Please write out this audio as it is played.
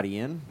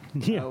in.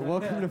 Yeah.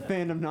 Welcome to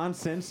Fandom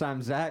Nonsense.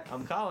 I'm Zach.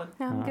 I'm Colin.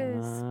 I'm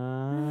Goose.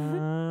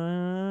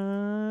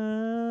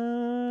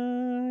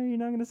 You're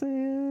not gonna say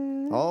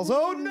it.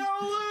 Also, Nolan.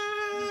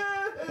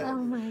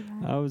 Oh my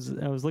god. I was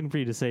looking for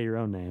you to say your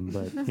own name,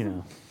 but you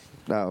know.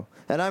 No,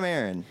 and I'm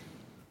Aaron.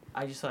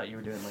 I just thought you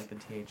were doing like the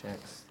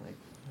THX, like.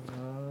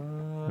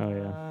 Oh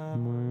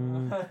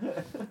yeah.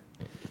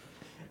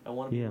 I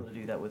want to be Yeah. able to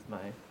do that with my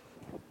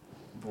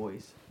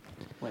voice,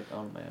 like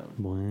on my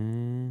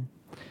own.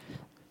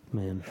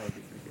 Man. That would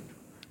be pretty good.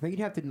 I think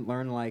you'd have to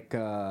learn like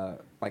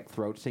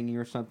throat singing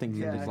or something.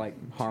 So Yeah. it's like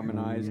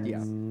harmonized. Yeah.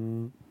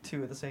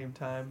 Two at the same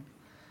time.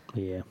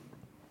 Yeah.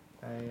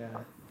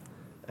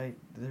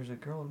 There's a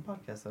girl in the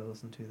podcast that I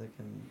listen to that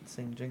can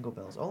sing Jingle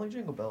Bells. Only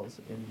Jingle Bells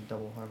in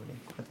double harmony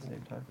at the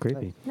same time.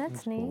 Creepy.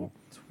 That's neat. cool.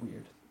 It's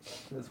weird.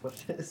 That's what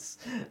it is.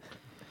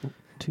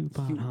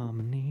 Two-part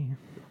harmony.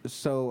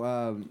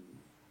 So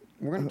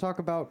we're gonna talk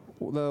about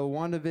the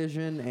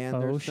WandaVision, and Oh,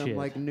 there's some shit.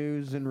 like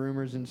news and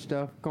rumors and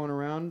stuff going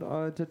around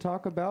to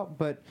talk about.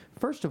 But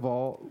first of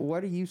all,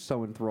 what are you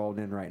so enthralled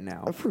in right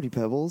now? Fruity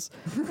Pebbles.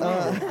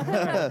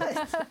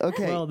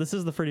 Okay. Well, this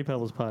is the Fruity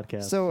Pebbles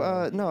podcast.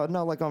 So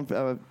no, like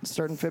on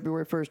starting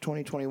February 1st,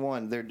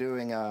 2021, they're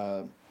doing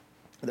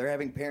they're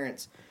having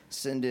parents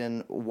send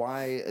in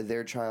why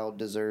their child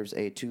deserves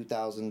a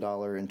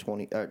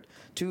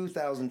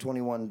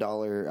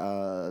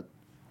 $2021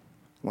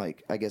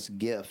 like I guess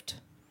gift.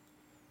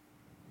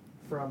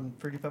 From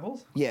Fruity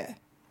Pebbles? Yeah.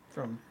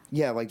 From.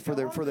 Yeah, like for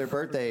their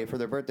birthday,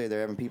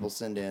 they're having people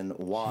send in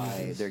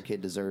why their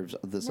kid deserves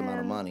this amount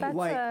of Man, money, that's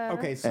Like, a-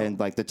 okay, so and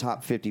like the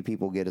top 50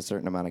 people get a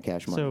certain amount of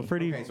cash money. So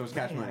Fruity. okay, so it's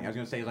cash money. I was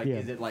gonna say, like, Yeah.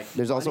 is it like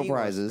There's also money or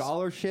prizes.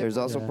 scholarship? There's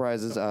also Yeah.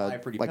 prizes, Supply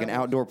Fruity like an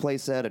Pebbles. outdoor play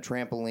set, a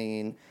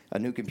trampoline, a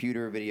new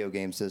computer, video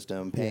game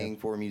system, paying Yeah.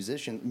 for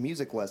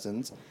music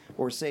lessons,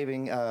 or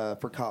saving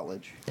for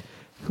college.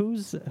 Who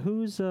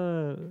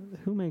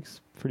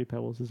makes Fruity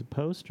Pebbles? Is it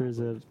Post or is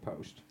it?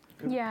 Post.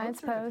 Yeah, it's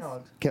Post.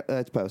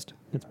 It's Post.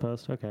 It's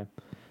Post. Okay.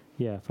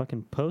 Yeah,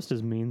 fucking Post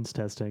is means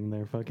testing.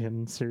 They're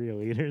fucking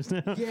cereal eaters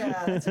now.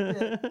 Yeah, that's a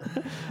bit.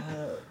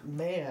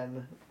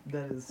 Man,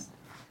 that's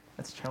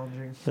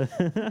challenging.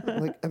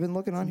 Like I've been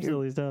looking on Some here.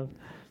 silly stuff.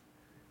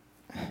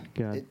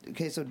 God.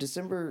 Okay, so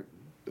December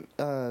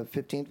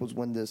 15th was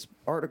when this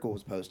article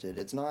was posted.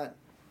 It's not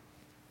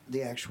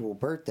the actual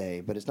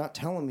birthday, but it's not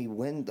telling me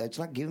when. It's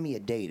not giving me a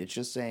date. It's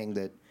just saying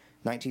that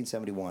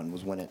 1971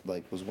 was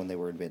when they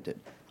were invented.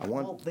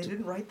 Well, they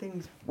didn't write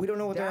things. We don't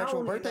know what their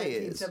actual down in birthday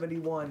is.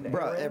 1971.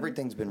 Bruh, Aaron.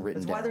 everything's been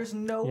written That's down. why there's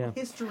no Yeah.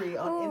 history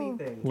on Oh.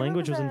 anything.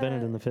 Language was Remember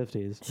invented the in the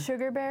 50s.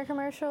 Sugar Bear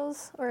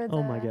commercials or the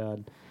Oh my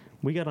god.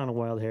 We got on a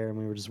wild hair and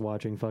we were just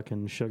watching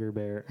fucking Sugar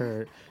Bear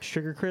or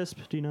Sugar Crisp.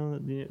 Do you know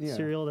the Yeah.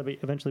 cereal that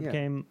eventually Yeah.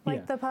 became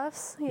like the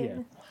puffs?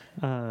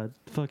 yeah.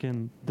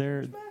 Fucking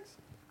they're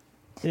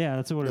yeah,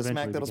 that's what it The eventually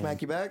smack that'll became.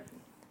 smack you back.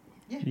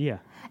 Yeah,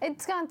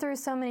 It's gone through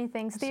so many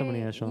things. so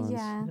many echelons.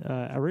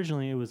 Yeah.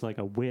 Originally, it was like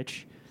a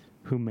witch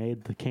who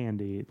made the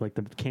candy, like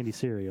the candy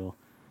cereal,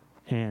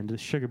 and the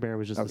Sugar Bear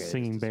was just Okay, a it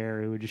singing is.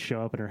 bear who would just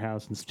show up at her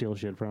house and steal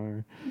shit from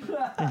her.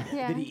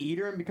 Yeah. Did he eat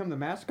her and become the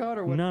mascot,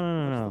 or what? No,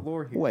 no, no, what's no. the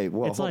lore here? Wait,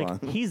 well, It's hold like on.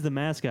 he's the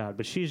mascot,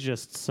 but she's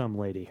just some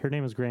lady. Her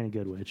name is Granny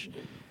Goodwitch,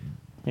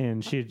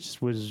 and she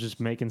just was just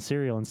making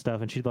cereal and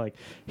stuff. And she'd like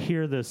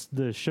hear the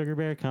Sugar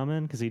Bear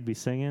coming because he'd be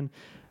singing,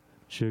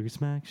 sugar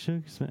smack,"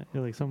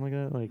 like something like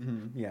that. Like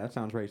Mhm. Yeah, that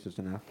sounds racist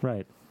enough.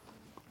 right,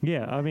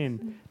 yeah. I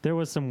mean, there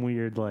was some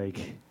weird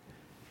like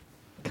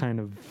kind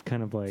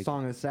of like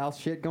Song of the South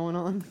shit going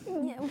on.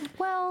 Yeah,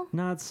 well,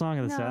 not Song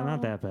of the South,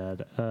 not No. that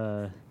bad.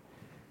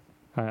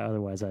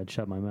 Otherwise, I'd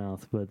shut my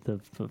mouth. But the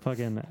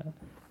fucking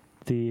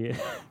the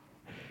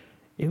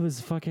it was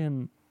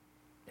fucking.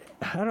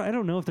 I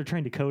don't know if they're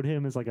trying to code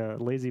him as like a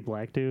lazy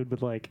black dude,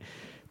 but like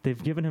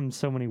they've given him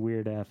so many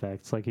weird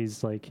affects. Like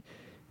he's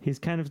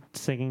kind of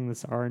singing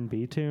this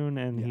R&B tune,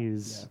 and Yeah,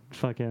 he's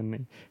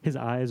fucking his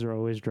eyes are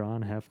always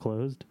drawn, half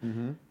closed.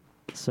 Mm-hmm.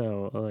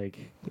 So like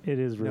it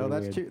is really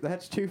No, that's weird.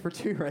 that's 2 for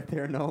 2 right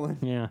there, Nolan.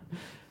 Yeah,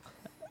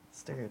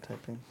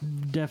 Stereotyping.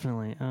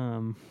 definitely.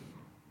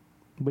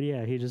 But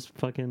yeah, he just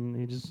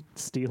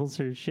steals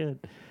her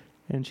shit,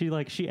 and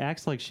she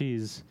acts like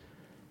she's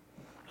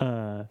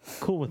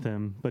cool with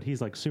him, but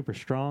he's like super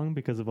strong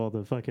because of all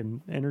the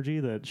fucking energy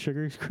that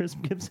Sugar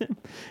Crisp gives him,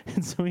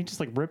 and so he just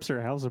like rips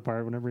her house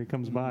apart whenever he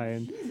comes by,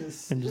 and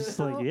just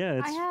like so yeah,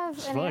 it's I have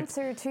an fucked.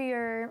 answer to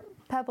your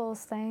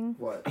Pebbles thing.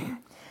 What?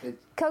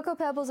 Cocoa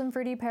Pebbles and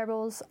Fruity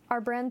Pebbles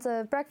are brands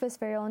of breakfast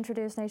cereal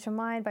introduced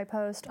nationwide by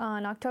Post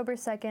on October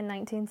 2nd,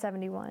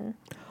 1971.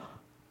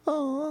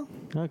 Oh,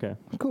 Okay,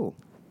 cool,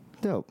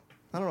 dope.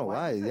 I don't know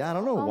why. Yeah, I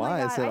don't know Oh why my I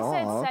god, said I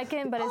aw. said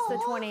second, but it's the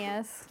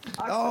 20th.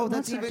 Oh,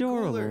 that's That's even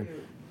adorable.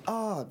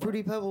 cooler.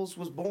 Fruity Pebbles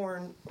was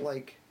born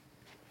like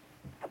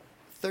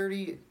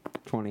 20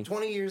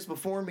 years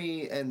before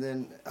me, and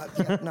then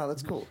yeah, no,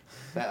 that's cool.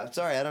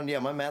 Sorry, I don't. Yeah,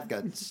 my math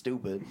got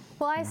stupid.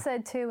 Well, I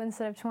said 2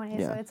 instead of 20,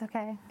 so Yeah. it's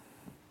okay.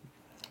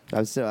 I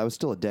was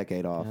still a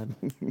decade off.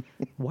 God.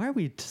 Why are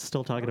we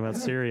still talking about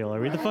cereal? Are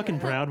we the fucking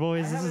Proud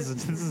Boys?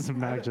 This is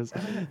obnoxious. I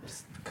haven't had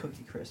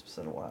Cookie Crisps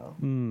in a while.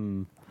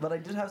 Mm. But I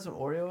did have some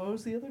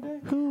Oreos the other day.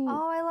 Who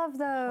Oh, I love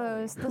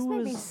those. Those Who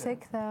made me was-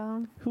 sick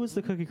though. who was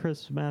the Cookie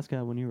Crisp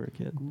mascot when you were a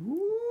kid?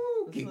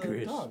 It's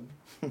a dog.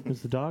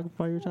 Was the dog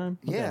by your time?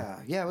 Okay. Yeah.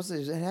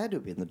 It had to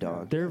have been the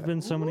dog. There have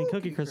been so many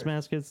Cookie Cookie Crisp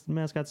Crisp.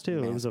 mascots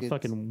too. It was a Mascots.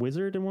 fucking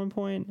wizard at one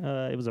point.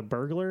 It was a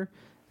burglar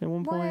at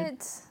one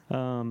point.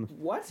 What?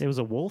 What? It was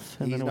a wolf.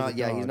 And He's then it was not. a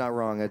Yeah, dog. he's not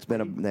wrong. It's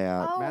been a.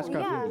 Yeah. Oh mascots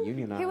yeah, really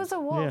unionized. he was a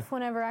wolf Yeah.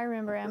 whenever I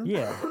remember him.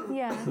 Yeah,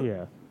 Yeah.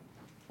 yeah,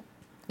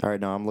 All right,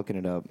 no, I'm looking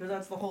it up. Because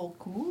that's the whole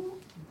cool.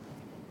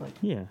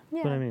 yeah.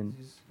 Yeah. But I mean,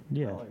 He's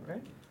yeah, growing,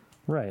 right?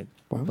 right.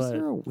 Why was But-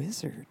 there a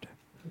wizard?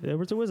 There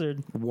was a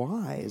wizard.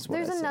 Why is what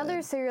There's I said.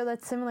 another cereal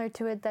that's similar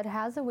to it that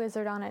has a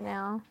wizard on it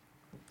now.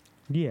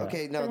 Yeah.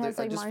 Okay, no, That has,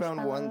 I like, just found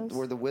one marshmallows.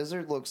 where the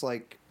wizard looks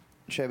like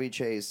Chevy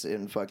Chase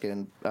in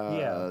fucking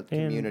Yeah, and-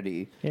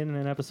 Community. In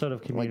an episode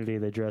of Community,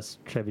 they dress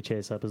Chevy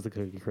Chase up as the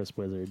Cookie Crisp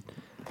wizard.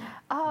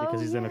 Oh, Because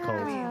he's yeah. in a cult.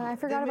 I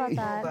forgot They about made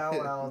that. Bow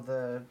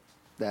Wow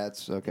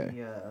That's okay.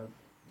 the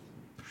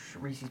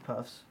Reese's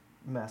Puffs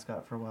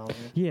mascot for a while. there.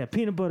 Yeah,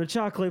 peanut butter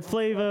chocolate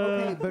flavor.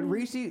 Okay, but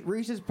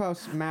Reese's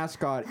Puffs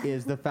mascot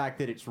is the fact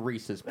that it's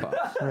Reese's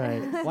Puffs.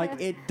 Right.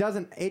 Like it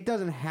doesn't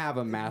have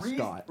a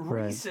mascot.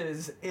 Right.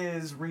 Reese's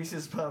is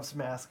Reese's Puffs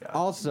mascot.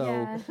 Also,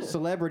 Yeah.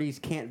 celebrities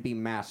can't be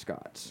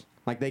mascots.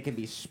 Like they can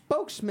be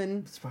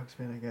spokesmen,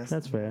 Spokesman, I guess.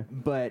 That's fair.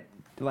 but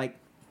like,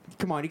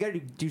 come on, you got to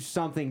do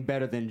something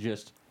better than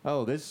just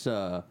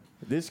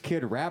this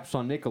kid raps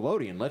on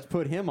Nickelodeon. Let's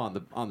put him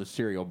on the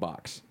cereal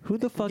box. Who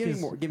the fuck Give is?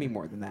 me more. Give me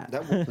more than that.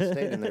 That wolf has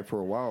stayed in there for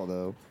a while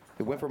though.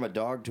 It went from a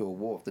dog to a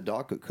wolf. The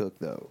dog could cook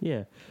though.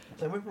 Yeah,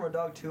 They went from a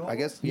dog to a I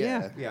guess. yeah,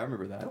 Yeah. yeah, I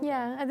remember that.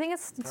 Yeah, I think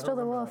it's don't still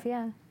the remember wolf. that.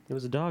 Yeah. it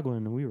was a dog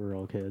when we were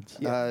all kids.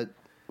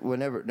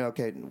 Whenever. No.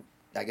 Okay.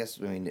 I guess.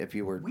 I mean, if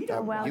you were. We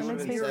don't Wow, you that would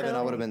makes have me been 7. I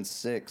feel- would have been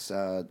 6.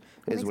 Is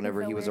makes me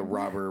whenever feel he was a weird.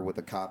 robber with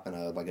a cop and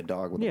a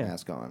dog with Yeah. a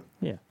mask on.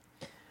 Yeah.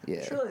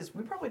 Yeah. Sure is.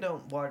 We probably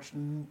don't watch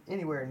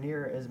anywhere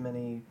near as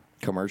many.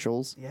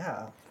 Commercials.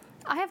 Yeah.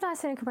 I have not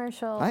seen a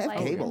commercial I have like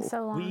cable. in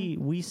so long.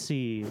 We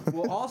see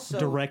Well, also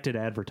directed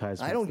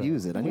advertisements. I don't though.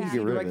 use it. I need Yeah. to get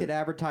rid of directed it.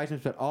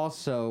 advertisements, but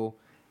also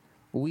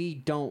we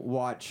don't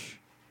watch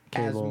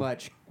Cable. as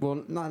much.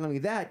 Well, not only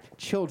that,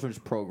 children's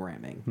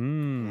programming.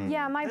 Mm.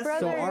 Yeah, my That's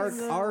brother.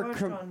 So our watched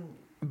com- on-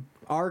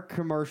 Our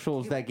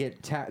commercials that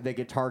get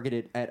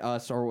targeted at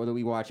us or whether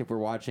we watch if we're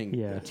watching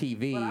Yeah.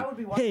 TV. But I would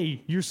be watching.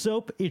 Hey, your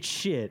soap, it's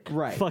shit.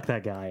 Right. Fuck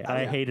that guy.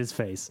 I yeah. hate his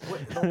face.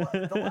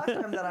 The last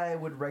time that I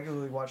would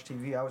regularly watch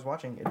TV, I was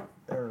watching it,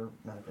 or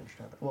not Adventure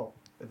Time. Well,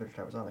 Adventure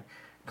Time was on there.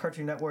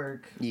 Cartoon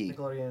Network, Yee.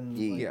 Nickelodeon,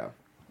 Yee. like, Yeah.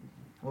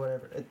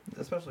 whatever.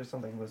 Especially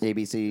something was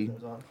ABC. that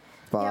was on.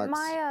 Fox.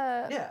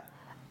 Yeah, Yeah.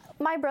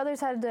 my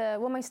brothers had to.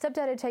 Well, my stepdad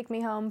had to take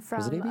me home from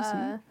Was it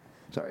ABC?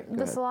 Sorry. Go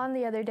the ahead. salon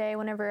the other day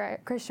whenever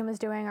Christian was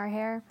doing our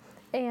hair,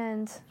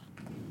 and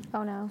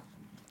oh no,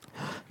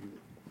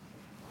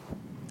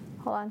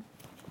 hold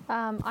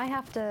on, I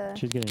have to.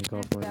 She's getting a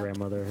call from her Yeah.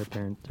 grandmother.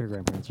 Her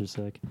grandparents are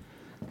sick,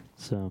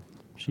 so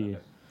she.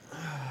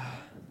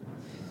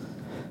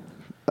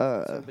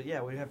 But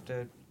yeah, we'd have to.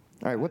 All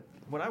right. What?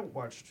 When I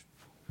watched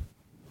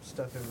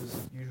stuff, it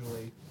was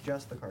usually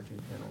just the cartoon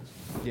channels.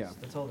 Yeah.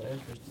 That's all that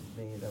interested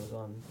me. That was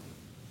on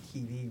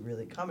TV,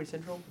 really. Comedy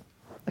Central.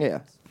 Yeah.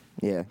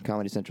 Yeah.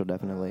 Comedy Central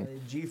definitely.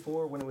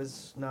 G4 when it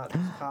was not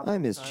just cops. I all the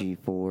miss time.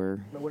 G4.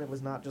 When it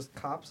was not just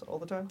cops all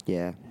the time.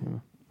 Yeah.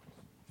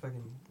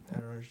 Fucking, I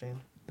don't understand.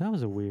 That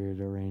was a weird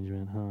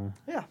arrangement, huh?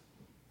 Yeah,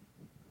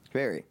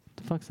 Very.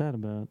 The fuck's that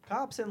about?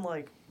 cops and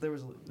like there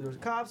was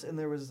cops and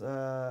there was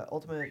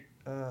ultimate.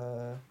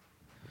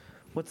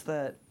 What's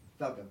that?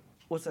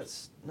 What's that?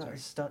 Not a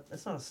stunt.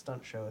 It's not a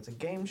stunt show. It's a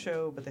game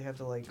show, but they have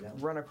to like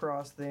run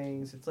across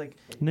things. It's like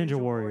Ninja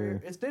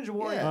Warrior. It's Ninja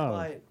Warrior, Yeah. Oh.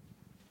 but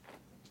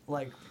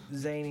like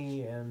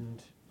zany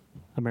and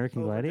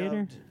American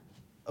Gladiator?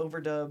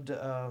 overdubbed.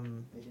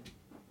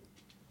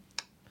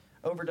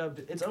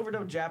 Overdubbed. It's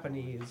overdubbed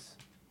Japanese.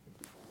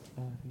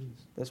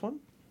 This one?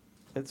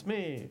 It's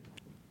me.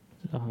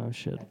 Oh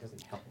shit. That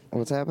doesn't help.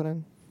 What's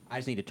happening? I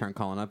just need to turn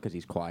Colin up because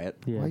he's quiet.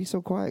 Yeah. Why are you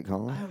so quiet,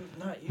 Colin? I'm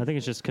not. I think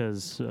it's just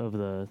because of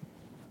the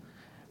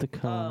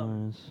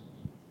colors.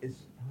 Are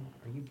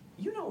you?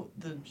 You know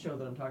the show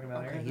that I'm talking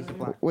about, Okay, Aaron. he's don't a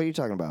you? black. What are you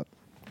talking about?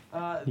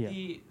 Yeah.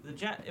 It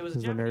was a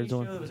Is the Japanese Nerds show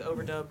one? that was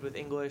overdubbed with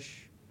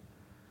English.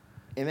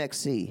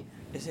 MXC.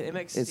 Is it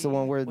MXC? It's the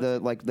one where What's the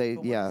it- like they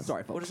but yeah. what's-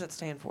 Sorry, What folks. does that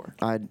stand for?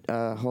 I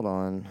hold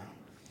on.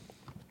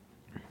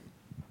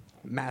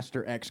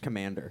 Master X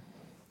Commander.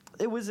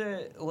 It was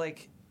a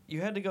like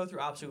you had to go through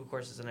obstacle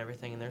courses and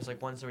everything, and there's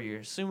like ones where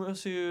you're sumo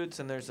suits,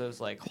 and there's those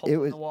like holes It in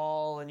was- the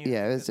wall, and you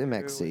yeah, have to it's go through,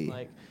 MXC. and,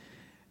 like,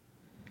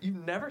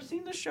 you've never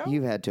seen the show?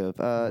 You had to have.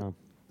 No.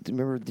 Do you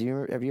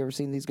remember? Have you ever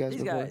seen these guys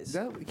These before? guys.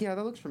 Yeah,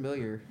 that looks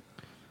familiar.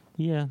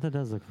 Yeah, that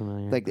does look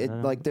familiar. Like it, I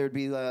don't- like there'd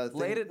be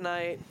Late at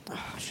night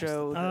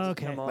show. that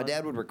Okay. come my on.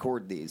 dad would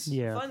record these.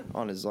 Yeah. Fun,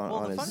 On his well,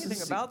 on the his funny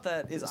thing about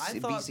that is I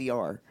thought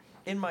VCR.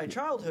 in my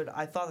childhood,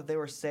 I thought that they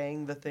were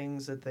saying the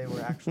things that they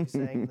were actually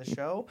saying in the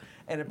show,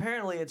 and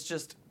apparently it's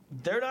just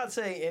they're not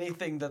saying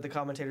anything that the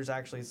commentators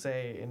actually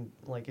say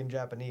in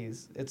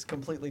Japanese. It's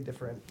completely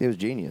different. It was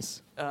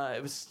genius.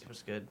 It was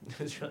good. It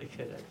was really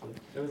good actually.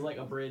 It was like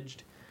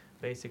abridged,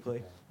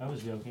 basically. I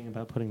was joking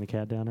about putting the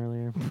cat down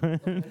earlier.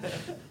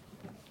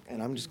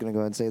 And I'm just going to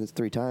go ahead and say this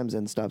 3 times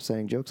and stop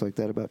saying jokes like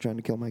that about trying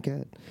to kill my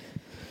cat.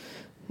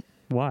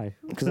 Why?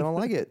 Because I don't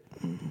like it.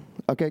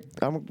 Okay,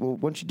 well,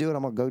 once you do it,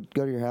 I'm going to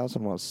go to your house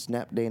and I'm going to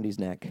snap Dandy's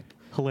neck.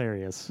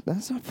 Hilarious.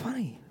 That's not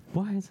funny.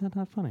 Why is that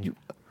not funny?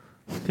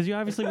 Because you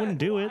obviously wouldn't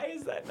do it. Why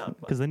is that not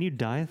Because then you'd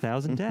die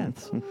 1,000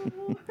 deaths.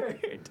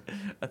 funny?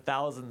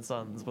 1,000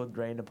 suns would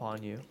rain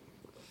upon you.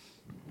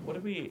 What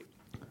did we?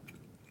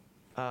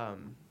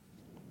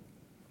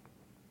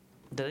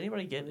 Did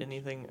anybody get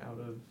anything out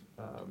of?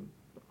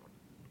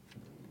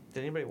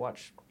 Did anybody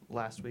watch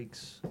last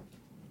week's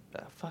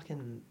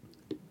fucking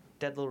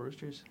Dead Little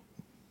Roosters?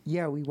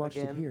 Yeah, we watched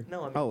Again? it here.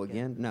 No, I mean Oh,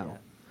 again? No.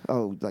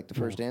 Oh, like the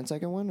first and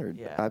second one, or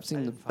Yeah, I've seen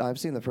I the didn't find I've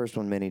seen the first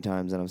one many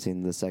times, and I've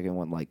seen the second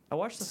one like I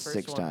watched the first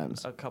 6 one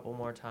times. a couple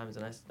more times,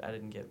 and I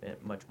didn't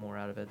get much more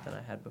out of it than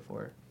I had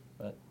before.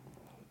 But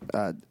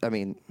I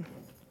mean,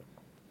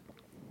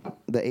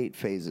 the 8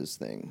 phases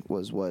thing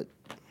was what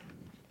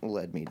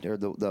led me, or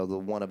the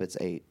one of its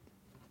 8,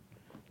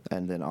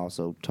 and then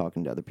also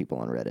talking to other people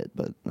on Reddit.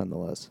 But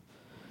nonetheless,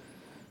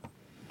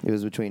 it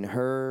was between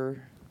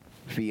her,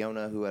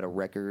 Fiona, who had a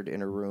record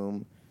in her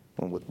room,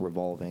 one with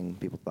revolving.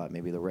 People thought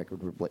maybe the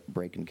record would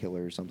break and kill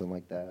her or something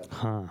like that.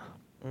 Huh.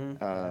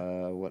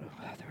 What?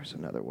 There was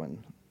another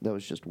one that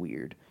was just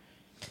weird.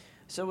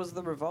 so was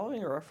the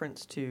revolving a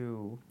reference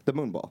to? The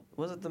Moonball.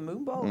 Was it the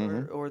moon ball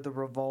Mhm. or the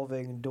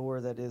revolving door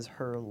that is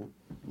her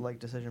like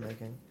decision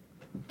making?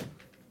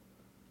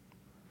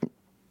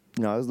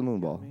 No, it was the I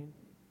Moonball. mean,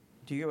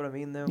 do you get what I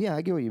mean though? Yeah,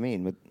 I get what you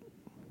mean, but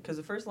Because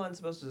the first line's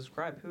supposed to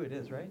describe who it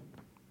is, right?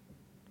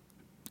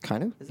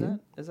 kind of. Is yeah.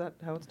 that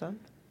how it's done?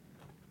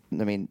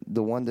 I mean,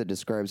 the one that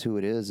describes who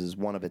it is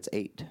one of its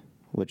 8,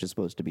 which is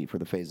supposed to be for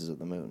the phases of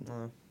the moon.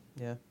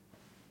 Yeah.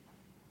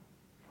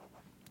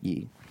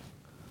 Yee.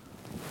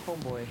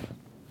 Homeboy.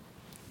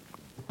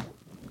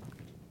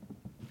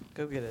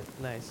 Go get it.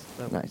 Nice.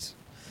 Nice.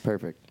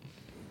 Perfect.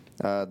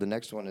 The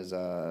next one is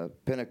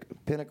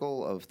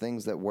Pinnacle of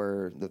Things That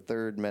Were, the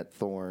third Met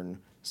Thorn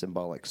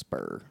symbolic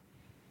spur.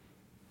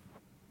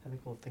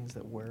 Pinnacle of things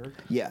that were.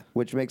 Yeah,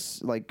 which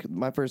makes, like,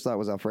 my first thought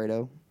was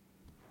Alfredo.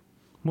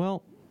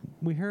 Well,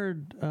 we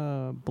heard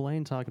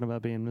Blaine talking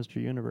about being Mr.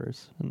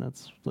 Universe, and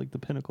that's like the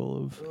pinnacle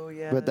of Oh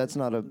yeah. But that's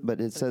not a, but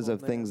it says Pinnacle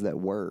of things that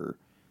were.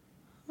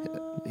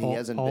 He all,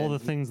 hasn't all been, the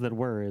things that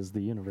were is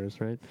the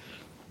universe, right?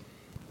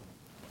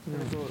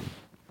 Pinnacle.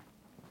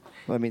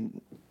 I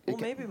mean, Well,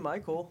 maybe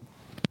Michael,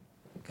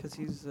 because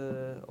he's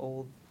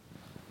old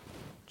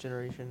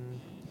generation.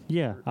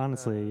 Yeah, Or,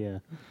 honestly, yeah.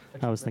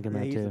 I was thinking Yeah,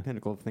 that he's the too.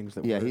 pinnacle of things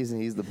that yeah, were.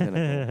 he's the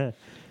pinnacle.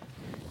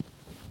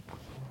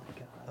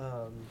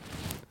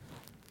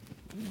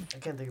 I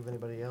can't think of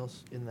anybody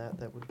else in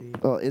that would be.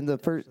 Well, in the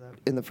close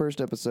first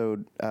to that.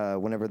 episode,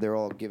 whenever they're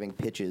all giving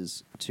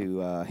pitches to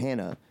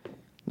Hannah,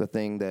 the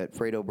thing that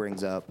Fredo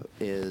brings up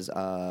is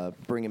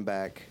bringing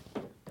back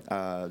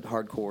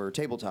hardcore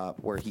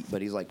tabletop,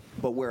 but he's like,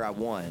 but where I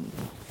won,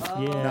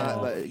 Yeah.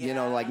 not, but, you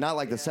know, like not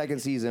like the second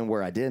season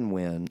where I didn't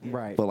win,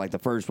 Right. But like the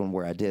first one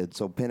where I did.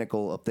 So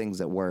pinnacle of things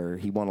that were,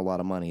 he won a lot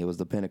of money. It was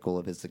the pinnacle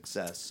of his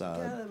success.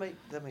 Yeah,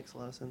 that makes a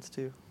lot of sense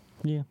too.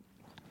 Yeah,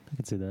 I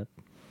can see that.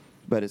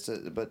 But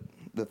but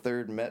the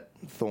third Met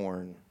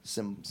Thorn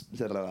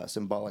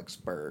symbolic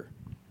spur.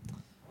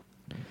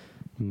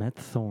 Met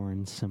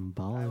Thorn I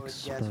symbolic would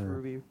spur. guess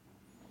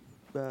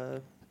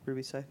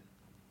Ruby Scythe,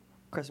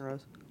 Crescent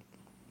Rose.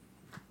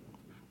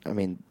 I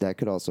mean, that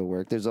could also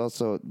work. There's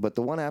also, but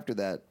the one after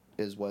that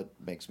is what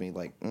makes me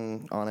like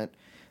on it.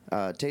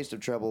 Taste of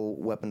Trouble,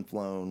 Weapon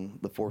Flown,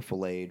 The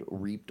Forceful Aid,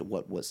 Reaped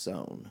What Was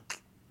Sown.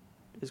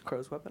 Is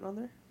Crow's Weapon on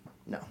there?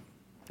 No.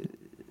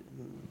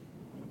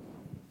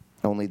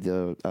 Only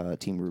the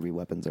Team Ruby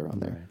weapons are on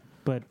there. Right.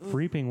 But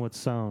reaping what's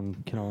sown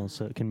can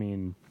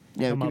mean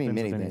Yeah, it can mean comeuppance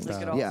many of any things. This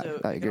style. could also,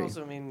 Yeah, I it agree. could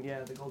also mean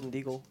the Golden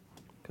Deagle.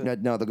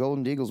 Could. No, the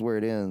Golden Eagle's where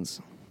it ends.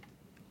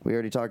 We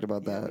already talked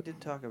about Yeah, that. we did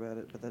talk about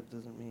it, but that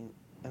doesn't mean.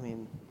 I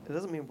mean, it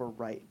doesn't mean we're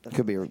right. That's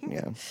Could be, the thing.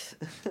 yeah.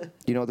 Do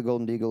you know what the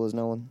Golden Eagle is,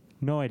 Nolan?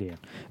 No idea.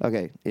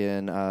 Okay,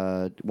 in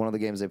one of the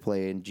games they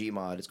play in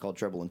Gmod, it's called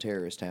Trouble in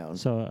Terrorist Town.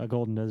 So a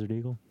golden desert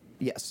eagle?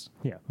 Yes.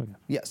 Yeah, okay.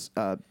 Yes.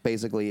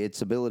 Basically,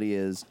 its ability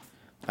is,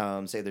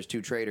 say there's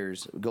 2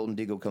 traders. Golden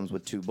Eagle comes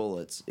with 2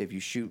 bullets. If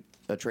you shoot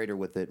a trader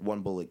with it,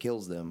 1 bullet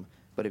kills them.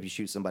 But if you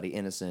shoot somebody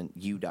innocent,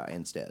 you die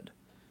instead.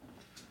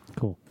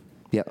 Cool.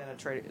 Yep. And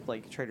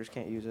traders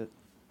can't use it,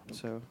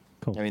 so.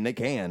 Cool. I mean, they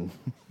can.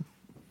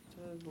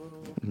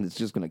 It's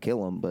just going to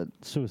kill them, but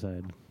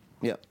Suicide.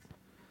 yep.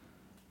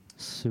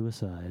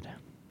 Suicide.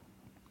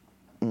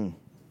 Mm.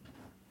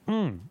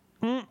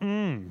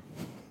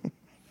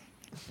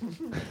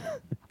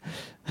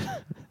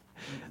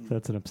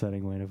 That's an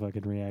upsetting way to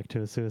fucking react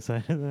to a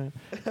suicide, isn't it?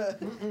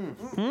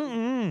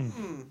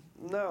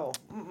 No.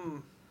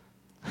 Mm-mm.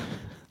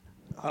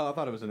 Oh, I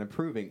thought it was an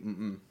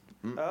improving.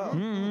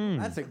 Oh.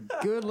 That's a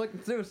good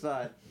looking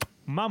suicide.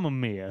 Mamma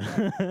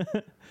mia.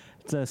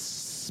 It's a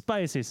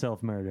spicy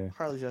self-murder.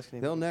 Harley's asking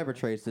if They'll you can never join us.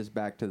 trace this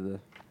back to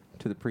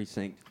the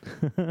precinct.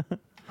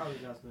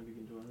 Harley's asking if you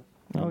can join us.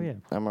 Oh, yeah.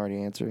 I'm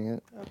already answering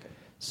it. Okay.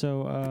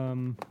 So,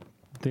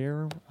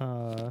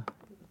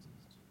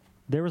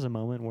 there was a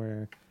moment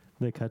where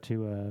they cut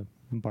to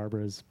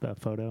Barbara's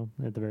photo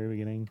at the very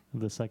beginning of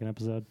the second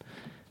episode,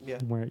 Yeah.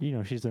 where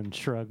she's in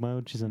shrug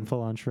mode. She's in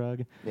full on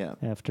shrug Yeah.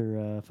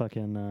 after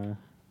fucking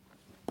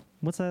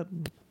what's that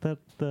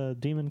the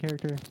demon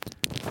character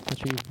that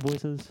she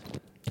voices?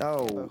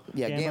 Oh,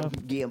 yeah, Gambo.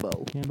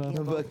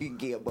 Gambo. Fucking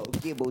Gambo.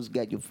 Gambo's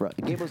got your front.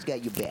 Gambo's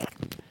got your back.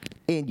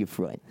 And your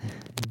front.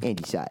 And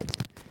your sides.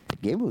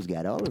 Gambo's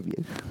got all of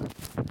you.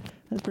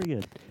 That's pretty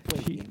good.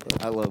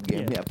 I love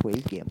Gambo. Yeah. Yeah,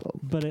 please, Gambo.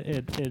 But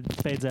it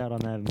fades out on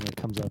that, and it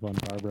comes up on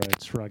Barbara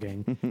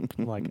shrugging,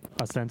 like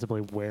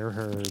ostensibly where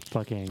her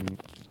fucking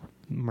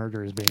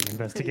murder is being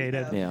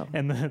investigated. Yeah.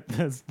 And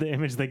the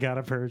image they got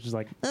of her is just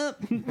like,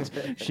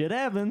 shit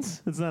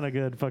happens. It's not a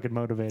good fucking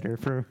motivator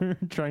for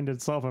trying to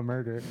solve a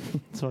murder.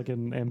 It's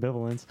fucking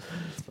ambivalence.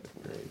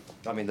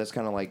 I mean, that's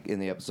kind of like in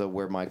the episode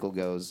where Michael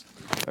goes,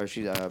 or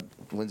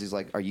Lindsay's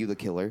like, "Are you the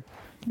killer?"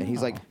 And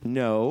he's like,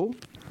 "No."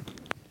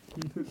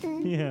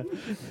 Yeah.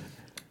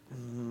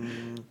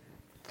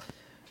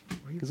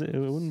 Because it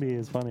wouldn't be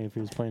as funny if he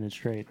was playing it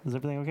straight. Is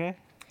everything okay?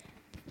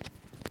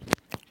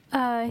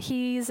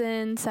 He's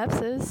in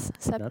sepsis.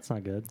 That's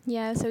not good.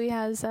 Yeah, so he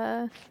has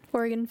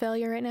organ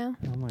failure right now.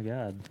 Oh my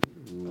god.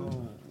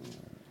 Oh.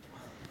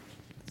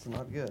 It's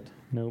not good.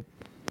 Nope.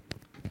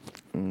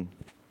 Mm.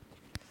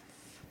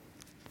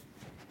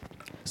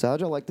 So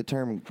how'd y'all like the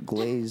term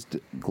glazed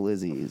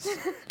glizzies?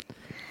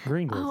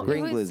 Green glizzy. Oh,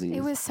 Green it was, glizzies.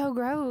 it was so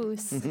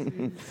gross.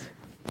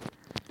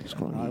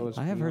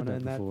 I have heard Fiona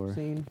that in before.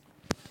 scene.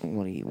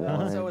 What do you So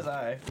want? was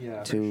I. Yeah.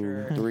 For 2,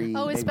 sure. 3.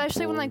 Oh, maybe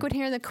especially when 4. like would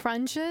hear the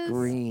crunches.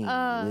 Green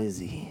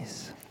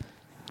glizzies.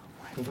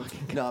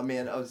 No,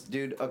 man,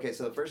 dude. Okay,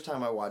 so the first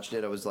time I watched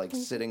it, I was like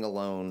sitting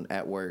alone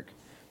at work,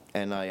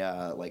 and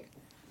I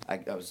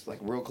was like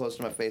real close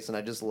to my face, and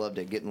I just loved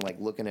it. Getting like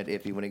looking at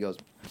Iffy when he goes,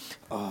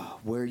 "Oh,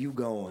 where are you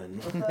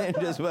going?" and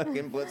just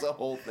fucking puts a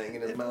whole thing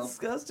in his It mouth.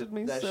 disgusted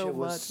me That so shit much.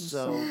 was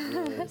so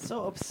good.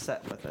 so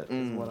upset with it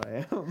is what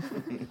I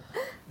am.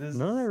 This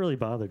None of that really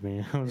bothered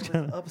me. I was is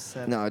kind of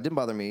upset. No, it didn't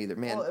bother me either,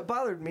 man. Well, it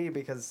bothered me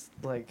because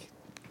like,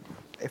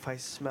 if I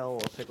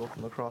smell a pickle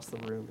from across the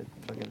room, it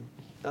fucking.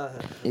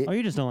 Oh,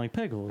 you just don't like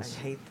I pickles.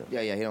 hate them.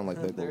 Yeah, he don't like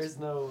There pickles. is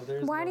no.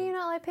 There's Why no, do you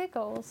not like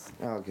pickles?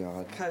 Oh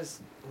god.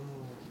 Because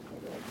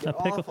A they're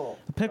pickle, awful.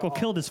 a pickle They're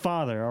killed awful. his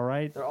father. All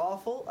right. They're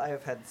awful. I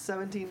have had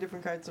 17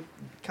 different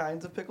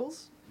kinds of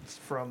pickles,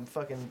 from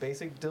fucking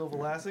basic dill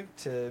Vlasic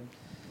to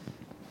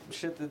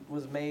shit that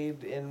was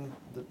made in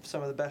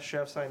some of the best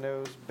chefs I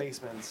know's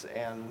basements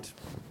and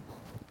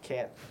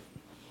can't.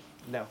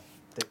 No,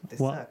 they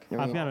Well, suck.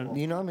 I've got a-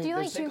 You know, I mean, Do you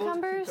like there's-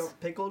 cucumbers?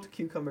 Pickled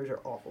cucumbers are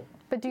awful,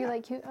 But do you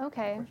like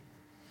okay?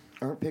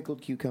 aren't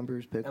pickled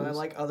cucumbers pickles? and I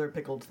like other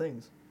pickled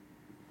things.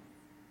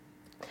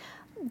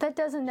 That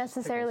doesn't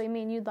necessarily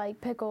mean you'd like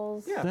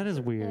pickles. Yeah. That is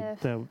weird. Yeah.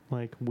 That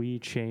like we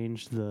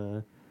changed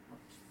the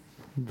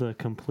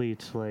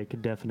complete like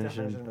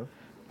definition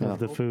of of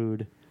the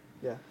food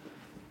yeah.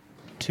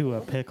 to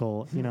a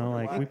pickle. You know,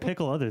 like we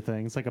pickle other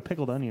things. Like a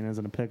pickled onion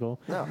isn't a pickle.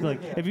 No. Like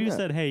if you Yeah.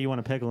 said, "Hey, you want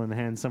a pickle?" and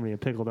hand somebody a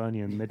pickled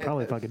onion, they'd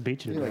probably fucking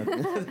beat you to You're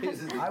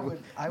death. like,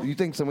 I would. you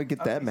think someone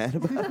get that mad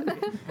about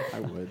it? I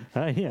would.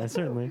 Yeah,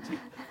 certainly.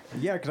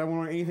 Yeah, because I won't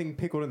want anything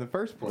pickled in the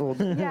first place. Well,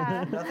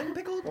 Yeah. Nothing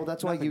pickled. well,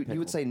 that's why Nothing you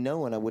would say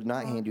no, and I would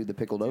not hand you the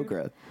pickled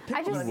okra.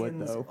 I just would,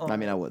 though. I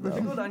mean, I would, though.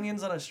 Pickled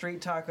onions on a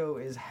street taco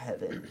is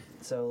heaven.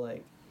 So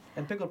like,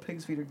 and pickled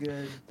pig's feet are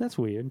good. That's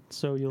weird.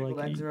 So you Pickled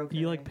eggs are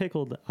you like okay.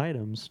 pickled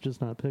items, just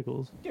not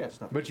pickles. Yeah,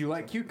 it's not. But you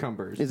like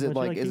cucumbers. Is it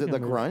But you like, like is it the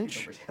cucumbers.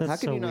 crunch? That's How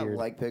can so you not weird.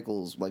 like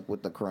pickles like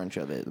with the crunch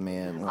of it,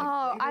 man? Like,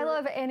 Oh, I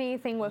love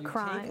anything with You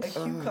crunch. take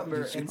a cucumber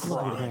you and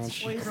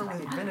crunch. flavor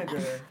with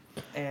vinegar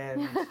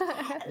and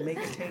make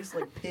it taste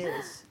like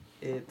piss.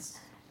 It's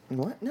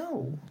what?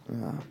 No.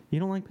 You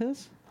don't like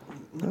piss?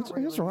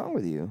 What's wrong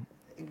with you?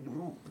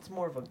 It's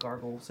more of a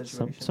gargle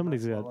situation.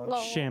 Somebody's not got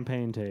swallow.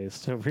 champagne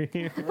taste over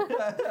here.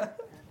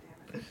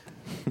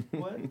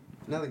 What?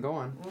 Nothing, go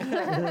on.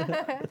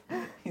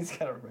 He's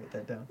gotta write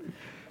that down.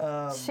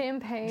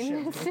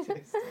 Champagne. champagne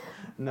taste.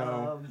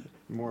 No,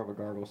 more of a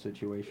gargle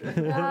situation.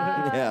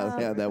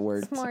 Yeah, that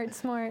works.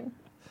 Smart.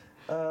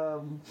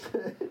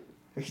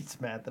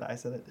 He's mad that I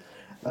said it.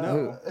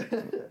 No.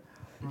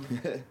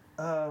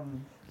 What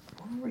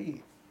were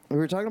we? We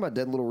were talking about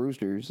Dead Little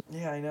Roosters.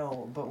 Yeah, I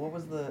know. But what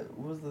was the?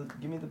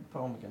 Give me the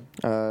poem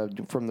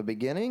again. From the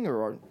beginning,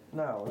 or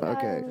No.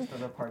 okay. just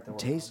the part that we're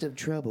Taste of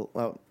trouble.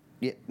 Oh,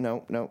 yeah,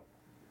 no.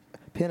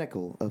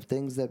 Pinnacle of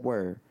things that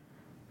were.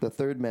 The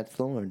third met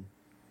thorn.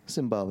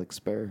 Symbolic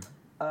spur.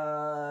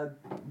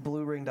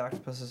 Blue-ringed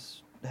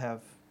octopuses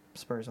have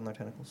spurs on their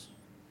tentacles.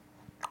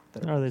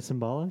 That Are they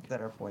symbolic?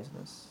 that are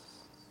poisonous?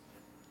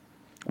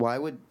 Why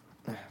would?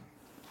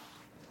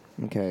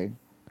 Okay.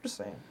 Just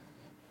saying.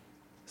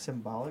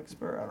 Symbolic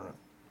spur? I don't know.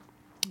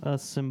 A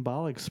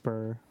symbolic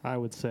spur, I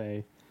would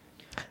say.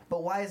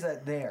 But why is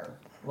that there?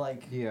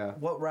 Like, Yeah.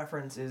 what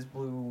reference is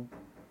blue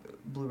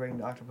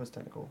ringed octopus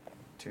tentacle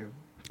to?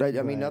 I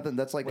mean, Right. nothing.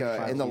 That's like Which in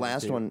Final the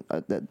last Fantasy? one.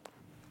 That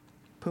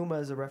Puma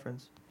is a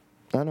reference.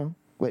 I know.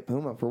 Wait,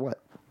 Puma for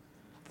what?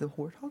 The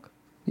warthog?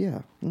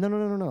 Yeah.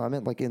 No. I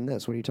meant like in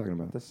this. What are you talking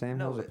about? The Sam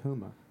No, Hill's a but-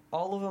 Puma.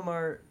 All of them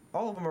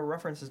are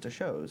references to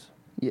shows.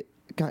 Yeah.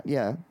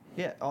 Yeah.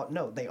 Yeah.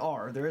 No, they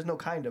are. There is no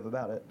kind of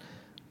about it.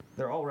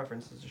 They're all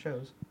references to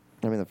shows.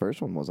 I mean, the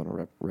first one wasn't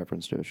a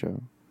reference to a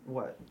show.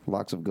 What?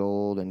 Locks of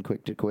Gold and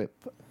Quick to Quip.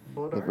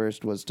 Blood The art?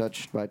 first was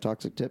touched by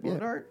Toxic Tip. Blood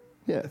Yeah. art?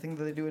 Yeah. The thing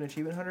that they do in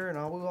Achievement Hunter and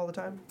Awu all the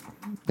time?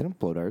 They don't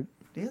blow dart.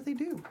 Yeah, they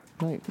do.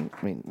 Like,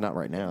 I mean, not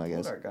right now, I Blood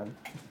guess. art gun.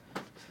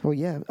 Well,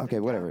 yeah. Okay,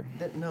 whatever.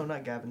 No,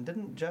 not Gavin.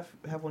 Didn't Jeff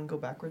have one go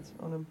backwards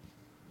on him?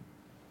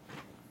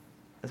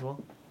 As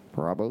well?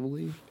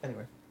 Probably.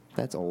 Anyway.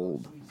 That's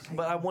old.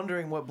 But I'm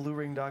wondering what blue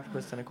ringed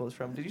octopus tentacle is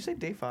from. Did you say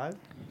day 5?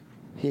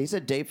 Yeah, he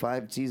said day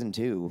 5, season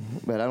 2,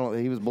 but I don't.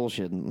 He was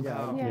bullshitting.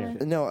 Yeah.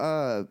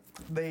 No.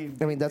 They.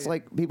 I mean, that's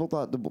like people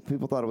thought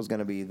it was going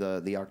to be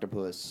the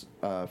octopus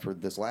for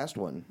this last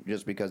one,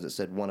 just because it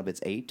said one of its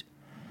 8.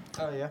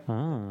 Oh yeah.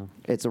 Ah.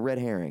 It's a red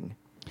herring.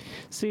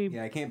 See,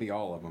 Yeah, it can't be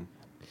all of them.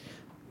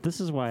 this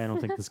is why I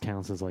don't think this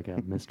counts as like a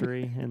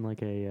mystery in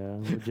like a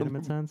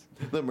legitimate sense.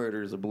 The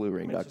murder is a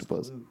blue-ringed It's just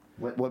octopus.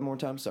 blue. What more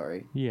time?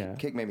 Sorry. Yeah.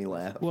 Kick made me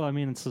laugh. Well, I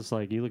mean, it's just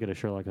like you look at a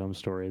Sherlock Holmes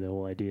story. The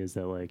whole idea is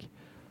that like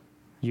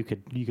you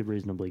could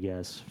reasonably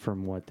guess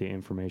from what the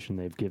information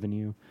they've given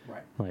you,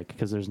 Right. like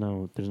because there's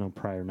no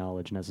prior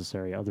knowledge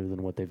necessary other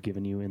than what they've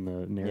given you in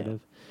the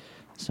narrative.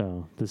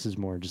 So this is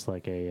more just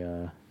like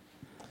a.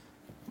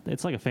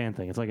 It's like a fan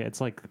thing. It's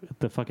like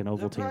the fucking The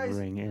Ovaltine prize-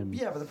 ring and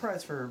Yeah, but the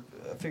prize for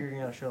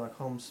figuring out a Sherlock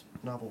Holmes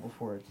novel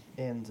before it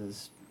ends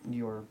is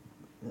your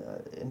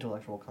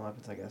intellectual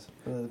comeuppance, I guess.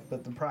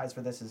 But the prize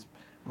for this is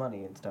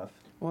money and stuff.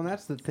 Well, and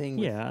that's the thing.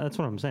 with- yeah, that's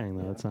what I'm saying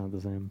though. Yeah. It's not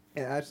the same.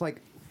 And that's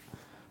like,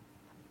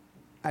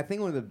 I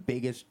think one of the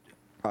biggest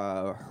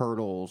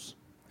hurdles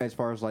as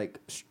far as like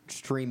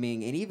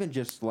streaming and even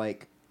just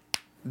like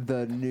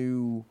the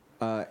new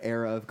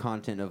era of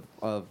content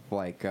of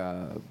like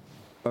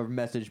of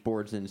message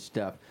boards and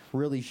stuff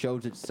really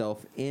shows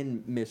itself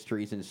in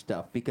mysteries and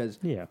stuff because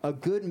Yeah. a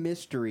good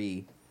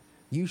mystery,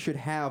 you should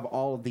have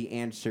all of the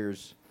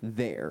answers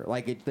there.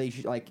 Like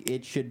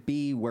it should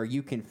be where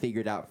you can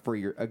figure it out for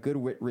a good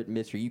written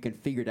mystery. You can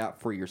figure it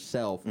out for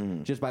yourself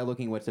just by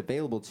looking what's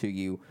available to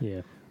you.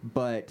 Yeah.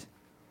 But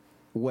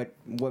what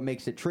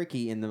makes it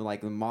tricky in the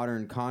like the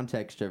modern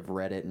context of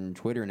Reddit and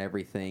Twitter and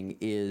everything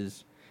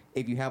is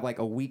if you have like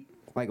a week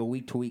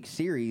to week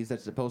series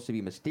that's supposed to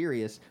be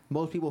mysterious,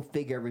 most people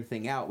figure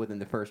everything out within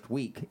the first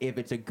week. If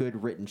it's a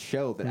good written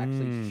show that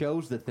actually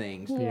shows the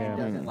things Yeah. and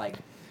doesn't like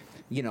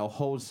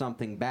hold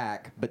something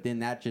back, but then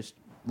that just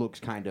looks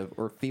kind of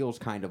or feels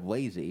kind of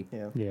lazy.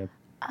 Yeah. Yeah.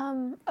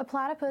 A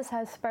platypus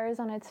has spurs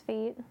on its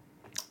feet.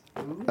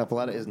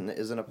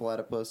 Isn't a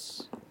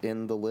platypus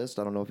in the list?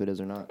 I don't know if it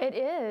is or not. It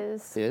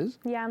is. Is?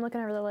 Yeah, I'm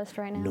looking over the list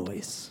right now.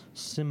 Noise.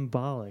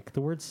 Symbolic. The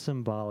word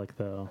symbolic,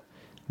 though,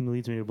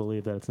 leads me to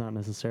believe that it's not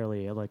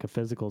necessarily like a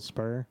physical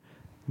spur,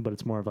 but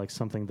it's more of like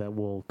something that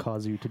will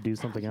cause you to do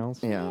something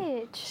else. Yeah.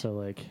 Bitch. So,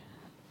 like,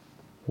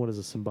 what is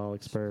a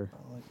symbolic spur?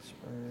 Symbolic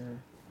spur.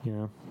 You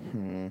know?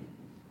 Hmm.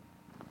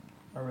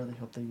 I really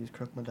hope they use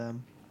Croque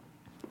Madame.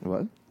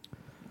 What?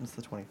 It's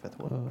the 25th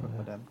one. Croque yeah.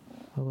 Madame.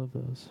 I love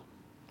those.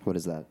 What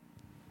is that?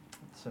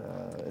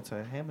 It's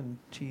a ham and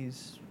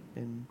cheese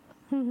in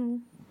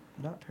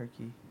not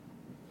turkey.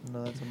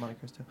 No, that's a Monte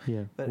Cristo.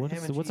 Yeah. But What ham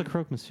is, and what's a cheese-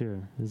 croque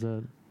monsieur? Is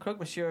that Croque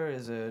Monsieur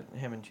is a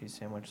ham and cheese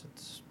sandwich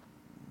that's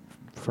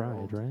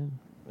fried, grilled. right?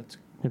 It's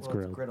It's well,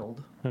 grilled. It's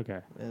griddled Okay.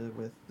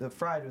 with the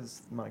fried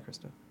was Monte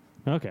Cristo.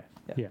 Okay.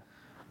 Yeah.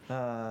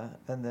 Yeah.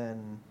 And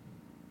then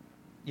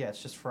yeah,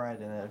 it's just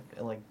fried in a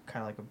like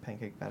kind of like a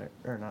pancake batter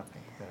or not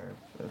pancake batter,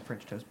 a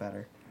French toast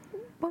batter.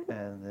 What?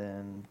 And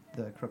then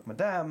the Croque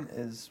Madame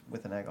is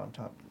with an egg on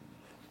top.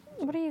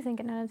 What are you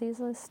thinking out of these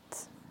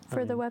lists I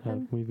for the mean,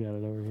 weapon? we've got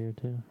it over here,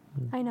 too.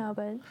 I know,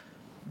 but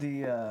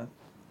The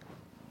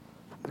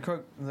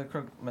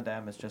Croque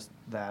Madame is just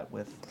that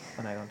with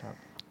an egg on top.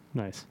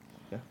 Nice.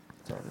 Yeah,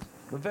 that's all it is.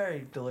 But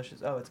very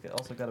delicious. Oh,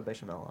 also got a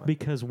bechamel on it.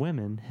 Because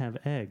women have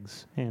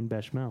eggs and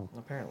bechamel.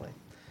 Apparently.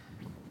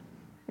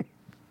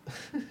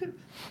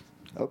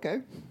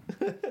 Okay.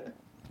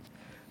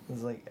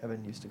 It's like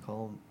Evan used to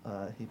call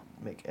him. He'd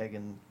make egg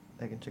and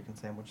chicken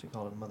sandwich. He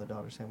called it a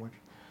mother-daughter sandwich.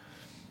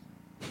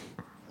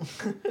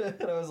 And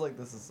I was like,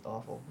 "This is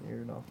awful.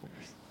 You're an awful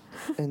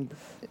person." And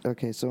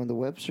okay, so in the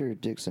Webster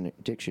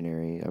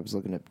dictionary, I was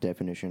looking at the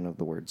definition of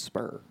the word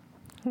spur.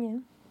 yeah.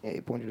 A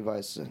pointed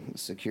device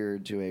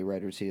secured to a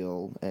rider's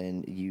heel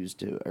and used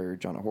to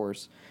urge on a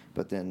horse.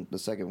 But then the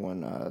second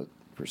one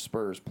for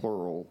spurs,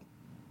 plural,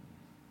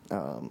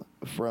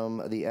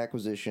 from the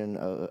acquisition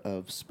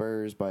of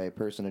spurs by a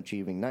person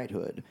achieving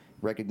knighthood,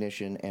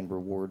 recognition, and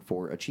reward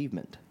for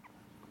achievement.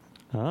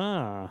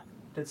 Ah.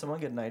 Did someone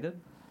get knighted?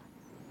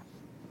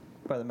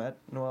 By the Mad?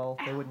 Well,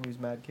 they wouldn't use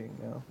Mad King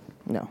now.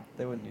 No.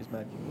 They wouldn't use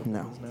Mad King.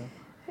 No.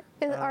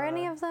 Are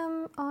any of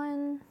them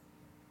on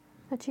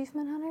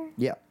Achievement Hunter?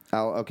 Yeah.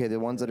 Oh, okay. The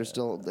ones that are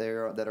still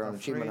there that are on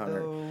Achievement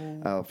Hunter.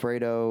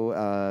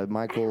 Fredo,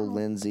 Michael,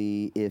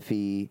 Lindsay,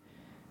 Iffy,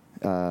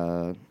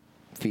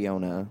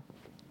 Fiona.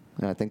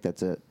 And I think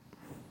that's it.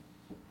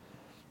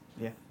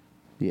 Yeah.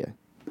 Yeah.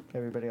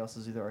 Everybody else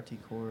is either RT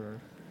Core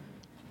or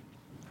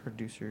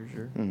producers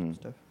or Mhm.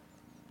 stuff.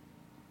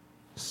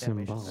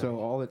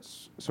 Symbolic.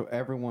 So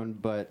everyone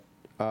but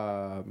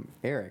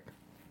Eric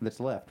that's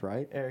left,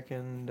 right? Eric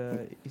and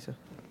Issa.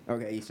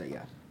 Okay, Issa,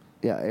 yeah.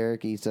 Yeah,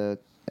 Eric, Issa.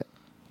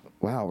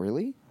 Wow,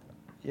 really?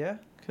 Yeah,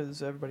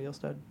 because everybody else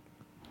died.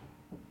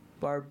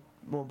 Barb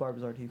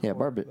is RT Core. Yeah,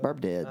 Barb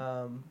but, dead.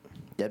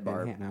 Dead And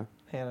Barb. Hannah.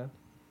 Hannah.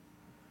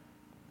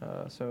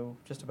 So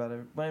just about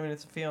every. I mean,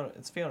 it's Fiona.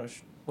 It's Fiona.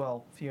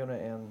 Fiona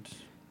and.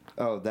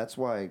 Oh, that's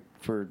why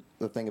for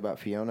the thing about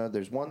Fiona,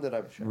 there's one that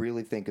I Sure.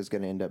 really think is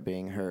going to end up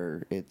being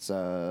her. It's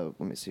let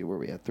me see where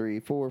we at 3,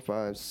 4,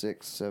 5,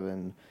 6,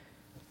 7.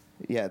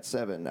 Yeah, it's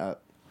 7.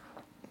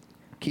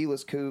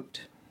 Keyless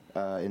Cooped,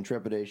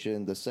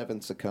 Intrepidation. The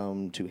 7th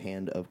succumbed to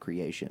Hand of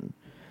Creation.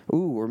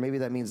 Ooh, or maybe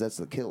that means that's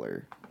the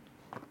killer.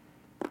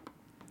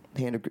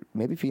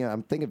 Maybe Fiona.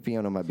 I'm thinking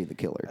Fiona might be the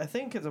killer. I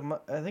think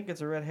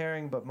it's a red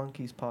herring, but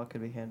Monkey's Paw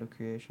could be Hand of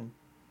Creation.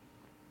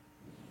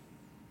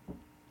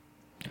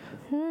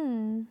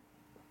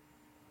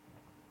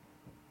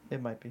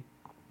 It might be.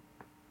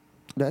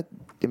 That's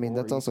Or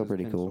also Issa's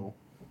pretty pencil. cool.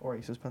 Or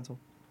Issa's pencil.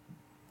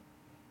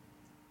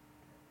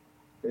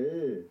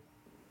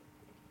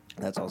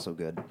 That's also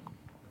good.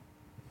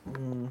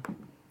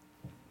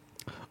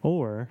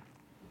 Or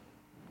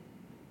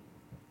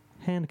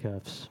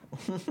handcuffs.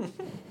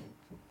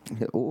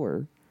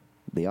 Or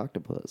the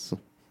octopus.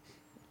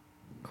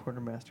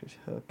 Quartermaster's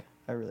hook.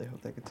 I really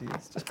hope that gets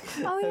used.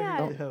 Oh, yeah.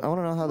 I really hope. I want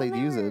to know how When they'd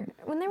use it.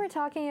 When they were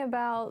talking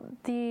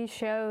about the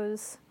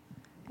shows,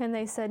 and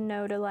they said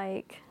no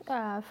to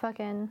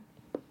fucking,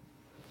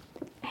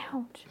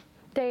 ouch,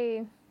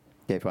 day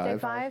Day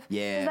 5. 5.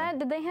 Yeah.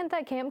 Did they hint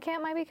that Camp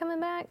might be coming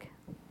back?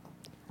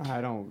 I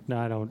don't.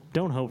 No,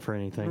 don't hope for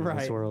anything in this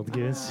Right. world,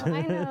 Goose.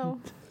 I know.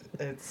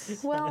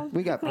 It's. Well,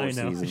 We got 4 I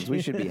know. seasons.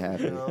 We should be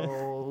happy.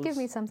 knows. give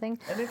me something.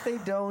 And if they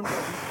don't, I'll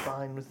be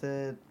fine with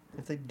it.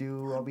 If they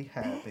do, I'll be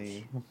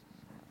happy.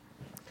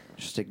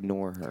 Just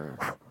ignore her.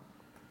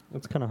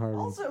 It's kind of hard.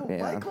 Also,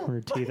 Yeah. Michael,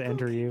 Her teeth Michael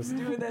enter you. keeps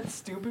doing that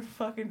stupid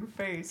fucking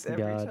face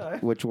every God. time.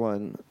 Which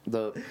one?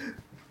 The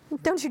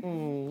Don't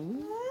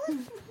you?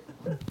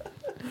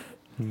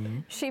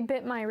 She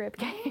bit my rib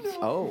cage.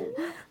 oh.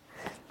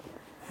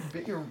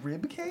 Bit your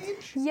rib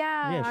cage?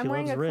 Yeah, Yeah, she I'm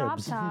wearing a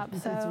loves crop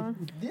ribs. top, so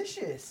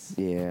Vicious.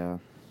 Yeah.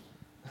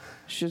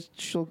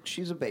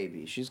 She's a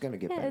baby. She's gonna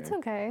get yeah, better. it's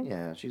okay.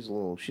 Yeah, she's a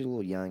little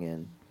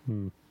youngin.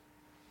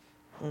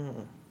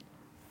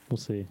 We'll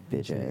see.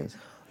 Bitch ass.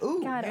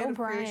 Ooh, God, Hand of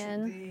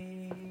O'Brien.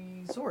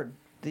 Creation, the sword.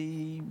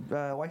 The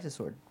Weiss's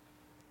sword.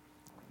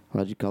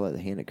 Why'd you call it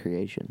the Hand of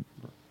Creation?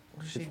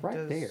 She right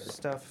does there.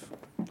 stuff.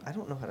 I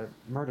don't know how to.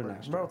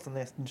 Murdernaster.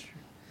 Murdernaster.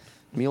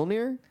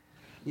 Mjolnir?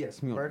 Yes,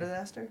 Mjolnir.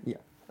 Murdernaster? Yeah.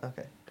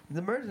 Okay.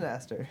 The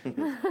Murdernaster.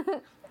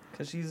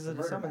 Because she's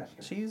a summon.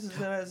 Murdermaster. She uses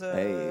it as a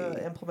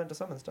Hey. implement to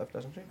summon stuff,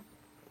 doesn't she?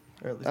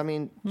 Or at least I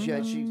mean, keeps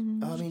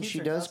she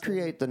her does dust in-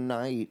 create the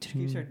night. she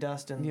keeps her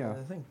dust in Yeah.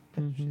 the thing.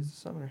 Yeah, she's a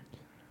summoner.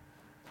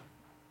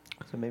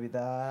 So maybe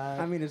that.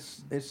 I mean,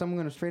 is someone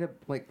gonna straight up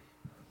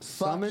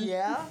summon?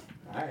 Yeah.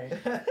 Alright.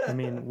 I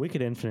mean, we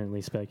could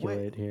infinitely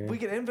speculate here. We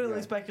can infinitely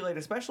Yeah. speculate,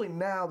 especially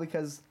now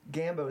because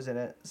Gambo's in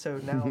it. So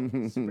now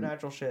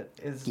supernatural shit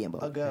is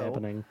Gambo. a go.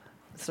 happening.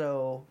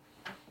 So,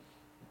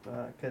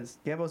 because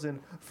Gambo's in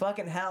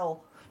fucking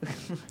hell.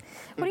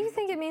 What do you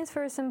think it means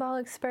for a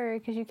symbolic spur?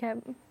 Because you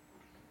kept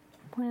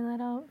pointing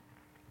that out.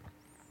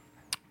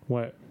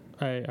 What?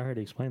 I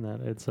already explained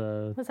that. It's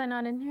Was I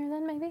not in here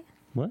then? Maybe.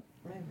 what?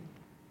 Maybe.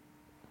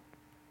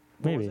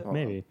 Maybe,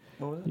 maybe.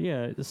 What was it?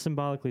 Yeah,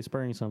 symbolically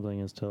spurring something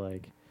is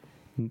to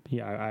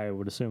yeah, I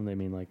would assume they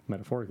mean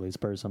metaphorically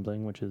spur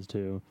something, which is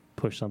to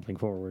push something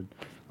forward,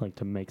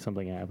 to make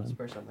something happen.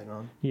 Spur something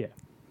on. Yeah.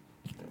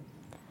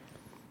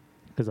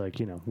 Because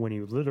when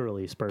you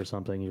literally spur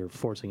something, you're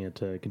forcing it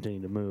to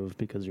continue to move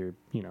because you're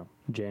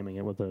jamming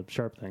it with a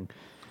sharp thing.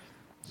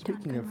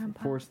 Speaking of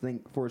Grandpa.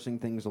 forcing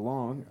things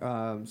along,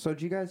 so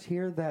did you guys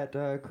hear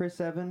that Chris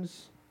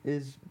Evans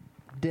is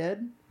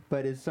dead,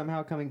 but is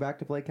somehow coming back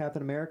to play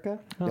Captain America?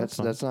 Oh,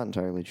 fun. That's not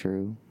entirely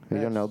true. We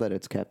don't know that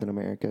it's Captain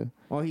America.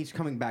 Well, he's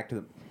coming back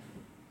to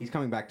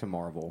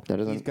Marvel. That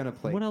isn't- He's gonna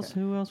play. What else?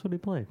 Who else would he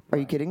play? Are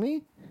you kidding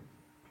me?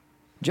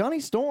 Johnny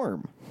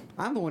Storm.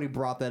 I'm the one who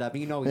brought that up.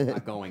 And you know he's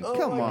not going. Oh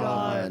Come my on.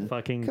 God.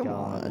 Fucking Come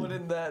God. on.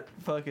 Wouldn't that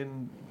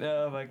fucking?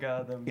 Oh my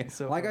god, that would be Yeah,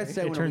 so. like I funny.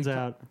 said, It when turns we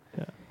out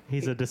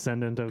he's a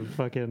descendant of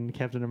fucking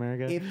Captain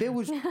America. if it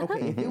was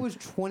okay, if it was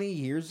 20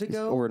 years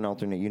ago, Or an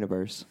alternate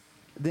universe.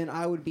 then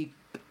I would be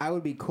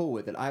cool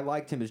with it. I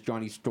liked him as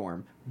Johnny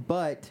Storm,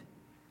 but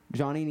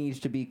Johnny needs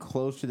to be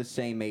close to the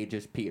same age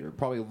as Peter,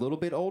 probably a little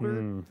bit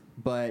older.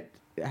 But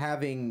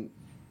having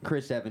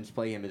Chris Evans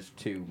play him is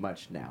too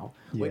much now.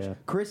 Which Yeah.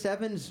 Chris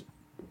Evans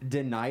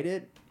denied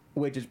it,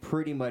 which is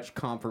pretty much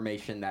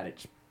confirmation that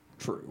it's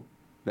true,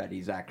 that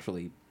he's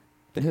actually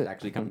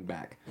coming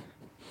back,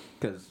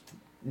 because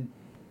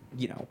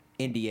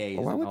NDA.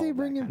 Why would they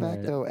bring him back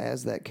Right. though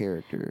as that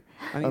character?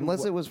 I mean, Unless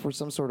what- it was for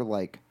some sort of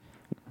like,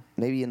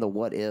 maybe in the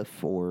what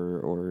if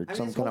or I mean,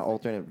 some this kind of whole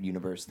alternate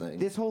universe thing.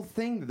 This whole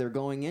thing that they're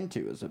going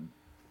into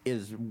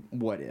is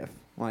what if?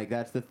 Like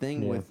that's the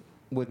thing Yeah.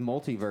 with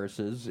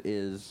multiverses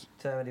is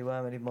Tamity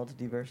wamity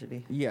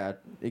multidiversity. yeah,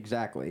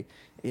 exactly.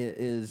 It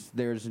is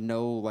there's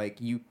no like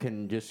you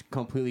can just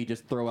completely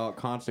just throw out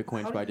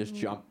consequence How by do just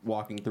you-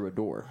 walking through a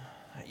door.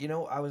 You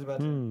know, I was about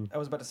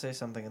to say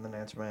something and then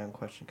answer my own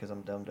question because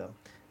I'm dumb. And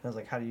I was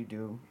like, how do you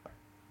do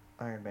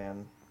Iron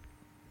Man?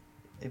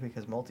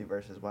 Because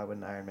multiverses, why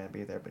wouldn't Iron Man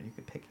be there? But you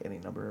could pick any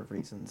number of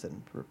reasons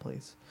and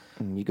replace.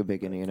 You could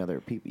pick any other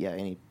people. Yeah,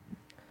 any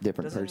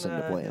different Doesn't person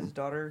to play his him.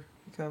 daughter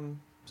become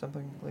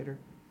something later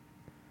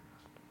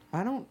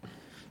I don't.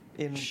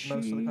 in most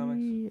of the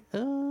comics?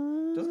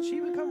 Doesn't she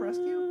become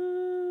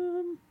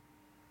Rescue?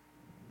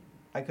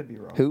 I could be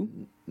wrong. Who?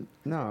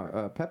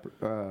 No,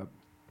 Pepper.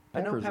 I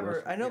know Pepper's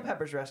Pepper. I know yeah.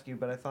 Pepper's Rescue,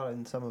 but I thought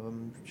in some of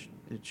them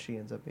she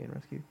ends up being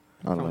Rescue.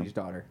 I don't know. Tony's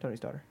daughter. Tony's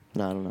daughter.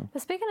 No, I don't know.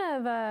 But speaking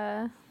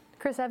of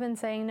Chris Evans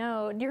saying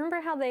no, do you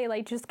remember how they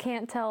like just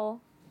can't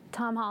tell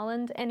Tom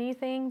Holland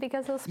anything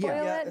because he'll spoil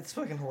Yeah, it? it's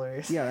fucking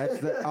hilarious. Yeah, that's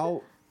the.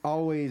 I'll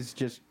always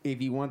just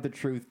if you want the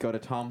truth, go to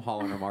Tom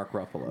Holland or Mark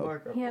Ruffalo.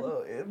 Mark Yep.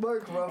 Ruffalo.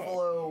 Mark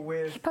Ruffalo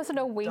with He posted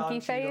a winky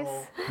Don face.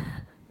 Cheadle.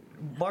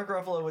 Mark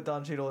Ruffalo with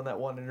Don Cheadle in that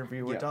one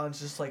interview where Yeah. Don's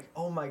just like,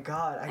 "Oh my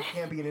god, I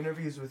can't be in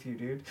interviews with you,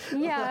 dude."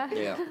 Yeah.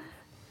 Yeah.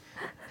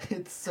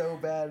 It's so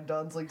bad.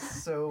 Don's like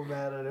so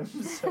mad at him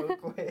so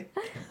quick.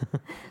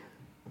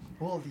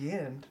 Well, the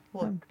end.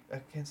 What? I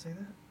can't say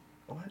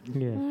that. What?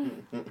 Yeah.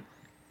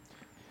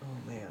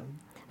 Oh man.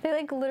 They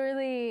like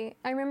literally.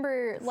 I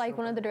remember It's like so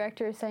one of the bad.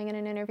 directors saying in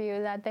an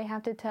interview that they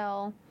have to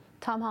tell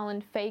Tom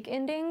Holland fake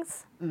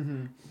endings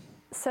Mm-hmm.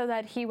 so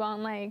that he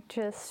won't like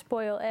just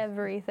spoil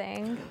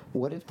everything.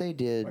 What if they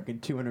did? Fucking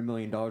 $200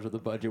 million of the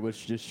budget was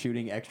just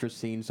shooting extra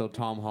scenes so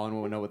Tom Holland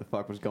wouldn't know what the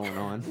fuck was going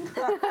on.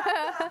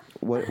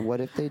 What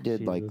if they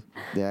did like Jesus.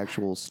 the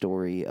actual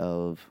story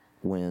of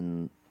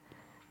when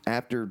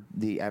after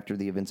the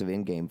events of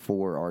Endgame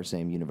for our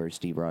same universe,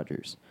 Steve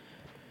Rogers.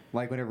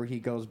 Like whenever he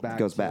goes back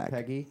Goes to back.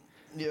 Peggy.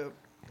 Yep.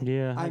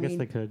 Yeah, I I guess mean-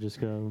 they could just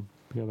go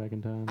back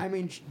in time. I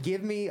mean,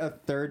 give me a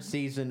third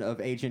season of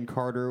Agent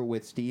Carter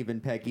with Steve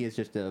and Peggy as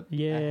just a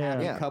Yeah.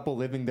 happy Yeah. couple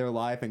living their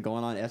life and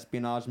going on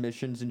espionage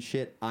missions and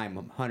shit. I'm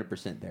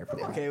 100% there for I'm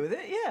that. okay with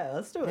it. Yeah,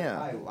 let's do it.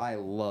 Yeah. I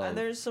love And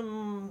there's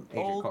some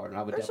Agent old, Carter, and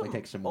I would there's definitely some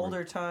take some more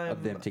older time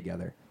of them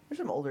together. There's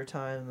some older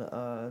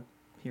time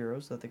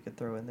heroes that they could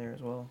throw in there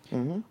as well.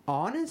 Mm-hmm.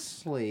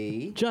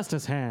 Honestly,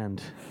 Justice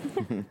Hand.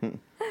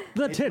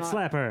 The It's tit not-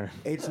 slapper.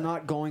 it's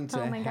not going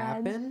to Oh my God.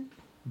 happen,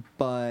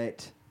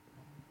 but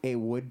it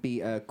would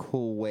be a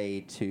cool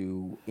way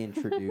to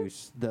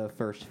introduce the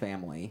first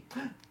family.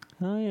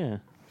 Oh yeah.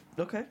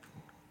 Okay.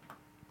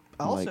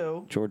 Also,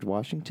 Like George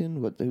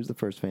Washington. Who's the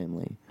first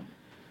family?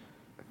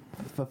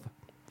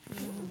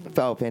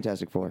 Oh,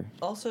 Fantastic Four.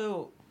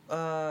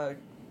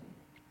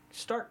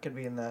 Stark could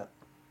be in that.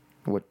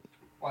 What?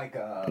 Like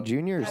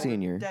Junior or Howard-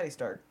 senior? Daddy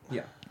Stark.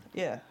 yeah.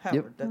 Yeah,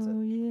 Howard. That's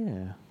Oh it.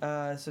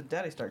 yeah. So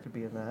Daddy Stark could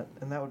be in that,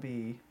 and that would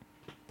be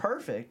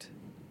perfect.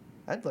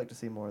 I'd like to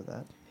see more of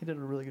that. He did a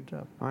really good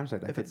job. Honestly,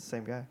 that If could, it's the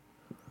same guy.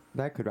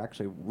 that could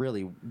actually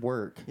really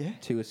work Yeah.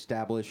 to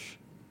establish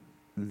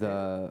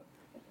the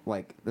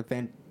like the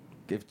fan.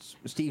 If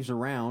Steve's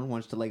around,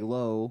 wants to lay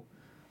low,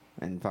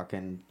 and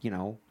fucking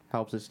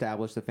helps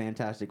establish the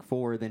Fantastic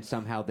Four, then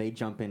somehow they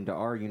jump into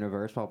our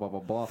universe. Blah blah blah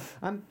blah.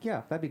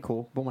 Yeah, that'd be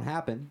cool. Won't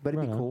happen, but it'd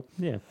Right be on. cool.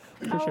 Yeah,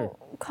 for sure.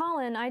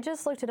 Colin, I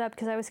just looked it up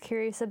because I was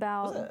curious What's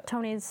about that?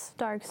 Tony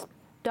Stark's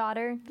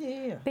daughter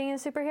Yeah. being a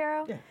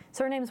superhero. Yeah.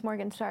 So her name's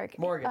Morgan Stark.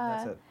 Morgan,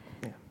 that's it.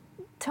 Yeah.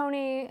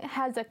 Tony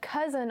has a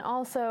cousin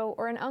also,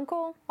 or an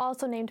uncle,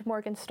 also named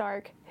Morgan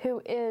Stark,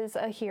 who is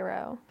a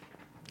hero.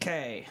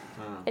 Okay.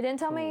 It didn't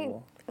tell me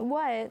Cool.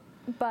 what,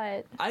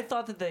 but I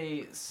thought that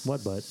they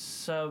What butt?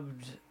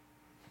 subbed.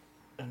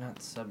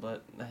 Not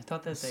sublet. I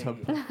thought that they. Sub-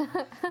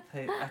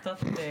 I thought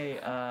that they.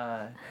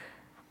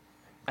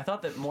 I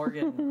thought that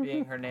Morgan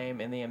being her name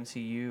in the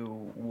MCU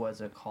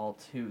was a call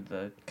to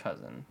the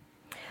cousin,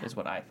 is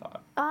what I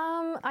thought.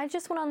 I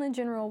just went on the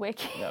general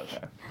wiki. Okay.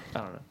 I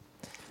don't know.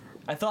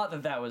 I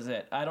thought that was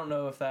it. I don't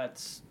know if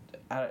that's.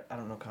 I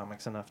don't know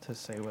comics enough to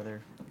say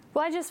whether.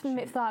 Well, I just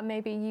thought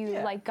maybe you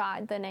Yeah.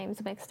 got the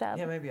names mixed up.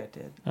 Yeah, maybe I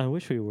did. I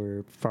wish we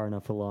were far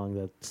enough along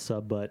that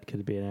Subbutt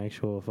could be an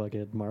actual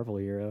fucking Marvel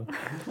hero.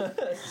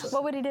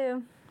 What would he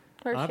do?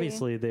 Or she?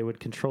 Obviously, they would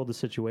control the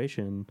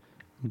situation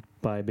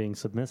by being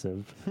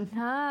submissive.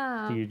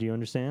 Ah. Do you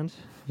understand?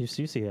 You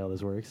see how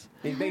this works?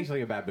 He's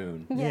basically a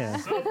baboon.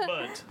 Yeah.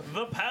 But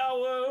the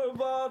power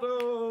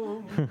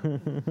bottom.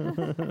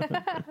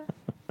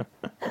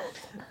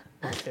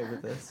 Okay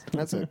with this.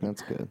 That's it.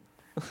 That's good.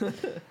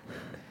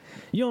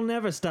 You'll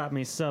never stop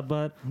me,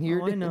 Subbutt.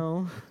 You're Oh, I d-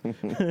 know.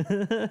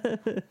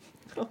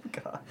 Oh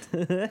God.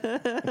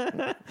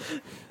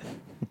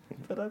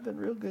 But I've been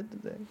real good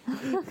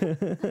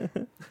today.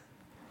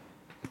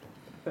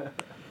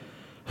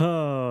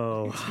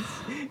 Oh.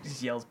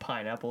 Just yells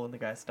pineapple and the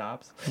guy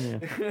stops. Yeah.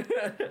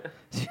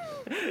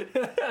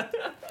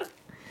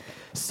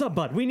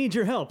 Subbud, we need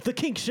your help. The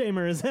kink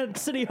shamer is at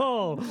City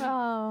Hall.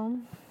 Oh,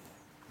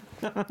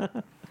 And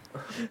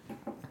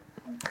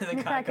the you're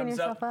guy cracking comes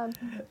yourself up. up.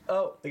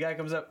 Oh, the guy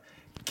comes up.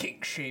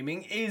 Kink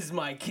shaming is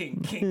my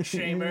kink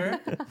shamer.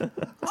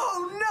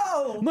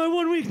 Oh no! My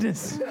one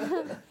weakness.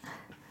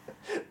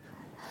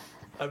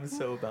 I'm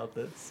so about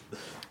this.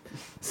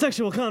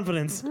 Sexual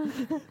confidence.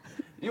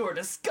 You're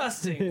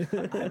disgusting.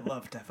 I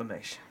love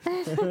defamation.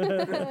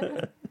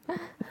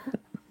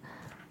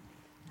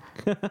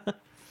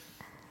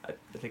 I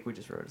think we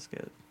just wrote a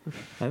skit.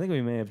 I think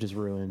we may have just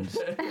ruined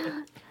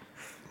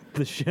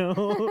the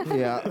show.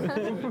 Yeah.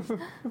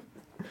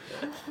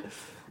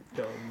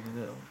 Don't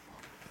know.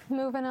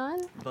 Moving on.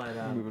 But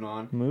Moving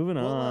on. Moving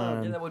yeah,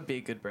 on. that would be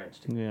a good branch.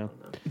 To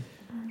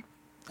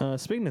Yeah.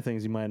 Speaking of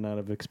things you might not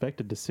have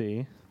expected to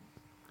see,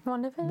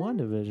 WandaVision?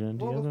 WandaVision.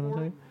 Do you guys want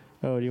to take?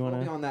 Oh, do you want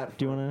On to? that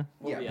Do you want to?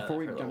 We'll be Yeah, on before that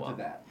we for a jump little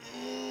to that.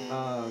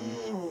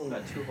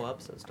 Got 2 whole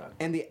episodes stuck.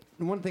 And the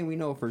one thing we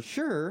know for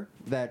sure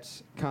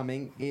that's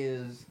coming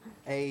is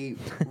a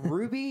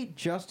Ruby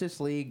Justice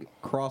League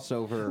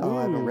crossover. Oh,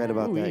 I haven't read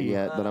about that Ooh.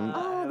 yet, but I'm.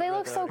 Oh, they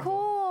look so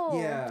cool.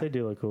 Yeah. They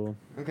do look cool.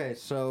 Okay,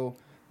 so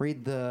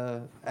read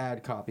the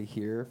ad copy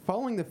here.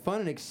 Following the fun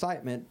and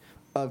excitement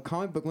of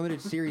comic book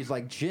limited series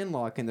like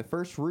Genlock and the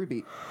first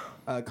Ruby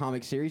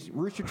comic series,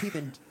 Rooster Teeth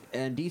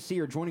and DC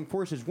are joining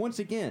forces once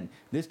again,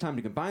 this time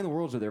to combine the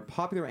worlds of their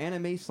popular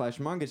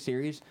anime/manga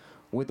series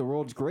with the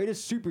world's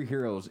greatest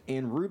superheroes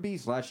in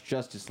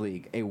Ruby/Justice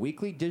League, a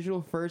weekly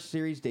digital-first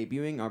series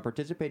debuting on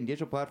participating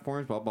digital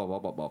platforms, blah, blah, blah,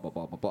 blah, blah, blah,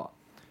 blah, blah,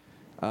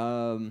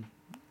 blah.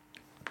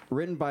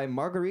 Written by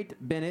Marguerite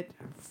Bennett,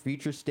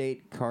 Future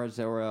State,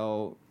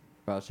 Kar-Zor-El,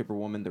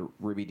 Superwoman, the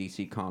Ruby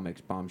DC Comics,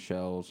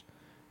 Bombshells,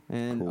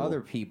 and Cool.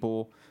 other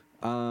people.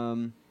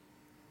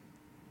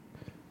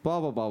 Blah,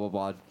 blah, blah, blah,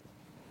 blah.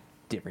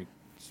 Different.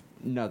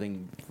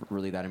 Nothing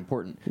really that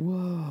important.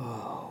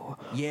 Whoa.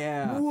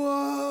 Yeah.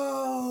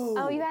 Whoa.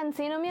 Oh, you hadn't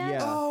seen them yet? Yeah.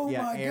 Oh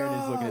yeah. my Aaron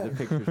is looking at the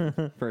pictures for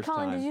the first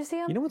Colin, time. did you see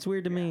them? You know what's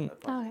weird to me?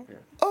 Okay.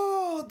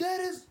 Oh,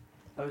 that is.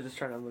 I was just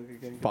trying to look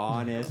again.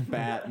 Bonus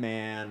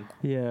Batman.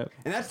 Yeah.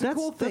 And that's the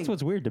cool thing. That's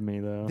what's weird to me,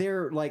 though.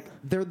 They're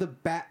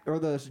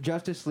the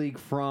Justice League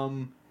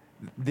from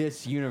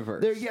this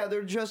universe.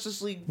 They're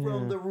Justice League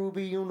from Yeah. the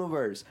Ruby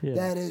universe. Yeah.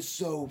 That is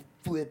so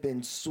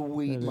flippin'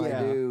 sweet, That is- my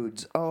Yeah.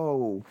 dudes.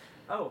 Oh,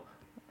 Oh,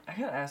 I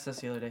got asked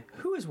this the other day.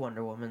 Who is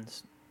Wonder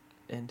Woman's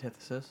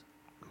antithesis?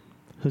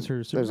 Who's her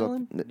there's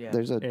supervillain? Yeah.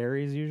 there's a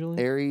Ares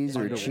usually. Ares or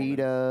Wonder Woman.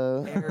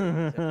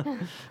 Cheetah.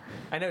 Ares.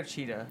 I know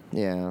Cheetah.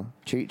 Yeah,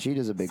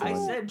 Cheetah's a big I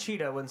one. said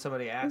Cheetah when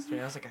somebody asked me.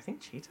 I was like, I think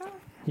Cheetah?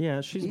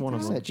 Yeah, she's one of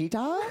Is them. that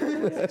Cheetah?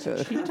 That's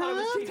just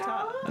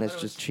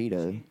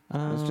Cheetah.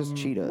 That's just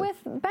Cheetah. With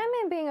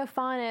Batman being a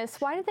faunus,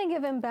 why did they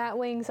give him bat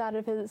wings out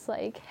of his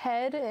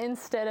head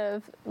instead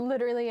of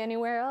literally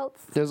anywhere else?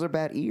 Those are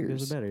bat There's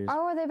ears. a better.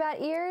 Oh, are they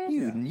bat ears?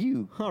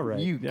 You, All right.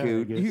 you Yeah, I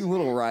coot, guess. you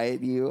little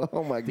riot, you.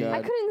 Oh my I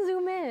god. couldn't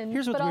zoom in.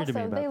 Here's what's but weird to also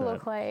me about they that.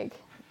 look like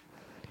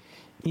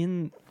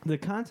In the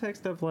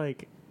context of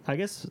I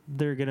guess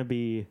they're gonna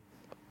be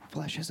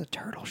Flesh is a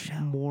turtle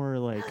shell. more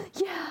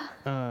yeah.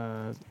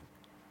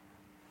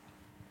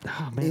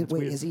 oh man, it's Wait,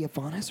 weird. is he a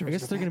faunus or I is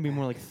guess he a they're gonna be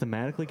Batman? more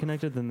thematically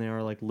connected than they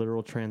are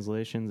literal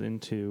translations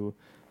into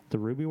the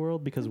Ruby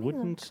world. Because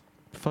wouldn't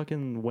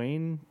fucking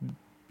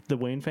the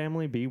Wayne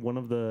family, be one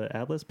of the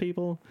Atlas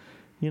people?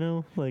 You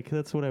know,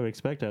 that's what I would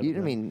expect out of I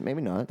them. mean,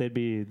 maybe not. They'd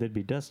be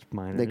dust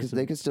miners.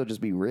 They could still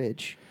just be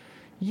rich.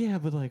 Yeah,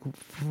 but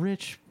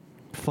rich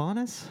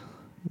faunus?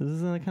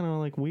 Isn't that kind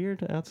of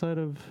weird outside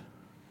of?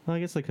 Well, I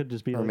guess they could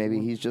just be. Or maybe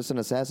he's just an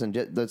assassin.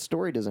 The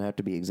story doesn't have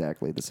to be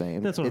exactly the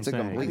same. That's what it's I'm a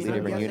saying. completely I'm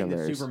different guessing that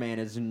universe. Superman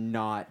is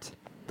not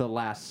the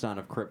last son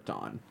of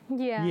Krypton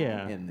Yeah.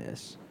 Yeah. in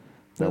this.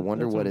 I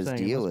wonder That's what I'm his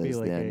saying. deal it must is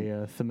be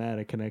then. a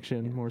thematic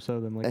connection more so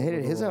than I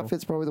hated his literal-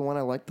 outfit's probably the one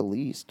I like the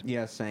least.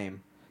 Yeah,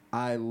 same.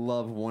 I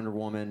love Wonder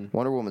Woman.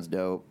 Wonder Woman's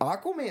dope.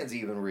 Aquaman's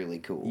even really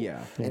cool.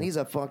 Yeah. And he's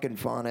a fucking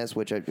faunus,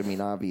 which I mean,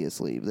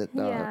 obviously.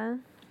 Yeah.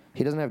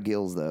 He doesn't have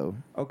gills, though.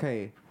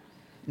 Okay,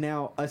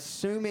 now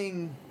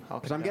assuming, Hawkeye.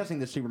 because I'm guessing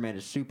the Superman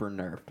is super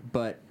nerfed,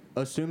 but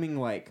assuming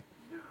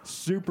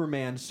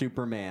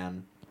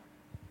Superman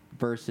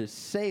versus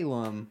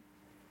Salem,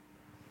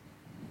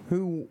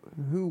 who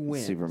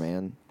wins?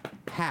 Superman.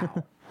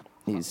 How?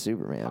 He's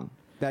Superman.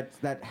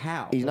 That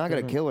how? He's not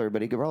going to kill her,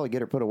 but he could probably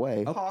get her put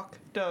away. Hawk,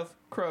 dove,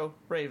 crow,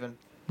 raven.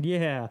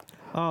 Yeah.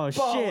 Oh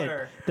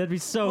Baller. shit. That'd be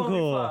so Holy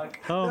cool. fuck.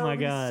 Oh That my would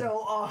be god. so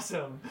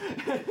awesome.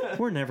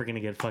 We're never gonna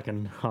get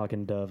fucking Hawk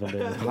and Dove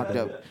into Hawk and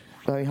Dove.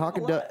 I mean, Hawk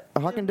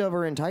and Dove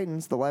are in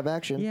Titans, the live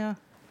action. Yeah.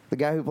 The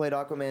guy who played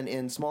Aquaman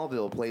in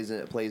Smallville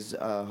plays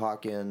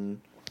Hawk in.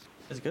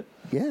 Is it good?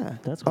 Yeah.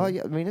 That's Oh cool.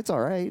 yeah. I mean, it's all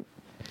right.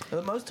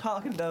 The most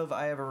Hawk and Dove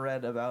I ever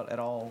read about at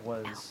all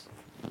was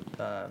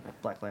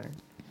Black Lantern.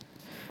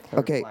 Or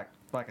Okay.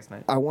 Blackest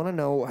Night. I want to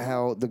know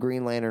how the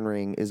Green Lantern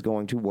ring is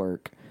going to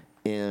work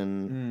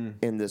in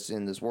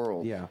this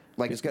world. Yeah.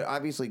 Like it's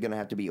obviously going to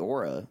have to be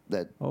aura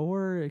that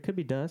Or it could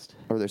be dust.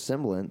 or their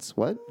semblance.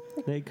 What?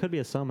 It could be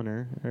a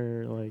summoner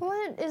or like.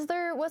 What is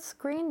there? What's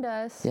green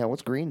dust? Yeah,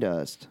 what's green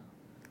dust?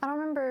 I don't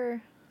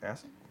remember.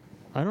 Acid?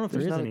 I don't know if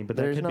There's there is no- any, but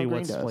that there's could no be green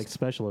what's dust. like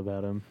special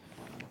about him.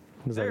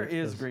 There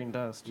is green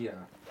dust. Yeah.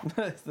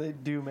 They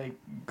do make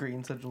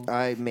green sigils.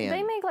 I They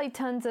man, make like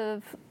tons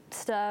of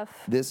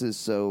stuff. this is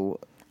so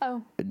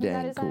Oh, that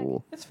dang is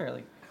cool. It's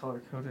fairly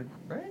color coded,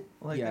 right?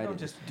 Like Yeah, they it don't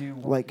is. just do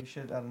Like- wacky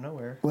shit out of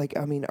nowhere. Like,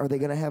 I mean, are they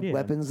going to have Yeah.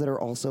 weapons that are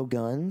also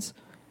guns?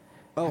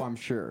 Oh, I'm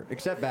sure.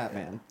 Except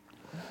Batman.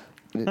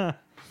 Oh,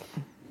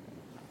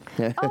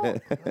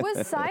 was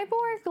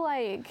Cyborg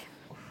like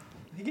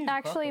He can use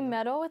actually crossbow.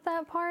 metal with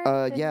that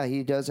part? Did- Yeah,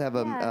 he does have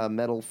Yeah. a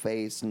metal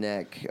face,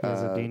 neck, He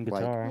has a Dean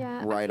like guitar.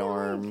 Yeah, I right feel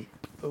arm. like-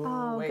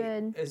 Oh, wait.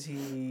 good. Is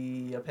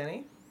he a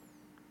penny?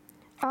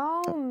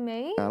 Oh,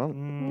 maybe. I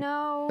don't.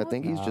 No. I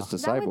think he's just a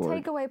that would cyborg.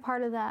 take away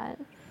part of that.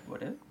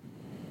 What is?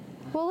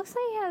 Well, it looks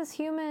like he has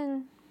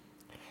human.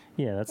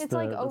 Yeah, that's It's, the,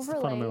 like, that's the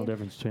fundamental overlaid.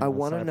 difference between I a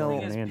wanna cyborg know-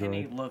 and His an penny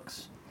android.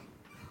 looks.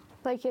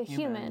 Like a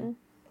Human. human.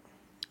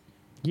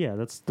 Yeah,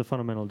 that's the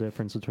fundamental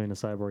difference between a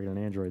cyborg and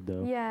an android,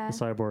 though. Yeah. The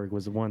cyborg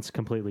was once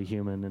completely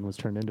human and was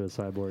turned into a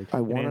cyborg. I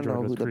An wanna android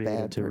know was who the created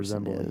bad to person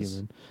resemble a is.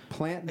 human.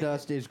 Plant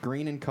dust is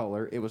green in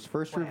color. It was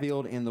first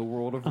revealed in the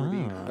World of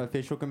Ruby Ah.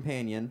 official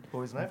companion,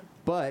 Poison ivy.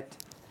 but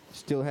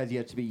still has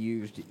yet to be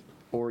used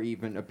or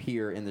even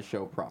appear in the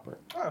show proper.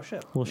 Oh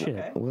shit. Well, shit.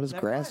 Okay. What does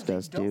Never grass mind. They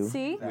dust don't do?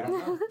 See? I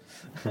don't know.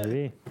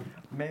 Maybe.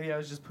 Maybe I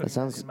was just putting That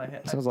sounds in my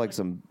head. sounds like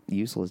some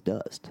useless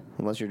dust.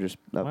 Unless you're just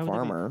a Why would that be-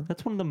 farmer.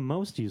 That's one of the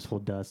most useful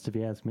dusts, if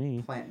you ask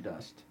me. Plant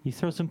dust. You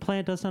throw some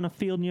plant dust on a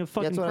field and you have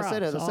fucking That's what I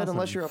said. I crops. said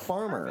unless Awesome. you're a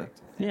farmer.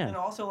 Perfect. Yeah. And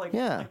also like,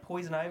 Yeah. like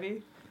poison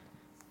ivy.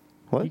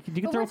 What? You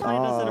can But throw we're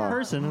plant dust at a talking-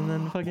 person and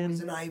then fucking.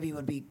 Poison ivy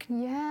would be.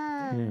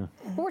 Yeah. Yeah.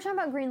 But we're talking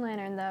about Green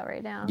Lantern though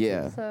right now.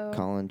 Yeah, So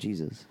Colin,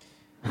 Jesus.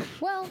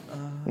 well,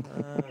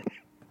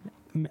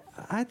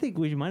 I think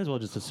we might as well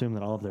just assume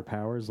that all of their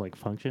powers like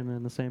function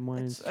in the same way.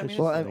 It's- I mean,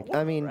 Well, it's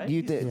I mean, right?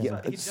 you He's- did. yeah.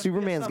 Yeah, he's just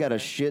Superman's got a something.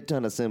 shit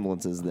ton of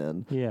semblances.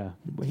 Then, Yeah,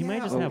 he might Yeah,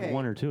 just have okay.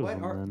 one or two what of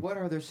them. are, then. What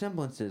are their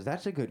semblances?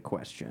 That's a good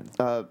question.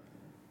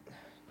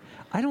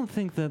 I don't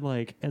think that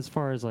like as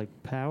far as like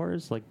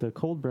powers, like the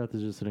cold breath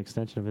is just an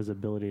extension of his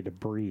ability to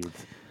breathe,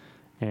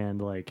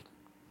 and like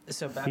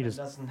So Batman just-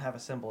 doesn't have a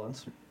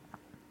semblance.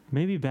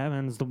 maybe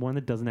Batman's the one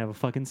that doesn't have a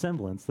fucking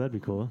semblance. That'd be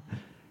cool.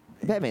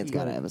 Batman's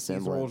got to have a He's the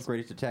world's semblance.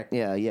 greatest detective.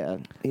 Yeah, yeah.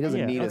 He doesn't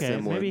Yeah, need okay, a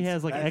semblance. maybe he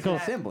has like That's echo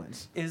his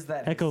semblance. Is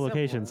that his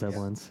echolocation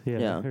semblance. Yeah,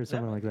 Yeah. or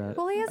something like that.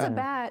 well, he has a Yeah.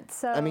 bat,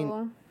 so I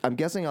mean, I'm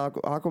guessing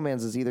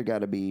Aquaman's has either got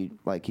to be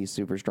like he's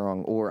super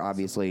strong, or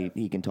obviously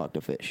he can talk to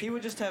fish. He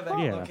would just have Yeah.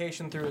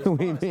 echolocation through his I mean,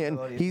 faunus man,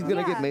 abilities, he's not-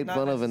 gonna Yeah. get made not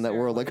fun of in that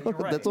world. Like,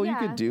 necessarily. You're that's all you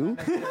right. can do.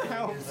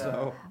 How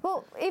so.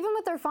 well, even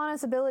with their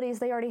faunus abilities,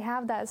 they already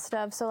have that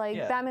stuff. So like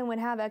Yeah. Batman would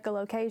have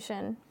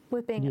echolocation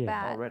with being a Yeah.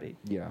 bat. already.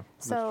 Yeah.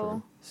 that's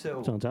So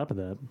So So on top of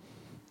that,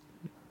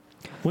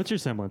 what's your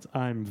semblance?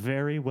 I'm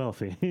very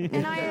wealthy.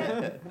 and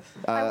I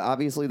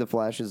Obviously, the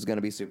Flash is gonna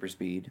be super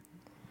speed. true.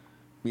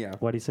 Yeah.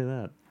 Why do you say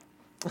that?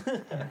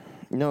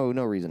 No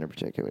reason in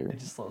particular. it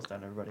just slows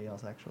down everybody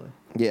else actually.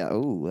 Yeah.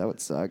 Oh, that would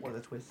suck. What a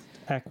twist.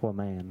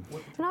 Aquaman. an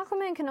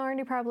Aquaman can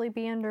already probably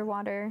be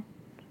underwater.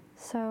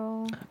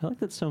 So I like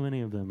that so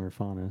many of them are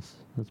faunus.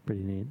 That's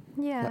pretty neat.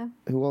 yeah.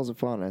 Who else a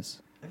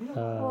Faunus? Have you know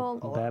Well,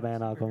 a lot of Batman,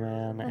 superheroes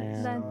Aquaman, are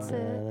and That's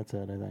it. that's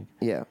it. I think.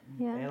 Yeah.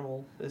 Yeah.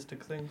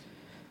 animalistic things?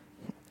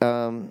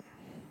 Um.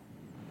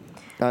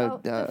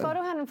 The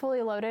photo hadn't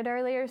fully loaded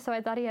earlier, so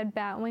I thought he had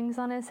bat wings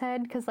on his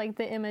head because like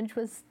the image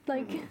was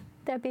like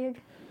that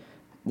big.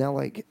 Now,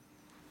 like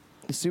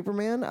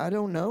Superman, I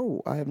don't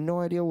know. I have no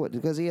idea what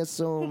because he has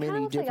so He kinda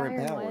many looks like different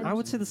Ironwood. powers. I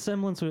would say the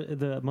semblance,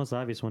 the most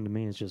obvious one to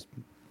me is just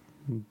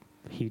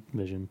heat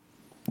vision.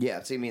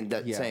 Yeah. So you mean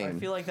that Yeah. same? I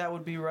feel like that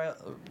would be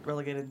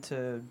relegated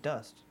to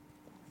dust.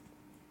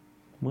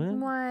 What?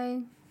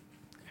 Why?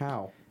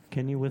 How?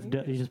 Can you you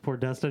just pour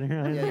dust on your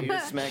eyes? Yeah, you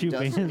just smack Shoot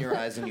dust me. in your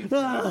eyes and you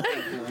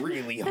think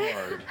really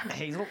hard.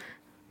 Hazel.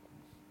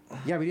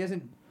 Yeah, but he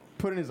doesn't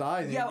put in his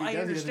eyes. Yeah, He I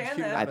doesn't understand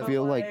shoot that, I out of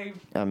feel them. like,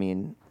 I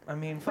mean,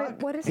 fuck. Wait,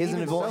 what is his, he?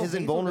 Even so, his Hazel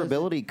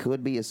invulnerability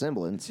could be a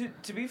semblance.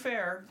 To be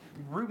fair,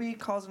 Ruby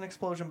caused an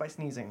explosion by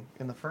sneezing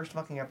in the first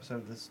fucking episode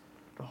of this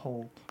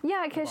whole.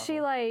 Yeah, because she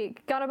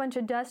like got a bunch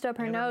of dust up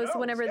her In her nose. nose,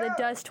 Whenever the yeah.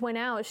 dust went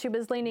out, she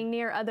was leaning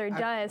near other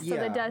dust, so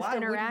yeah. the dust Why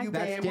wouldn't you interacted. be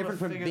That's able to different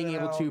from figure being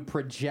that able to out?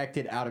 project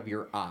it out of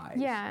your eyes.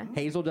 Yeah.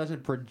 Hazel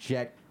doesn't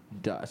project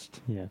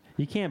dust. Yeah,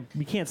 you can't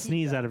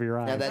sneeze out of your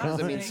eyes. Now, that I'm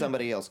doesn't not mean saying-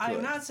 somebody else I'm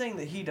could. not saying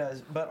that he does,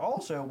 but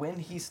also when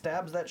he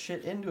stabs that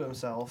shit into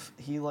himself,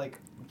 he like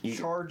You-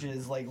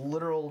 charges, like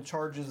literal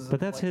charges. But of,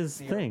 that's like, his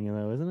the- thing,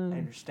 though, I isn't it?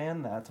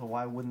 understand that, so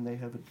why wouldn't they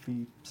have it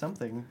be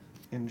something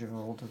in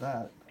general to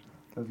that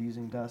of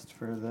using dust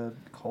for the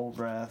cold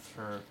breath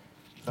for?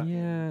 fucking-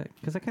 Yeah,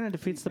 because that kind of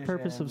defeats the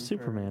purpose of vision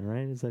for- Superman,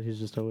 right? Is that he's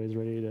just always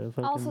ready to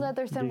fucking Also, that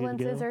their dig it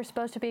semblances go. are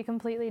supposed to be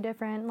completely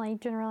different, like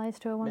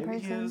generalized to a one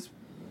Maybe person. his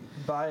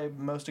by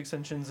most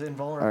extensions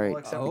invulnerable All right.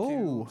 except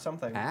Oh, to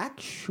something.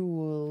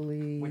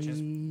 actually, Which is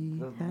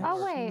the that's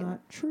Oh, wait.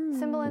 not true.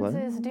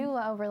 Semblances do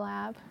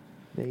overlap.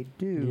 They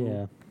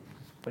do.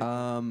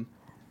 Yeah.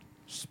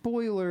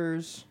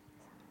 Spoilers.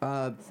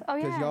 Oh,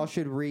 Because yeah. y'all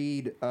should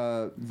read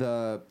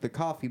the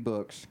coffee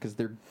books because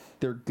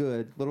they're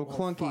good, little Well,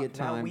 clunky fuck, at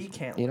now times. we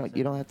can't. You don't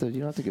listen. you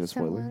don't have to give a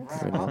spoiler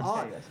Semblance. right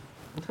now.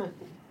 Uh-uh.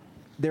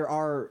 There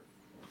are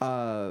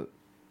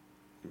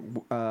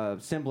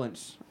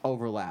semblance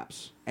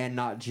overlaps, and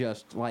not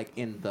just like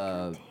in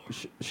the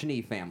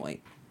Shani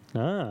family.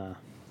 Ah.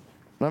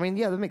 I mean,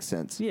 yeah, that makes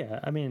sense. Yeah.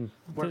 I mean,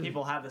 Where the-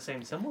 people have the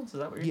same semblance? Is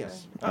that what you're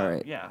Yes. saying? All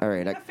right. Yeah. All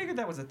right. I figured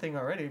that was a thing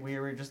already. We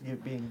were just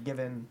being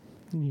given.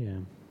 Yeah.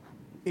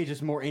 It's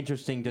just more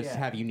interesting to Yeah.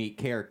 have unique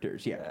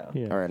characters. Yeah.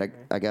 Yeah. All right,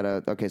 I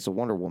gotta. Okay, so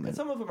Wonder Woman. And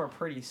some of them are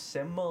pretty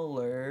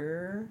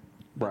similar,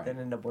 but Right. then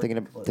end up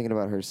Thinking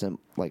about her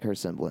her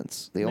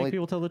semblance. The Make only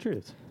people tell the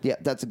truth. yeah,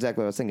 that's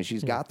exactly what I was thinking.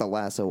 She's got the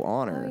lasso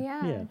on her. Oh,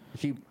 yeah.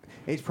 Yeah.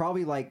 It's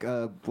probably like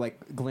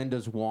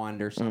Glinda's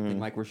wand or something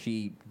like where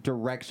she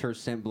directs her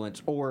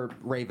semblance, or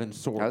Raven's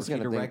sword. I was She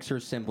gonna directs her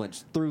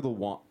semblance through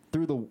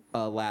the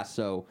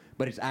lasso,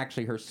 but it's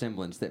actually her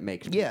semblance that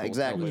makes. Yeah, people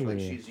exactly. tell the Like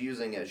Yeah. she's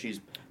using it.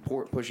 She's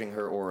pushing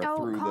her aura Oh,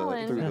 through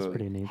Colin. the That's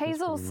pretty neat. That's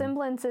Hazel pretty neat.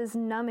 Semblance is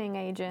numbing Numbing.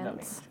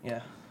 agents.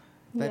 Yeah.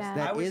 That's, Yeah.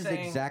 That I was is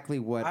saying- exactly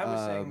what I was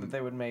saying that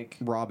they would make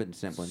Robin's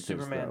semblance is, though.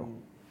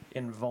 Superman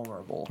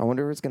invulnerable. I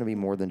wonder if it's going to be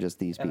more than just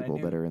these And I people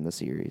knew- that are in the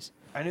series.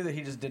 I knew that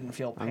he just didn't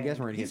feel pain. I'm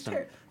guessing we're gonna get He's some-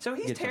 so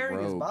he's get some tearing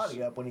his robes.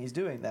 body up when he's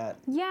doing that.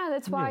 Yeah,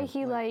 that's why Yeah.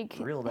 he Like,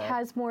 like real bad.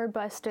 has more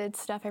busted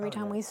stuff every Oh,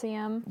 time yeah. we see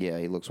him. Yeah,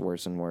 he looks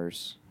worse and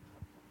worse.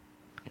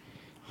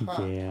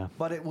 Yeah.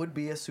 But it would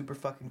be a super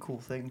fucking cool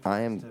thing. For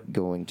I us am to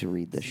going to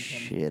read the see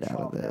him shit out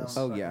of chomp down this.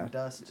 Oh, fucking yeah.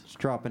 dust. It's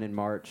dropping in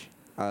March.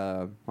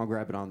 I'll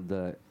grab it on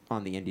the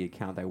indie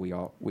account that we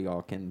all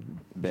can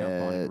jump on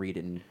Bet. and read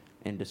it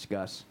and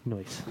discuss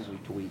Nice.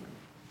 week to week.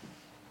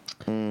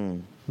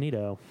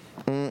 Neato.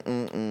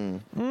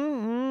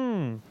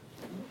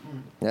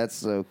 That's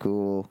so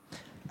cool.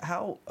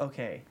 How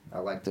okay? I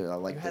like You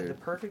had the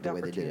perfect the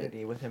way they did it.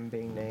 opportunity with him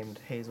being named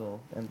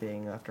Hazel and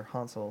being after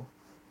Hansel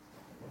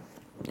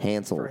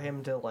Hansel. for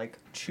him to like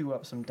chew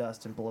up some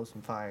dust and blow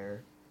some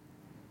fire.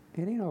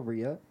 It ain't over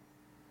yet.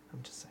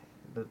 I'm just saying,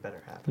 that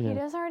better happen. Yeah. He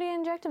does already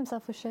inject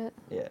himself with shit.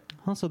 Yeah.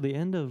 Also, the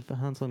end of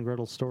Hansel and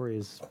Gretel's story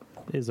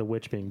is a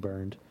witch being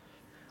burned.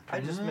 I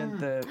just meant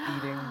the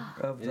eating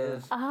of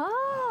the.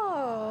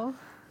 Oh.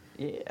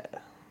 Yeah.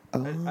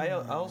 I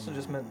also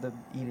just meant the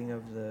eating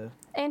of the.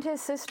 And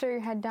his sister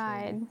had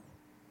died,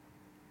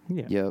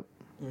 Yeah. Yep.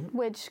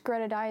 which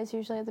Greta dies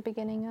usually at the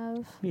beginning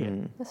of Yeah.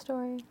 Mm. the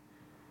story.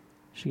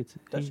 She gets.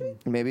 Does she?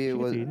 eaten. Maybe it She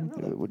was. gets eaten.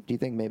 Do you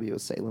think maybe it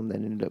was Salem that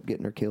ended up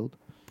getting her killed?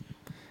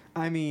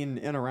 I mean,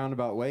 in a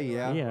roundabout way,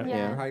 yeah. Yeah.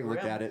 Yeah. How you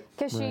look Grim. at it.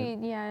 Because Right.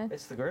 she, yeah,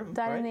 It's the Grim.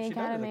 died right? in the She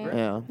died in academy.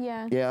 Grim.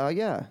 Yeah.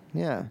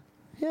 Yeah.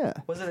 Yeah.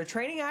 Was it a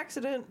training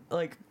accident?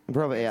 Like.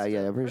 Probably. Yeah. against Yeah.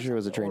 a I'm pretty sure it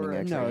was a person, training or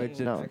accident. No, it's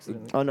a- no.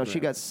 accident? Oh no, she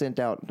Right. got sent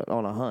out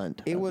on a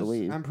hunt. It I was.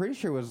 believe. I'm pretty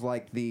sure it was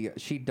like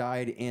she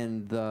died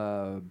in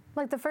the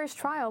Like the first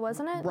trial,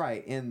 wasn't it?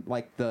 right in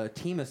like the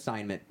team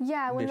assignment.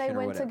 Yeah, when they mission or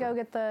went to go whatever.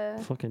 get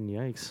the Fucking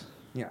yikes.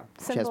 Yeah.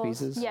 symbols.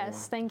 pieces?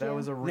 Yes, thank That you.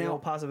 was a real Now-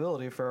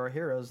 possibility for our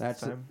heroes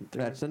That's this time.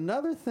 that's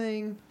another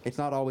thing. It's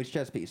not always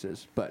chess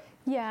pieces, but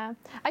Yeah,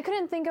 I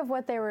couldn't think of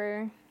what they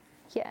were.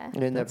 Yeah.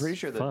 and I'm That's pretty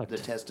sure the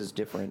fucked. test is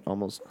different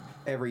almost.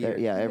 every year.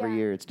 Yeah, every Yeah.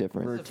 year it's For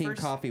different. The Team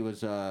first- Coffee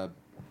was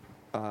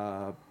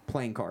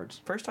playing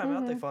cards. First time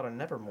out, they fought a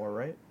Nevermore,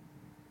 right?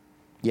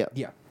 Yep.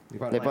 Yeah.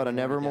 They fought a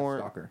Nevermore.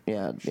 Deathstalker.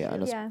 Yeah. Yeah.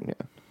 and a- Yeah. yeah.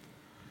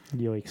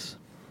 Yikes.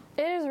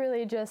 It is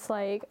really just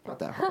like Not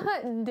that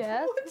hard.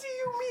 death. What do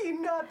you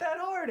mean, not that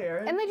hard,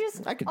 Aaron? And they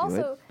just I could do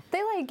also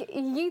they like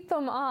yeet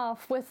them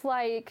off with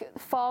like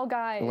Fall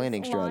Guys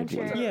Landing strategy.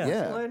 launcher. Yeah.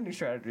 Yeah. Landing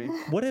strategy.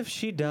 What if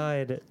she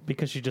died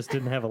because she just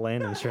didn't have a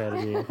landing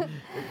strategy?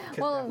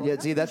 Well, Yeah,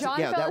 see, that's John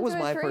yeah, fell that was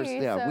into a my first.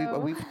 tree, Yeah, so-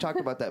 we've talked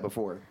about that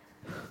before.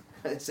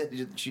 I said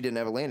she didn't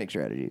have a landing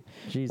strategy.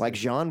 Jesus. Like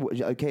Jean.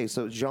 Okay,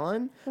 so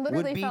Jean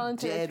Literally would be fell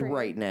into a dead tree.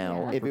 right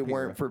now Yeah. if it For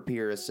weren't for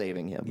Pyrrhus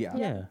saving him. Yeah.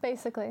 Yeah.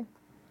 basically.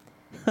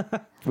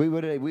 we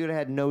would have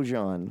had no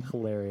Jean.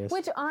 Hilarious.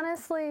 Which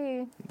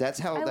honestly, That's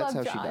how I that's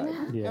love how she John.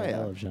 died. yeah, Oh, I yeah.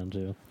 love John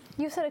too.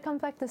 you said it comes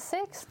back the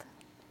 6th,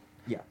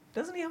 Yeah.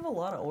 Doesn't he have a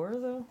lot of aura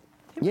though?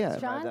 He Yeah. might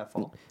survive John? that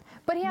fall.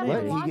 but he hasn't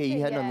But unlocked he it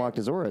hadn't yet. unlocked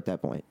his aura at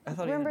that point. I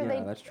thought Remember he Yeah,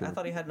 had, that's true. I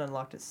thought he hadn't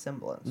unlocked his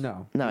semblance.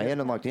 No. No, he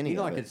hadn't unlocked any He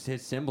of like it.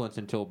 his semblance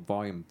until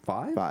volume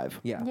 5? 5.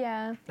 Yeah.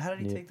 Yeah. How did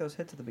he Yeah. take those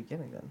hits at the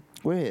beginning then?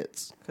 What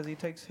hits? Because he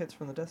takes hits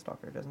from the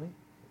Deathstalker, doesn't he?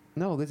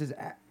 No, this is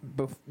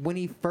when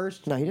he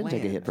first. No, he didn't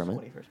take a hit lands. from That's it.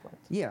 when he first lands.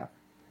 Yeah,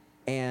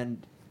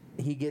 and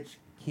he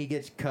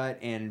gets cut,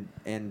 and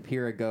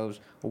Pyrrha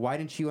goes, "Why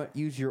didn't you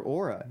use your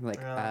aura?" Like,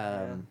 Oh,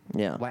 yeah.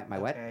 Yeah. what? My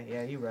what? Okay,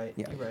 yeah, you're right.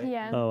 Yeah. You're right.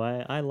 Yeah. Oh,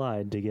 I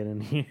lied to get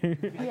in here.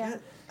 Yeah.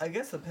 I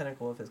guess the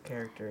pinnacle of his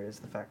character is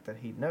the fact that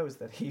he knows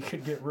that he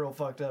could get real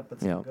fucked up,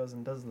 but still Yeah. goes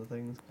and does the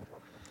things.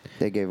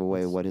 They gave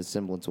away what his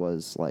semblance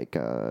was like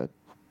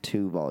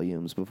 2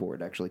 volumes before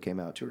it actually came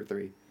out, 2 or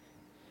 3.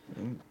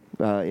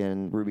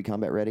 in Ruby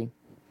Combat Ready.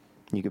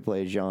 You could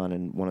play Jean,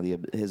 and one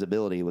of his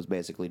ability was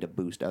basically to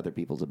boost other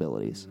people's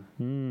abilities.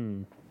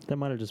 That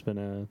might have just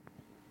been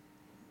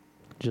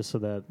just so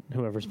that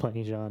whoever's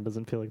playing Jean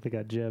doesn't feel like they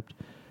got gypped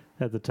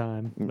at the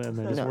time, and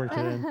they just No. worked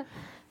it in.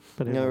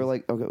 But You know, we're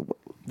like,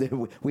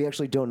 okay, we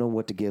actually don't know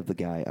what to give the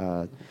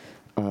guy.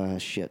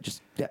 Shit,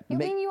 just You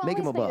make, mean you make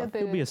him a always need a buff.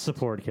 he'll be a boost.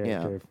 support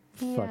character.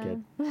 Fuck Yeah.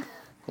 it.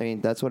 I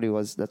mean, that's what he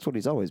was. That's what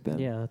he's always been.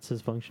 Yeah, that's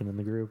his function in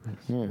the group.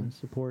 Yeah.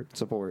 Support.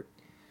 Support.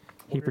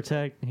 He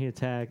protect. He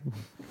attack.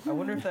 I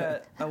wonder if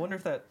that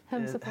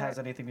Home has support.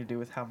 anything to do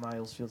with how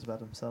Miles feels about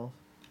himself.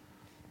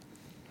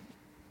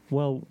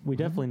 Well, we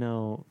definitely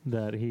know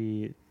that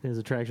his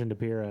attraction to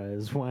Pyrrha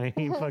is why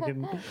he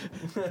fucking.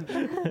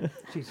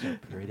 She's so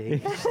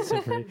pretty.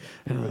 so pretty.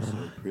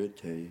 so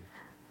pretty.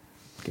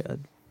 God.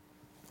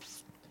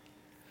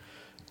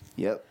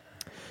 Yep.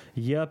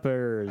 How did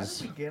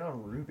Yuppers. we get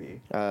on Ruby?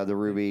 The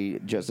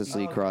Ruby Justice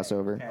League Okay,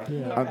 crossover. okay.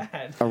 Yeah. My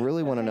bad. I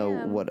really want to know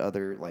Damn. what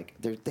other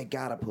they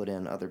gotta put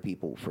in other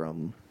people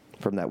from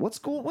that. What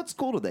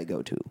school do they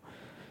go to?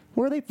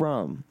 Where are they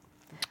from?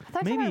 I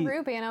thought you Maybe- were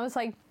Ruby, and I was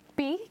like,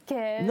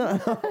 Beacon. No.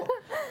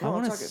 I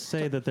want to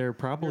say that they're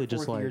probably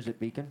just like. years at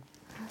Beacon.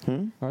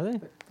 Are they?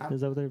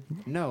 Is that what they're?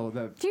 No,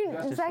 the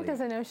Justice Zach League.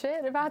 doesn't know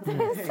shit about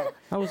this.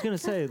 I was gonna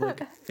say,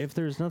 like, if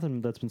there's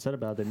nothing that's been said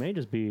about it, they may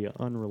just be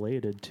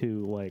unrelated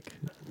to like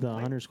the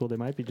Hunter School. They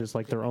might be just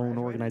like their own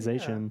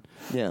organization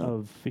Yeah.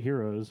 of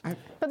heroes.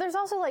 But there's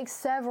also like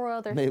several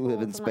other. They live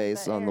schools in like,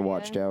 space the on the area.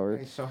 Watchtower.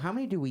 Okay, so how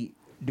many do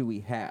we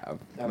have?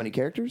 How many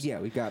characters?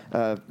 Yeah, we've got.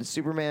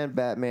 Superman,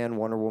 Batman,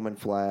 Wonder Woman,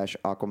 Flash,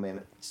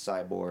 Aquaman,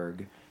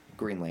 Cyborg,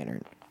 Green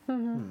Lantern.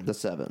 The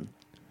 7.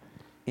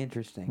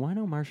 Interesting. Why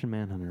no Martian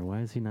Manhunter?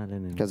 Why is he not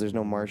in it? Because there's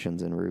no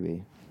Martians in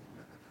Ruby.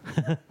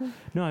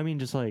 No, I mean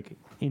just like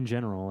in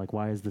general. Like,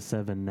 why is the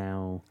 7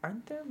 now?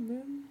 Aren't there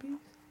moonbeams?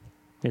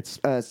 It's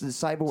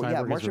Cyborg. Yeah,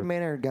 Cyborg is Martian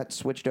Manhunter got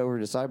switched over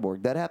to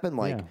Cyborg. That happened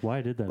like yeah.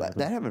 Why did that? that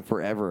happen? happened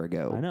forever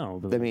ago. I know.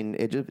 But I mean,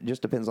 it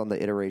just depends on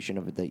the iteration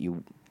of it that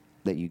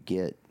you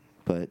get.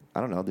 But I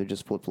don't know. They're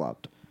just flip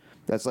flopped.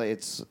 That's like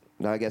it's.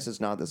 I guess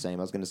it's not the same.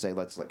 I was going to say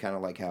that's like, kind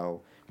of like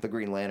how the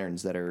Green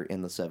Lanterns that are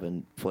in the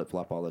 7 flip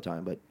flop all the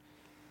time. But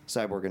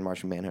Cyborg and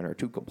Martian Manhunter are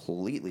two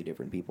completely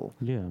different people.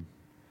 yeah.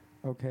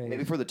 Okay.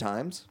 Maybe for the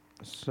times,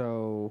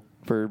 So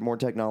for more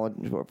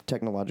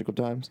technological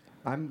times.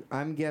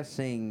 I'm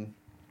guessing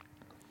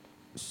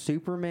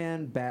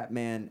Superman,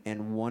 Batman,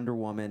 and Wonder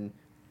Woman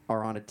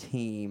are on a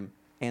team,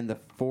 and the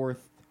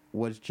 4th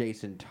was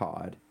Jason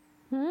Todd.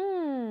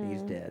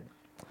 He's dead.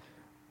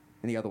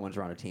 And the other ones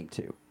are on a team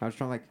too. I was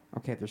trying like,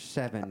 okay, if there's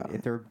 7,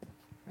 if they're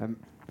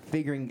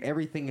figuring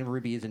everything in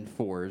Ruby is in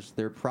 4s,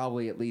 they're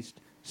probably at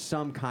least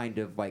some kind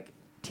of like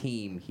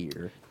team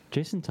here.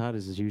 Jason Todd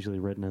is usually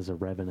written as a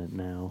Revenant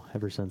now.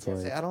 Ever since See,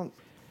 like I don't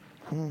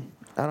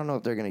know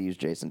if they're going to use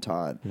Jason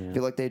Todd. Yeah. I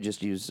feel like they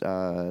just use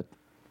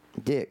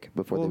Dick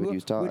before they would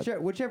use Todd.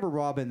 Whichever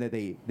Robin that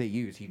they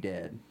use, he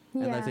did.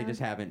 Unless they Yeah.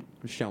 just haven't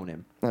shown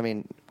him. I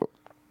mean,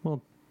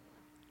 well,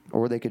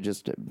 or they could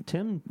just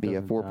Tim be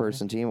a doesn't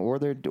 4-person team,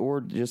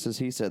 or just as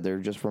he said, they're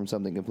just from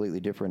something completely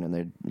different,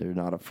 and they're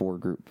not a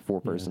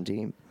 4-person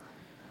team.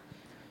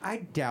 I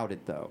doubt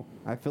it though.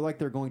 I feel like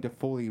they're going to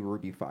fully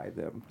Rubyfy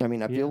them. I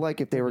mean, I Yeah, feel like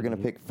if they were going to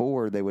maybe. pick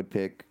 4, they would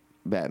pick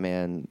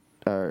Batman,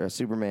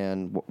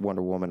 Superman,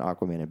 Wonder Woman,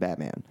 Aquaman, and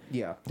Batman,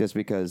 Yeah. just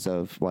because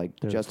of like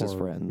They're Justice 4,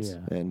 Friends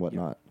yeah. and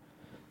whatnot.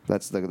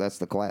 That's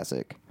the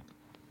classic.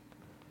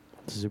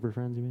 Super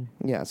Friends, you mean?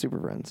 Yeah, Super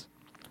Friends.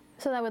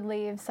 So that would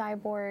leave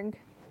Cyborg,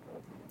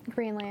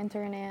 Green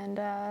Lantern, and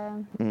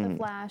the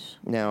Flash.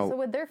 Now- so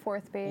would their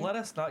 4th be? Let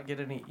us not get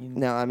any.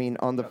 Now, I mean,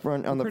 on the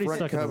front pretty front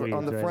stuck in the cover,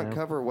 on the weeds front right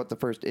now. cover, what the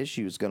first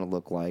issue is going to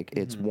look like,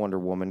 it's Wonder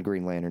Woman,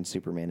 Green Lantern,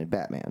 Superman, and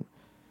Batman.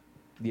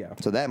 Yeah.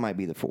 So that might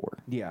be the 4.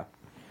 Yeah.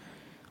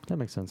 That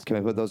makes sense. Can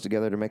we put those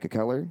together to make a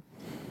color?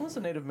 What's a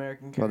Native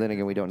American character? Well, then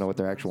again, we don't know what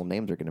their actual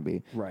names are going to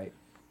be. Right.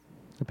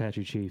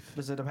 Apache Chief.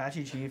 Is it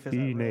Apache Chief? Is that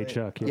Ine really?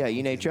 Chuck. Yeah,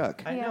 Ine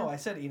Chuck. I know. Yeah. I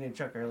said Ine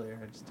Chuck earlier.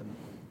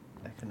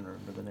 I couldn't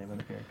remember the name of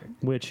the character.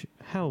 Which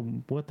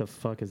what the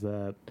fuck is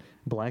that?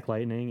 Black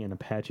Lightning and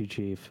Apache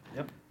Chief.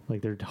 Yep.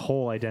 Like their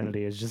whole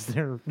identity is just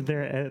their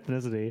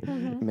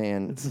ethnicity.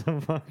 Man, It's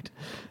so fucked.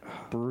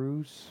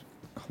 Bruce,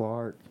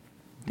 Clark,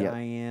 Yep.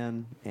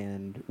 Diane,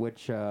 and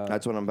which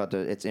that's what I'm about to.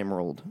 It's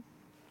Emerald.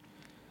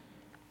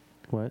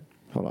 What?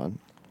 Hold on.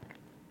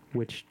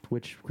 Which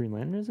Green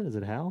Lantern is it? Is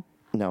it Hal?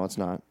 No, it's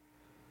not.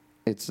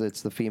 It's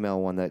the female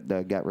one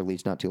that got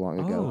released not too long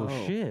ago.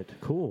 Oh shit!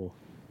 Cool.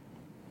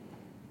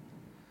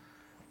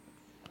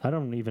 I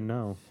don't even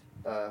know.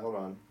 Hold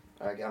on.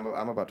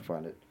 I'm about to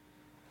find it.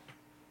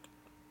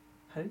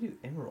 How do you do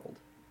Emerald?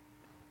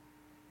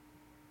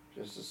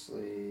 Justice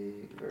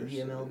League versus...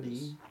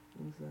 EMLD.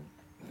 What is that?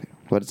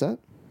 What is that?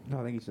 no,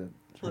 I think he said.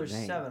 Well, there's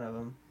 7 of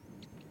them.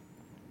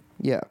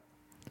 Yeah.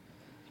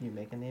 Can you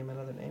make a name out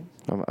of their names?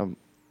 Out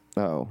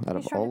He's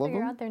of trying all to of figure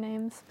them? out their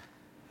names.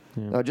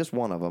 Yeah. Just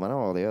one of them. I know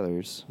all the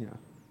others. Yeah.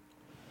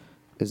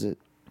 Is it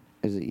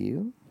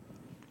you?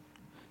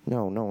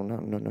 No. What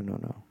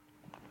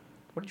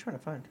are you trying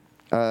to find?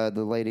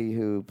 The lady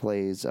who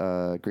plays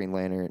Green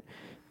Lantern.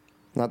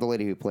 Not the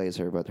lady who plays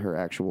her, but her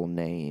actual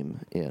name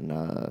in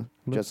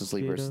Justice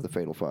League it versus up. the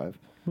Fatal Five.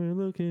 We're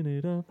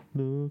looking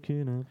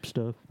up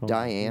stuff. on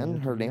Diane. the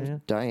Her name's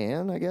internet.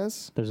 Diane, I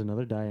guess. There's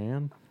another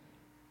Diane.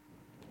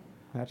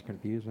 That's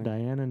confusing.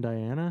 Diane and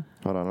Diana?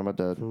 Hold on, I'm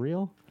about For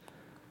real?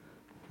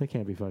 They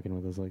can't be fucking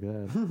with us like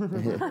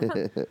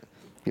that. to.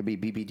 It'd be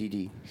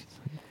BBDD.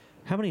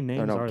 How many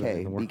names Or no, are there K.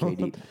 in the world?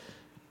 BKD.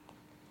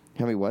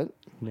 How many what?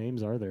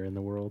 Names are there in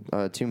the world?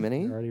 Too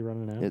many? They're already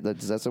running out.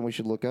 Is that something we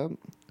should look up?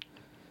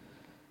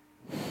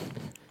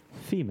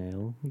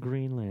 Female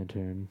Green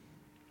Lantern.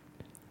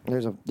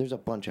 There's a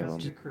bunch of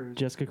Jessica them. Cruz.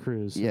 Jessica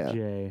Cruz. Yeah.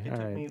 J. It All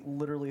took right. me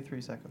literally 3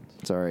 seconds.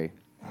 Sorry.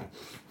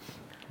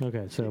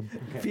 Okay, so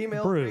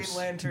Female Bruce, Green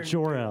Lantern.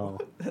 Jor-El.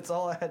 duo. That's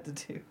all I had to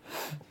do.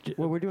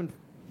 Well, we're doing.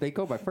 They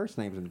go by first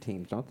names in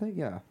teams, don't they?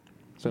 Yeah.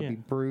 So it'd Yeah.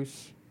 be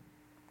Bruce,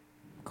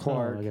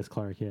 Clark, Oh, I guess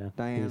Clark, yeah.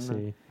 Diana.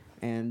 DC.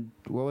 and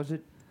what was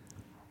it?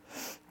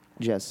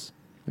 Jess.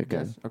 Okay.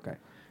 Yes. Okay.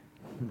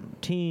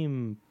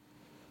 Team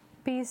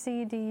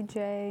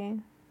BCDJ.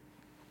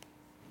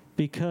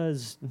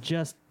 because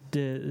just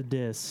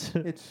dis.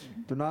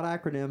 They're not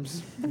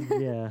acronyms.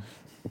 Yeah.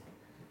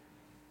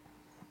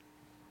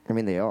 I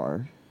mean, they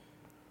are.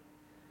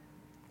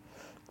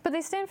 But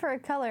they stand for a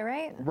color,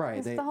 right? Right,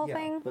 Is they- the whole yeah.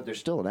 thing? But they're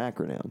still an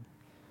acronym.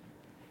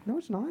 No,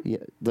 it's not. Yeah.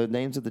 The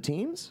names of the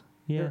teams?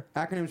 Yeah.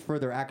 They're acronyms for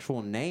their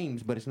actual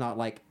names, but it's not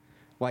like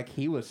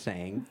he was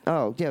saying.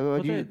 Oh, yeah. Well,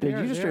 Well, you they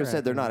are- just they are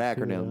said they're not acronyms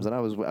too, acronyms,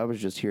 yeah. and I was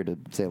just here to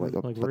say, like,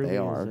 Like but Ruby they is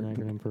are. an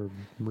acronym for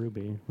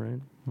Ruby, right?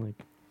 Like,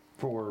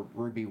 For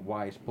Ruby,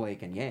 Weiss,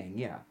 Blake, and Yang,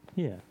 yeah.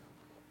 yeah.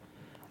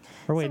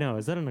 Or wait, So- no,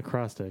 is that an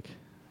acrostic?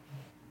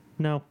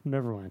 No,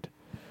 never mind.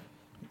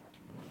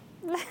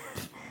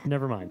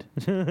 Never mind.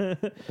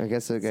 I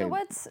guess, okay. So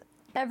what's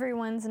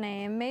everyone's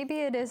name?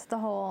 Maybe it is the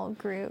whole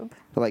group.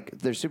 Like,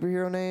 their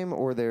superhero name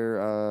or their...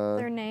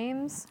 Their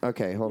names.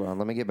 Okay, hold on.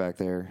 Let me get back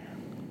there.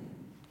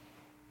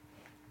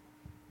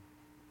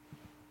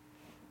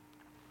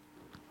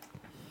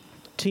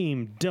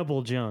 Team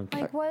Double Junk.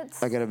 Like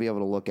what's I got to be able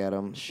to look at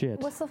them. Shit.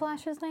 what's the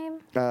Flash's name?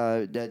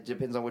 That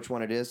depends on which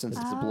one it is. Since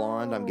it's a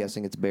blonde, I'm Oh.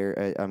 guessing it's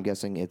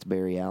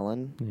Barry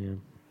Allen. Yeah.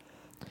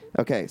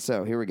 Okay,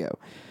 so here we go.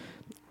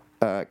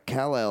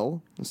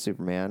 Kal-El,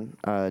 Superman.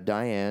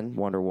 Diane,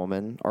 Wonder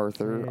Woman.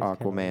 Arthur, Yes,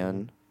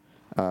 Aquaman.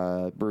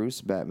 Bruce,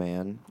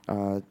 Batman.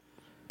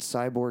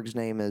 Cyborg's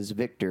name is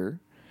Victor.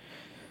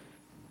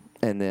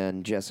 And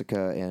then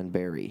Jessica and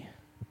Barry.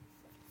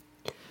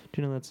 Do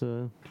you know that's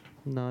a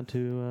nod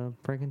to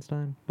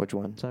Frankenstein? Which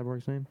one?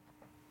 Cyborg's name?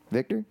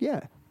 Victor? Yeah.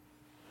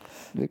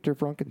 Victor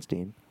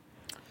Frankenstein.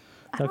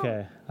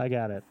 Okay, I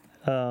got it.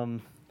 I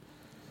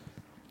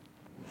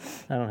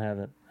don't have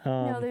it.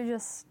 No, they're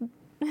just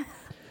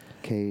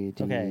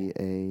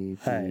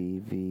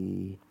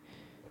KDAVV.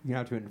 You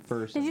have to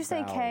infer. Did you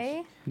say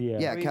K? yeah.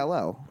 Yeah, Wait.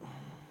 Kal-El.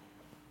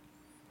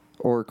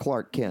 Or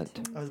Clark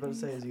Kent. I was about to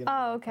say, is he Oh,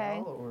 gonna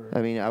okay. Or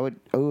I mean, I would.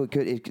 Oh,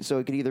 so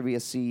it could either be a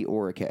C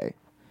or a K.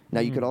 Now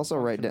you could also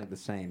write down. the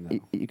same though.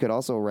 You could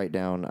also write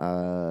down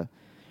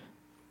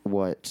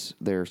what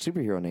their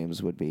superhero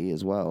names would be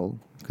as well,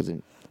 because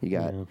you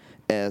got Yeah.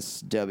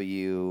 S,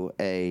 W,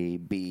 A,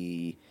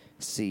 B,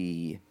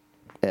 C,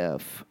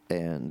 F,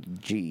 and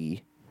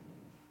G.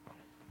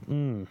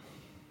 Mm.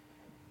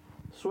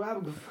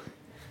 Swab.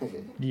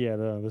 Yeah,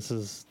 no, this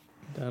is.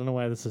 I don't know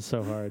why this is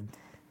so hard.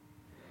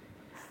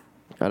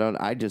 I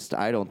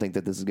don't think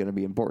that this is going to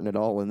be important at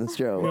all in this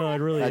show. No, it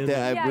really is.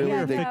 I Yeah, really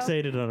yeah, think. no.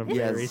 Fixated on a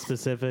Yes. very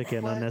specific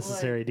and But,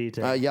 unnecessary like-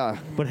 detail. Yeah.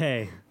 But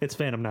hey, it's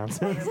Phantom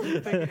nonsense.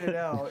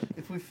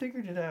 If we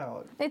figured it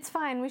out, It's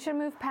fine. We should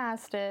move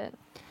past it.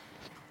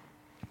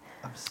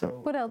 I'm so.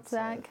 What else,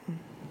 upset. Zach?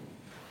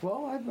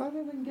 Well, I'd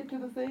rather than get to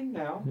the thing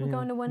now. Yeah,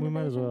 going to one We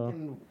might as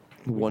division? well.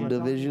 One We can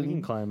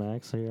division.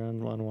 climax here on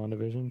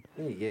WandaVision.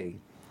 Yay.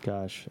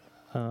 Gosh.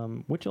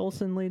 Which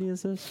Olsen lady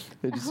is this?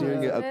 I'm just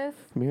hearing it.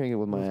 Elizabeth? I'm hearing it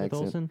with my Elizabeth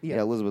accent. Olsen?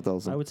 Yeah, Elizabeth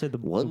Olsen. I would say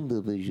One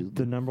division.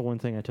 the number one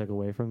thing I took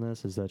away from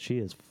this is that she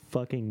is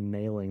fucking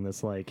nailing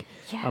this like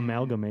Yeah.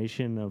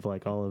 amalgamation of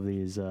like all of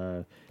these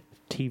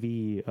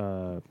TV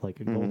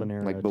like golden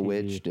era like TV.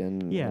 Bewitched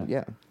and Yeah.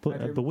 yeah.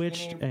 Bedroom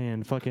Bewitched Genie.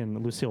 and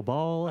fucking Lucille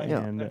Ball Yeah.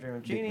 and Bedroom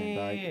Van Genie.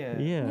 Dyke.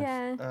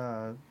 yeah.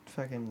 Yeah.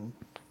 Fucking.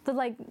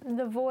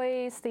 The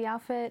voice, the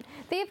outfit.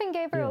 They even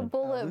gave her Yeah. a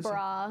bullet Lucy.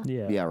 bra.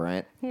 Yeah. Yeah,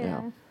 right.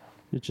 Yeah.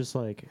 It's just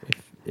like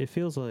it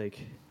feels like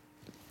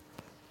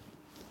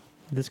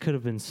this could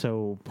have been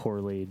so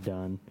poorly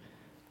done.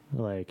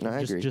 Like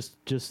I agree.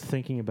 just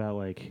thinking about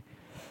like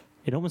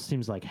it almost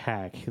seems like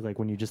hack like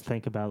when you just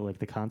think about like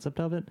the concept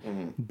of it,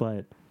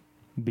 but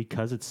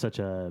because it's such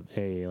a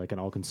like an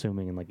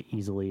all-consuming and like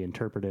easily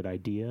interpreted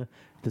idea,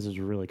 this is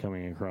really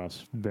coming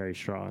across very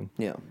strong.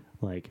 Yeah.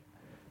 Like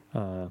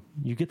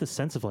you get the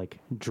sense of like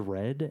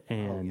dread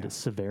and yeah.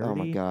 severity Oh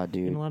my God,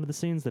 dude. in a lot of the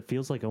scenes that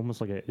feels like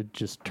almost like it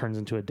just turns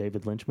into a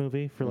David Lynch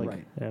movie for like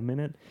Right. a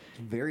minute. It's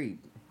very,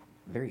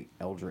 very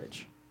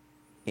eldritch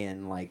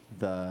in like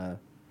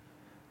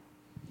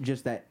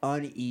just that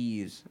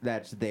unease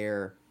that's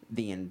there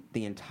the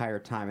entire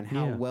time, and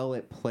how Yeah. well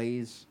it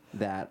plays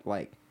that,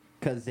 like,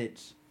 because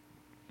it's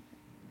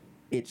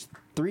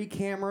 3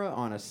 camera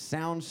on a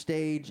sound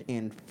stage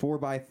and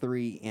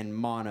 4x3 in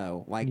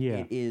mono. Like Yeah.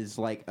 it is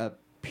like a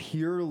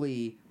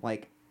purely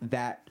like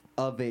that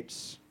of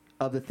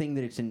the thing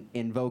that it's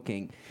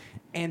invoking,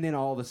 and then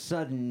all of a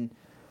sudden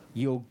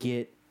you'll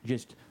get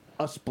just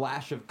a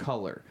splash of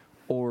color,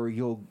 or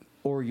you'll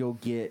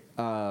get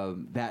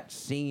that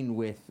scene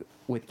with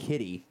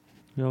Kitty.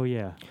 Oh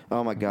yeah.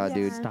 Oh my god,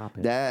 dude. Yeah. Stop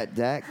it.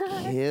 That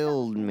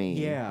killed me.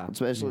 Yeah.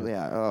 Especially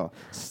Oh,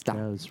 stop.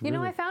 That was You know,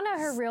 really- I found out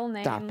her real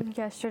Stop name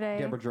yesterday.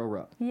 Deborah Jo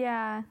Rupp.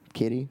 Yeah.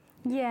 Kitty.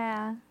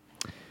 Yeah.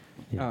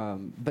 Yeah.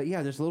 But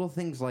yeah, there's little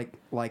things like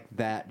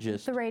that.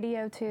 Just The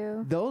radio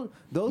too.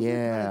 those.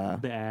 Yeah.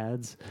 the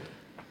ads.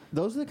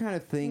 Those are the kind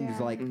of things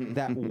Yeah. like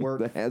that work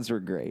The ads were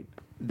great.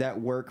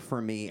 that work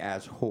for me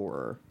as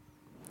horror.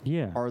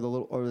 Yeah. Are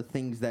the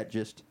things that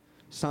just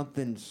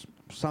something's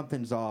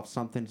off,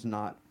 something's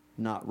not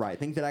right.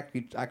 Things that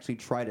actually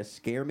try to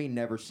scare me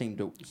never seem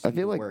to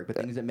like work. But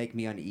things that make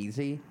me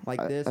uneasy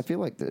like this. I feel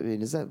like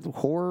is that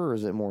horror or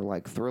is it more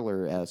like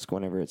thriller-esque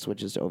whenever it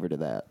switches over to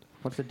that?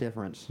 What's the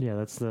difference? Yeah,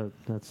 that's the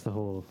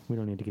whole. We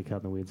don't need to get caught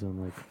in the weeds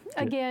on like.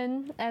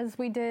 Again, as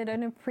we did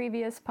in a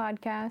previous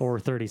podcast. Or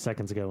 30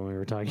 seconds ago when we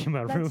were talking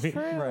about That's Ruby.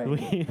 true. Right.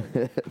 We-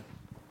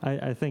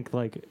 I think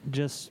like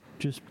just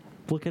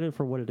look at it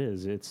for what it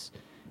is. It's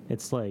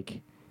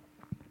like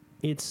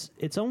it's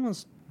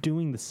almost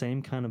doing the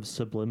same kind of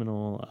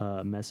subliminal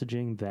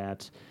messaging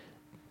that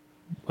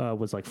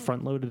was like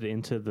front loaded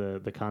into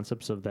the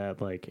concepts of that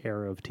like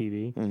era of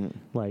TV.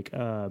 Like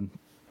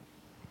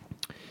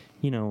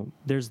you know,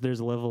 there's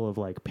a level of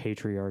like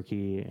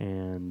patriarchy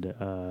and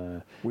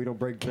We don't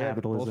break bread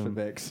with Capitalism.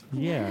 Bolsheviks.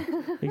 yeah,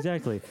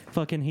 exactly.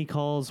 Fucking, he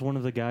calls one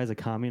of the guys a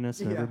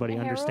communist, and Yeah. everybody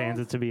Harold? understands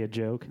it to be a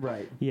joke.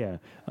 Right. Yeah.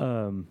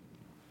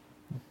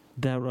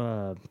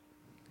 That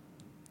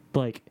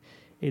like,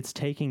 it's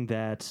taking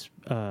that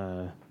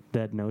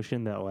that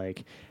notion that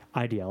like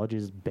ideology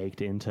is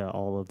baked into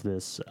all of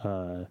this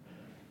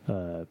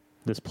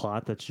this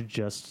plot that's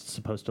just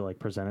supposed to like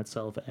present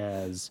itself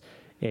as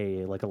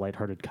a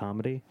lighthearted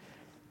comedy,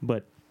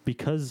 but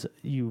because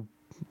you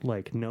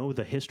like know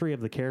the history of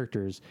the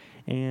characters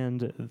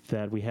and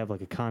that we have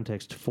like a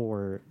context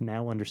for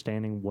now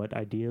understanding what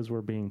ideas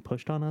were being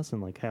pushed on us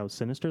and like how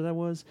sinister that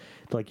was,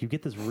 like you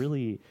get this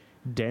really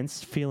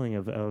dense feeling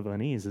of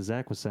unease, as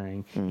Zach was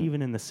saying,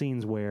 even in the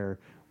scenes where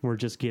we're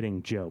just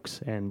getting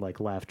jokes and like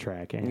laugh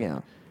track and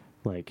Yeah.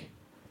 like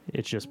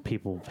it's just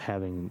people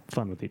having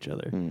fun with each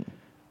other.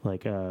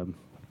 Like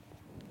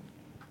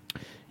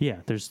yeah,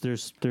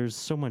 there's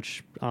so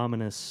much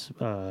ominous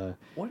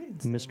What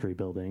insane, mystery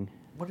building.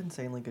 What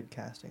insanely good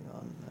casting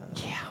on.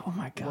 Yeah, oh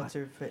my god. What's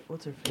her face?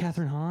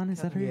 Catherine Hahn,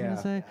 is that her you're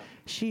gonna say? Yeah.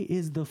 She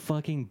is the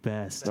fucking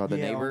best. Oh, the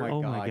Yeah, neighbor.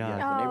 Oh my God.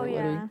 The Oh, neighbor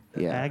lady? yeah.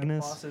 Yeah.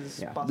 Agnes? Boss's,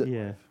 Yeah. boss's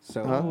Yeah. wife.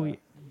 So Huh?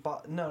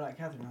 Oh, No, not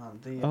Catherine Hahn.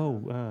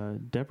 The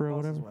Deborah,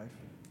 boss's whatever. wife.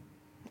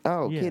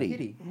 Oh, Yeah. Kitty.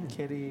 Kitty.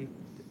 Kitty.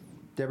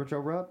 Deborah Jo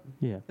Rupp.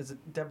 Yeah, Is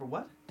it Deborah?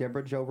 What?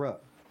 Deborah Jo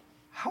Rupp.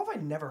 How have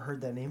I never heard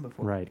that name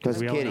before? right. 'Cause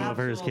Because we all Kitty. know of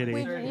her as Kitty.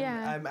 Absolutely certain-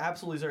 Yeah. I'm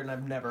absolutely certain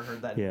I've never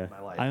heard that name Yeah, in my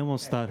life. I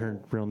almost Okay, thought her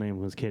cool. real name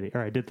was Kitty,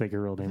 or I did think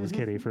her real name was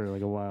Kitty for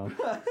like a while,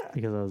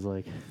 because I was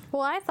like,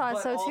 Well, I thought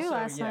But so too also,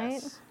 last night.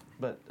 yes.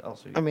 But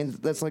also, I mean,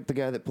 that's like the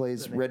guy that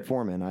plays The Red neighbor.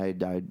 Foreman.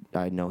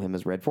 I know him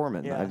as Red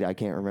Foreman. Yeah. I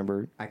can't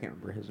remember. I can't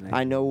remember his name.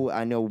 I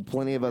know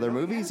plenty of other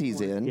movies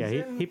he's in. yeah,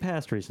 He's in- he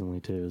passed recently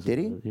too. Did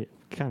he? Yeah,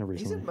 kind of he's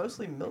recently. in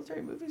mostly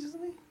military movies,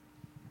 isn't he?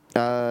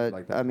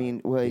 Like that. I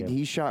mean, well, Yeah.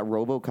 he shot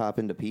RoboCop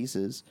into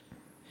pieces.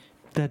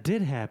 That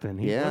did happen.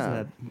 He Yeah,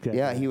 was that guy.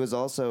 yeah. He was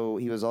also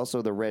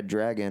the Red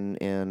Dragon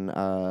in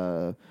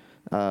A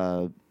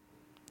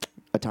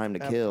Time to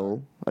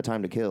Kill. A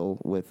Time to Kill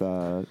with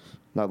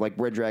not like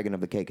Red Dragon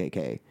of the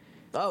KKK.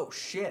 Oh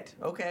shit.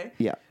 Okay.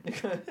 Yeah,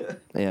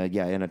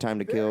 yeah. In A Time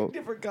to Very Kill.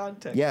 different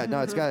context. Yeah, no,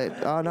 it's got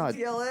oh no,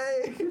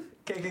 TLA.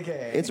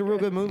 KKK. it's a real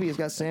good movie. It's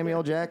got Samuel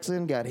L.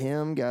 Jackson, got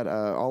him, got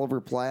Oliver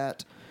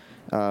Platt,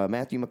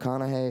 Matthew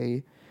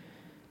McConaughey,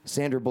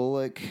 Sandra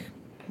Bullock.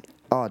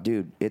 Oh,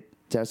 dude, did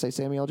I say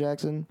Samuel L.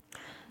 Jackson?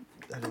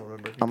 I don't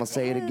remember. I'm gonna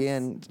say it Yes.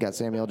 again. It's got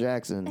Samuel L.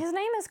 Jackson. His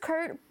name is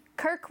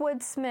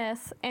Kirkwood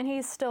Smith, and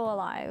he's still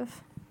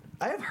alive.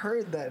 I have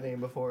heard that name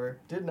before.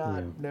 Did not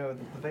Yeah. know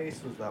that the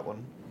face was that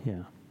one.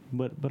 Yeah,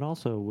 but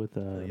also with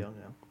Really young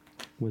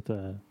now. with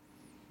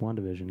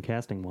WandaVision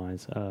casting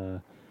wise,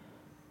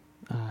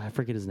 I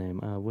forget his name.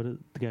 What is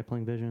the guy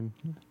playing Vision?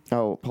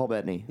 Oh, Paul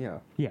Bettany. Yeah.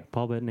 Yeah,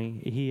 Paul Bettany.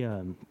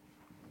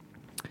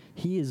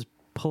 He is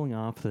pulling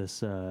off this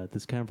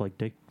this kind of like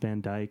Dick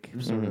Van Dyke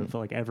sort of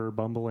like ever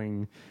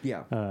bumbling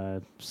Yeah.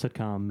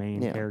 sitcom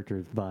main Yeah.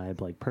 character vibe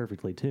like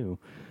perfectly too.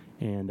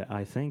 And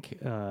I think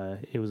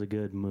it was a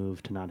good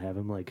move to not have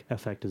him like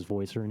affect his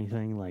voice or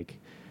anything like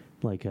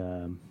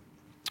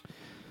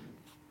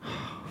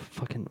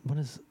fucking what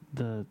is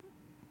the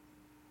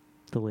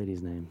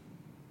lady's name?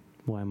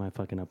 Why am I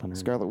fucking up on her?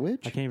 Scarlet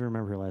Witch. I can't even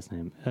remember her last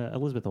name.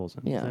 Elizabeth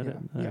Olsen. Yeah. Is that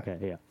Yeah. it?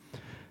 Okay,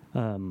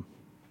 yeah.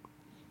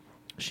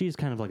 she's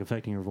kind of like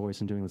affecting her voice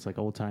and doing this like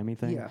old timey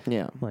thing. Yeah.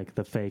 Yeah. Like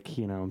the fake,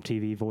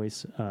 TV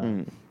voice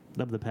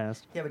of the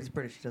past. Yeah, but he's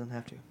British. He doesn't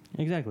have to.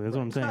 Exactly. That's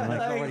what I'm saying.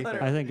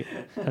 Like,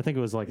 I think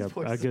it was like a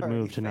good Sorry,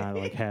 move to not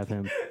like have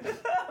him.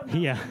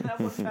 Yeah. That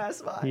one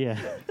passed by. Yeah.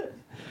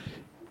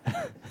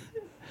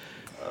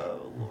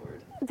 Oh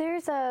Lord.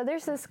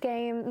 There's this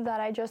game that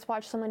I just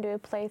watched someone do a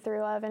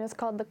playthrough of, and it's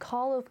called The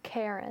Call of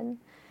Karen.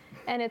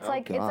 And it's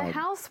it's a God.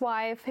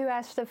 housewife who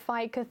has to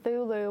fight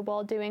Cthulhu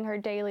while doing her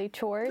daily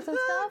chores and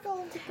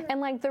stuff. And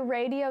like the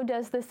radio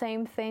does the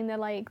same thing that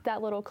like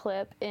that little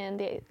clip in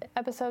the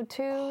episode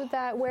 2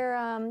 that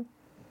where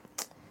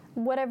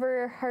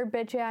whatever her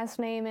bitch ass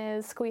name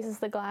is squeezes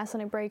the glass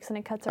and it breaks and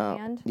it cuts her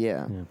hand.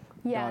 Yeah.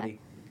 Yeah. Dottie.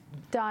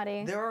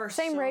 Dottie. There are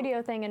Same so-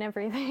 radio thing and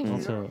everything.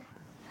 Also,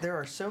 There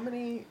are so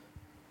many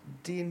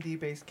D&D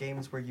based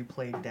games where you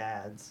play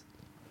dads,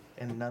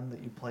 and none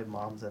that you play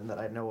moms in that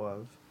I know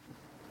of.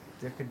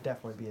 There could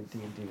definitely be a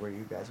D&D where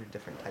you guys are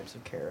different types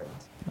of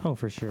Karens. oh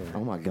for sure.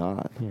 Oh my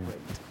God. Yeah.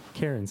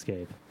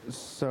 Karenscape.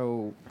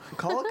 So,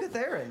 Call it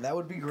Catharin. That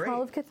would be great.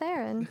 Call of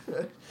Catharin.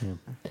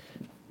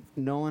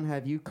 Nolan,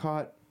 have you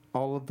caught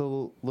all of the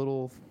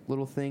little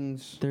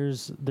things?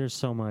 There's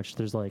so much.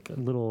 There's like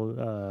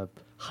little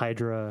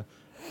Hydra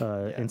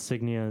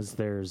insignias.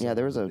 There's Yeah,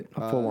 there was a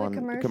full-on The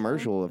commercial?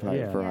 commercial of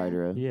Yeah. for Yeah.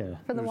 Hydra. Yeah.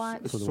 For the There's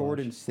watch. For the sword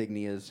watch.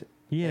 insignias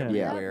Yeah.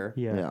 Yeah. everywhere.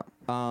 Yeah. Yeah.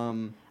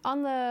 Um,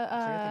 On the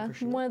anything for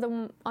shield? one of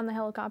them on the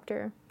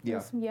helicopter.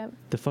 Yeah. Yep.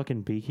 The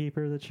fucking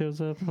beekeeper that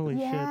shows up. Holy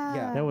shit.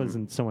 Yeah. That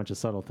wasn't so much a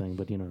subtle thing,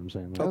 but you know what I'm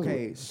saying. Like,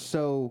 okay,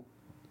 so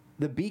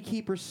the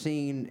beekeeper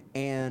scene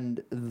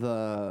and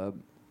the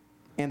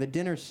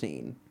dinner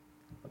scene,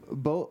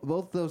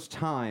 both those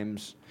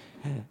times,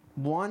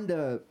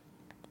 Wanda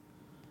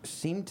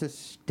seemed to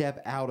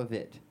step out of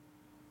it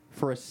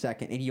for a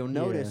second, and you'll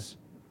notice,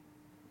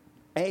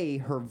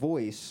 her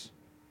voice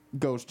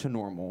goes to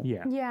normal,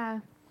 Yeah. Yeah.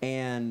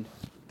 and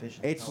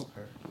Vision It's- help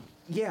her.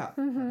 yeah,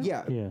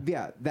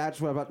 yeah.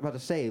 That's what I'm about to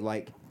say.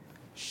 Like,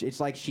 it's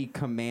like she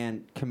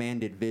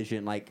commanded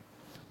Vision. Like,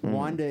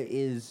 Wanda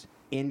is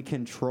in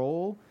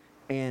control,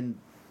 and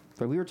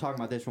but we were talking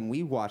about this when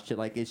we watched it.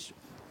 Like, is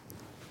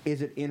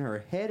it in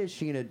her head? Is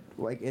she in a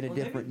Well,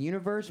 different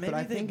universe? But maybe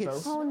I they think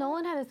it's both- Oh,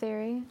 Nolan had a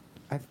theory.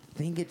 I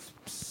think it's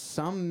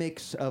some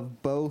mix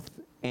of both,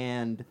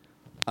 and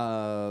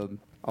a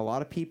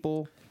lot of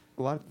people,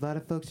 a lot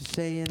of folks are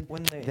saying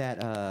When they-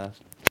 that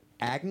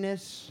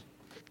Agnes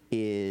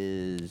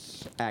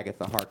is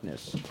Agatha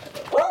Harkness.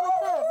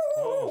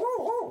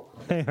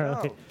 Hey,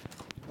 Harley.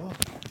 Oh.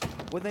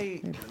 When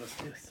they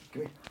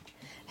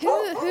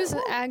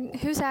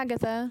Who's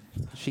Agatha?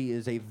 She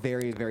is a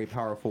very, very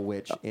powerful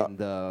witch in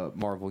the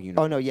Marvel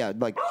universe. Oh no, yeah,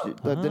 like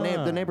the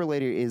Ah. neighbor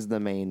lady is the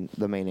main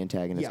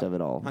antagonist Yeah, of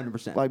it all.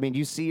 100%. I mean,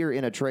 you see her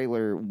in a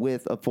trailer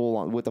with a full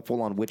on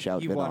witch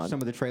outfit You've watched on. some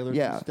of the trailers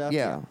yeah, and stuff?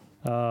 yeah,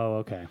 Oh,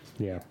 okay.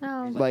 Yeah.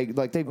 Oh. like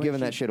they've Like,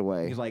 given that she- shit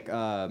away. He's like,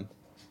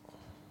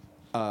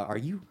 are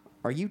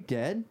you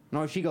dead?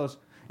 No, she goes,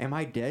 am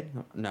I dead?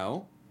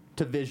 No.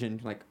 To Vision,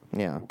 like,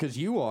 Yeah. because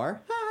you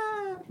are.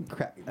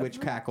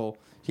 Witch cackle.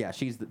 Yeah,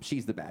 she's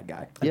the bad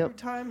guy. Yep.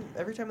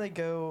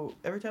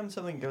 every time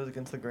something goes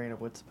against the grain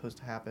of what's supposed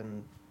to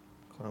happen,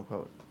 quote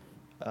unquote,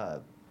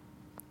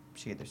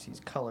 she either sees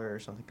color or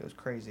something goes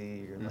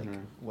crazy or like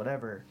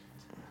whatever.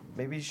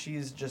 Maybe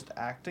she's just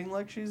acting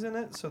like she's in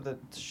it so that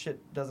shit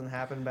doesn't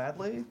happen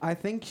badly. I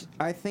think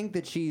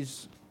that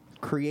she's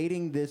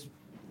creating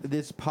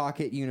this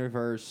pocket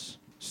universe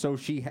so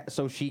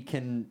she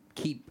can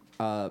keep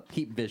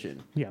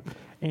Vision. Yeah.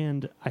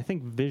 And I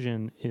think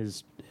Vision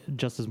is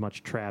just as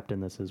much trapped in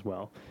this as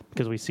well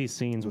because we see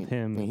scenes with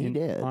him he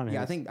did. on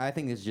Yeah, his- I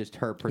think it's just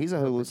her. He's a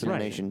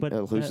hallucination. Right, but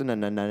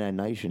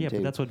hallucination Yeah, too.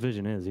 but that's what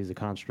Vision is. He's a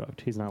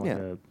construct. He's not like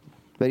Yeah. a.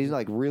 But he's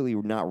like really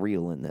not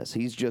real in this.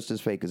 He's just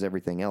as fake as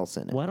everything else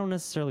in it. Well, I don't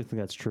necessarily think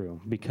that's true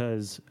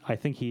because I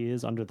think he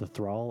is under the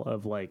thrall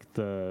of like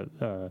the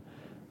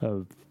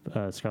of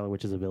Scarlet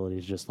Witch's ability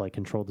to just like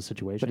control the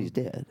situation. But he's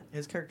dead.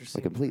 His character Like,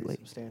 seems completely.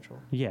 pretty substantial.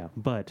 Yeah,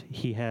 but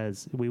he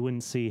has. We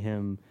wouldn't see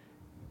him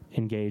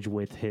engage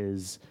with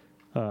his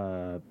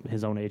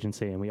own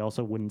agency, and we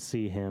also wouldn't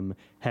see him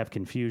have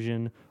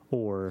confusion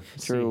or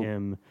True. see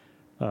him.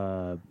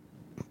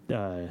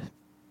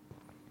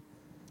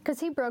 Because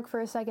he broke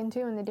for a second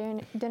too in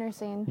the dinner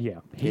scene. Yeah,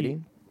 Did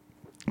he?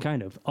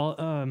 Kind of.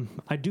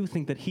 I do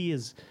think that he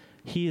is.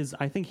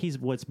 I think he's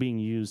what's being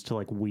used to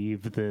like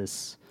weave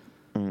this,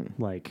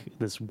 like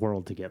this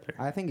world together.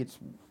 I think it's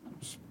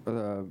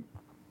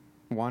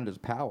Wanda's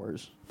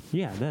powers.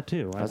 Yeah, that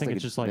too. I think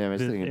it's just like I was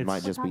thi- thinking it it's-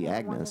 might just be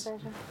Agnes.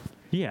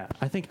 Yeah,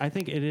 I think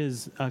it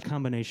is a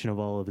combination of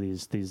all of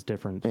these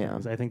different Yeah.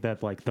 things. I think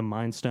that like the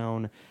Mind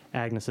Stone,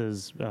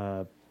 Agnes's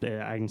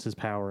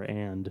power,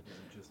 and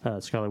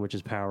Scarlet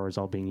Witch's power is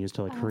all being used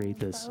to like create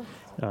this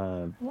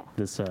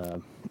this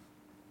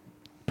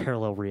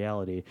parallel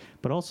reality.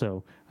 But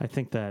also, I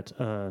think that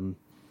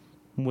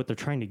what they're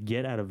trying to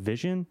get out of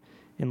Vision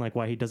and like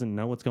why he doesn't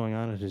know what's going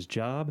on at his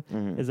job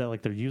is that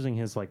like they're using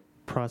his like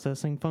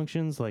processing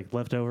functions like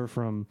left over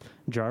from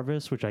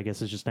Jarvis, which I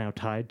guess is just now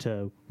tied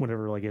to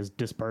whatever like is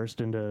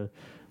dispersed into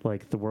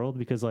like the world,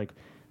 because like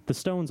the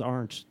stones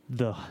aren't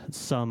the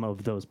sum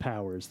of those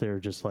powers. They're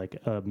just like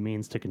a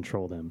means to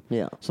control them.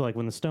 Yeah. So like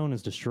when the stone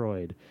is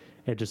destroyed,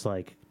 it just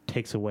like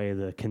takes away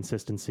the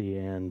consistency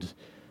and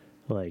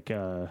like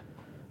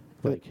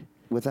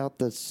Without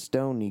the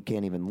stone, you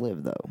can't even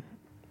live, though.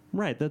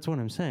 right. That's what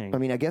I'm saying. I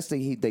mean, I guess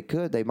they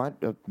could. They might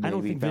have I don't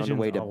maybe think found a Vision's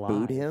way to alive.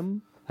 boot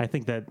him, I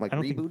think that like I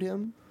don't think- reboot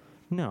him.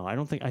 No, I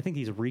don't think. I think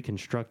he's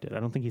reconstructed. I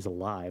don't think he's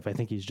alive. I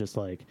think he's just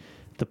like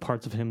the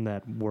parts of him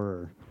that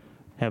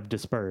have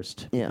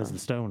dispersed Yeah. because the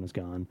stone is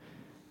gone,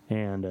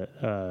 and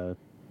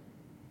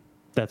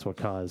that's what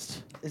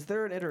caused. Is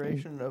there an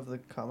iteration of the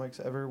comics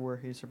ever where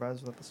he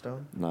survives without the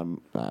stone?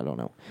 I don't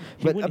know.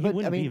 He wouldn't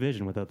I mean, be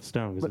Vision without the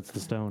stone because but- it's the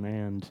stone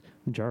and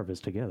Jarvis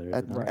together. is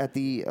it not? at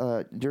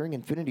the during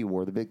Infinity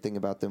War, the big thing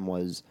about them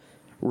was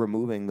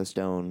removing the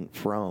stone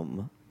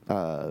from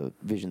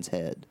Vision's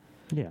head.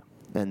 Yeah,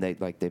 And they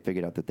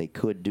figured out that they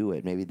could do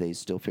it. Maybe they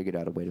still figured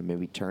out a way to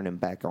maybe turn him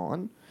back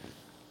on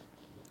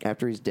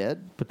after he's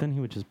dead. but then he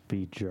would just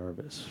be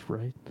Jarvis,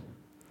 right?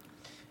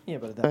 Yeah,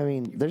 but I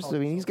mean,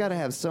 he's got to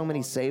have so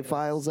many save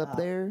files up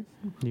there.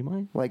 You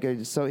might. Like,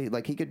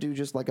 he could do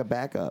just like a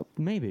backup.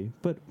 Maybe,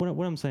 but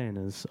what I'm saying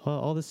is,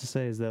 all this to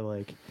say is that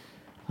like,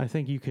 I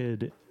think you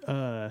could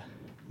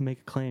make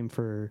a claim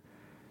for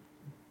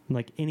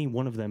like any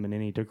one of them in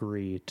any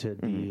degree to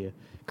be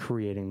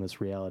creating this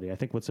reality. I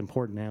think what's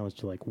important now is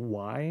to like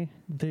why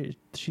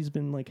she's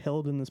been like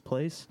held in this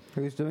place.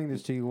 Who's doing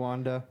this to you,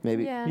 Wanda?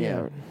 Maybe. Yeah.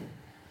 Yeah.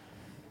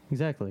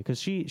 Exactly, because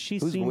she Whose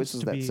seems voice is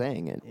to that be.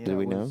 saying it? Yeah, Do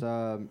we it know?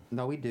 Was,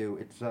 no, we do.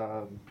 It's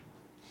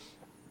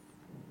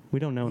We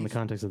don't know in the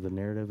context of the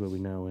narrative, but we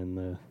know in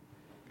the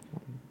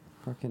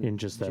fucking in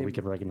just that we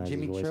could recognize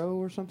Jimmy his voice. Cho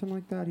or something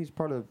like that. He's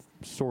part of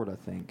Sword, I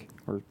think,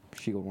 or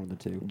Shield, one of the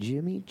two.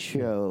 Jimmy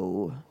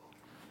Cho.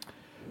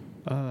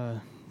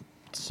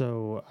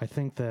 So I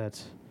think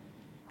that,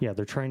 yeah,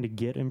 they're trying to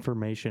get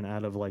information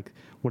out of like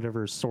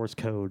whatever source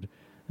code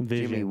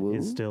Jimmy Vision Woo?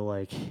 is still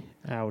like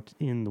out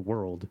in the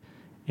world,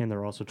 and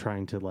they're also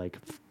trying to like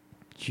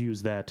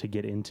use that to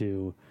get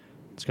into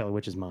Scarlet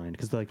Witch's mind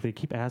because like they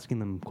keep asking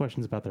them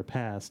questions about their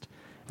past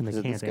and Is they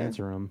it this can't guy?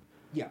 answer them,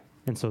 Yeah.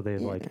 and so they've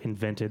Yeah. like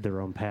invented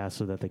their own past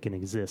so that they can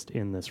exist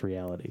in this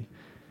reality,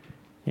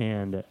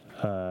 and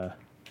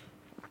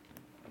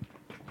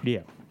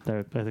yeah.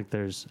 I think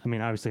there's. I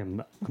mean, obviously, I'm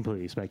not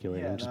completely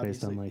speculating, and just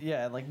based on obviously- like.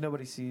 yeah, like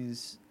nobody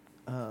sees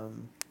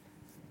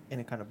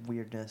any kind of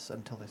weirdness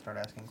until they start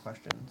asking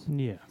questions.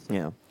 Yeah.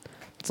 Yeah.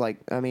 It's like,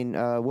 I mean,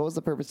 what was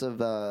the purpose of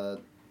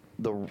the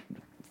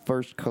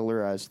first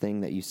colorized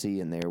thing that you see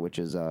in there, which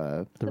is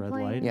The red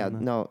plane. light. yeah, and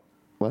the- no,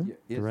 what?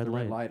 It's red the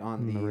red light light on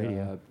on the the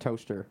radio.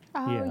 toaster.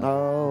 Oh, Yeah. yeah.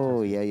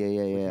 Oh, yeah.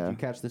 Did you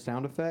catch the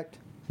sound effect?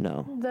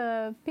 No.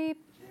 The beep,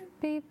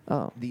 beep.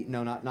 Oh.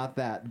 Not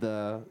that.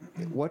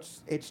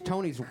 It's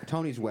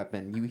Tony's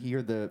weapon. You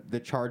hear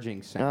the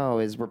charging sound. Oh,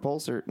 his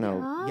repulsor?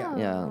 No. Oh.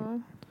 Yeah.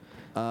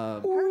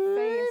 Her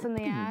face in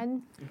the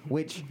ad.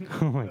 Which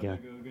Oh my god.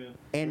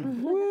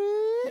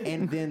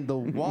 and then the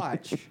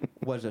watch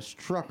was a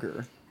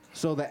Strucker.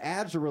 So the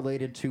ads are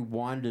related to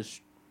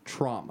Wanda's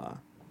trauma.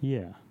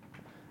 Yeah.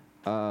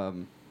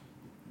 And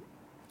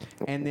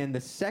then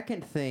the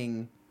second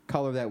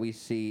color that we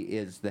see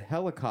is the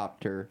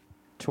helicopter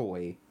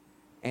toy.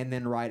 And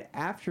then right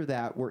after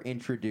that, we're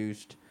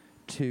introduced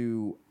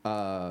to,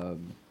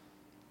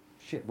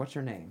 what's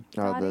her name?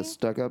 The Dottie?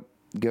 stuck-up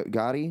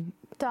Gotti?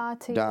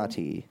 Dottie.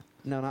 Dottie.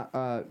 No, not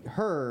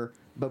her,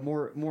 but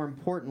more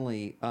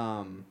importantly,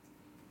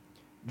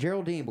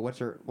 Geraldine. But what's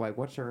her?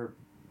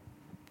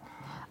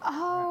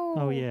 Oh.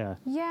 Oh yeah.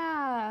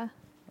 Yeah.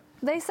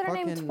 They said her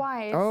name Fucking-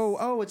 twice.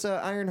 Oh, it's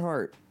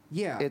Ironheart.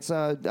 Yeah. It's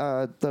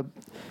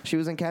she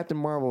was in Captain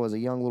Marvel as a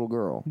young little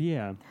girl.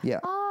 Yeah. Yeah.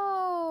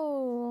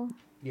 Oh.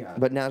 yeah.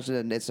 But now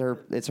it's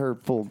her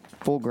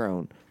full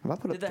grown. Have I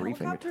put Did a the three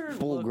finger? helicopter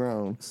Full look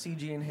grown.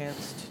 CG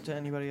enhanced to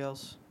anybody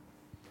else?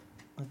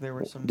 Like there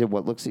were some Did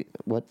what looks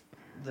what?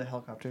 the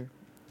helicopter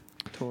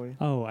toy.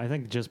 Oh, I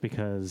think just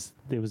because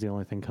it was the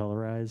only thing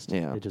colorized,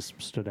 Yeah. it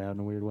just stood out in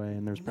a weird way,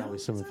 and there's probably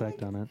some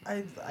effect on it.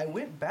 I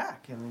went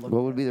back and looked.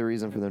 What would be at the it.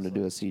 reason for them to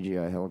do a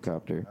CGI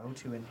helicopter? Oh,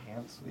 to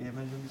enhance the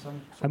image in some.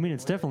 I mean,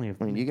 it's definitely.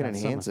 I mean, you can got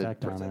some enhance it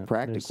effect on it.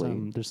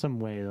 practically. There's some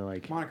way to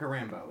like. Monica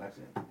Rambeau. That's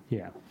it.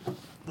 Yeah.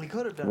 We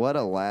could have done. What a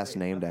it last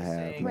differently, name to but the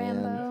have, same-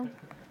 man. Rambo.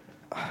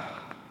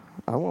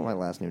 I want my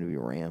last name to be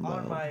Rambo.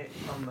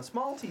 On the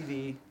small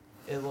TV,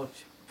 it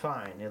looked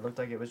fine. It looked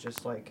like it was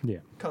just like Yeah.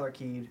 color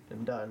keyed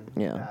and done.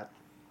 Yeah. That.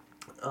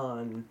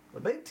 On the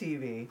big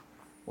TV,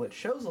 which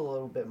shows a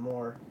little bit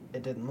more,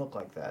 it didn't look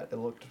like that. It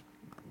looked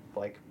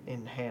like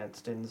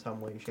enhanced in some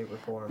way, shape, or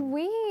form.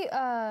 We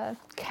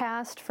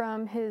cast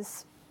from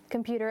his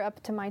computer up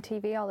to my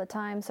TV all the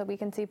time so we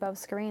can see both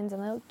screens,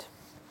 and it looked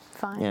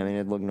fine. Yeah, I mean,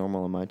 it looked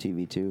normal on my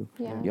TV too.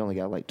 Yeah. You only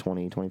got like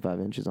 20, 25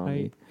 inches on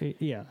me.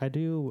 I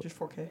do. Just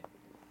 4K.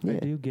 Yeah. I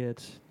do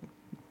get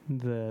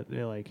the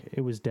like.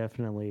 It was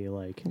definitely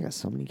like I got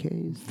so many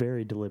Ks.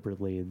 very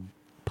deliberately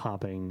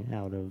popping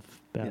out of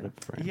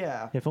frame.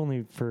 Yeah. If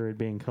only for it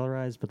being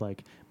colorized, but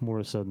like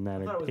more so than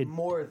that. I thought it was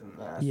more than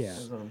that. Yeah.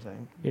 Is what I'm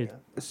saying. It-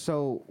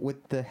 So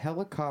with the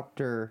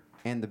helicopter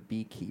and the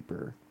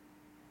beekeeper,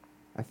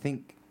 I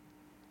think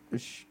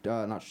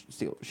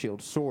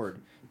Shield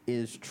Sword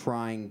is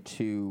trying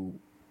to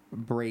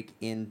break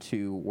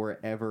into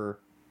wherever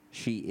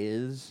she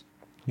is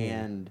Yeah.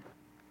 and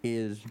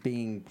is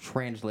being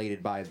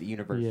translated by the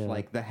universe. Yeah.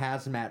 Like the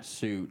hazmat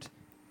suit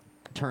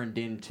turned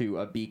into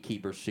a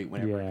beekeeper suit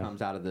whenever it Yeah.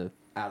 comes out of the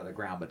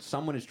ground. But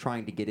someone is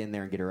trying to get in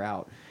there and get her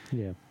out.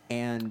 Yeah.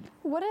 And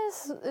What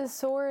is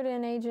Sword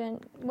and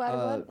Agent?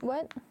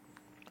 What?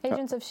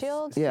 Agents of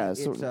Shield. Yeah,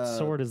 it's, so,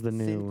 Sword is the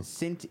new-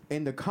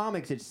 in the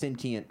comics, it's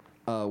sentient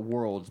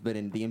worlds, but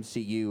in the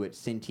MCU, it's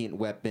sentient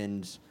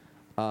weapons,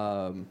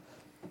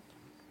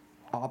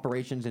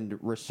 operations and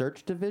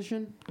research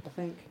division. I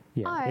think.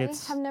 Yeah. I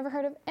it's have never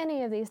heard of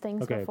any of these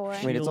things Okay. before.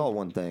 I mean, it's all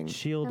one thing.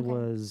 Shield Okay.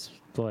 was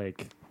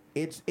like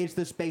It's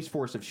the Space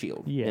Force of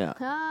Shield. yeah.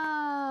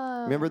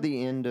 Oh. Remember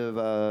the end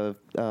of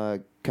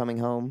Coming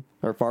Home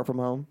or Far From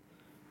Home?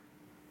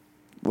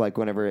 Like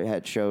whenever it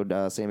had showed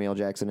Samuel L.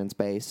 Jackson in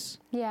space.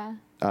 Yeah.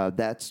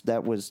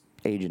 That was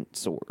Agent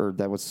Sword, or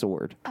that was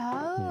Sword.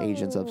 Oh.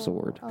 Agents of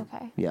Sword.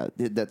 Okay. Yeah,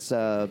 that's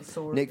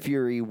Sword. Nick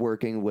Fury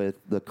working with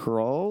the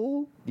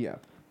Krull. Yeah.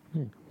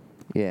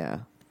 Yeah.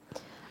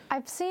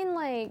 I've seen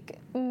like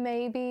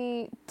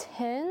maybe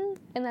 10,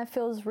 and that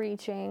feels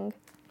reaching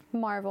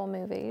Marvel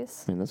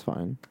movies. I mean, that's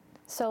fine.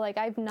 So like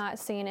I've not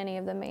seen any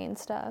of the main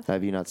stuff.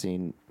 Have you not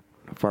seen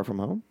Far From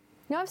Home?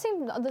 No, I've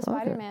seen the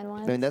Spider-Man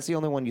ones. I mean, that's the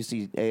only one you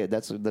see.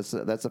 That's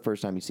the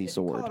first time you see If you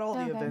Sword. caught all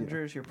the Okay.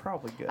 Avengers, you're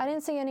probably good. I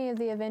didn't see any of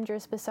the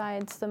Avengers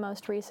besides the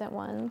most recent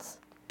ones,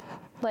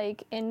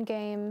 like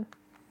Endgame,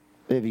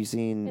 Have you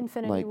seen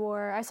Infinity like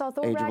War. I saw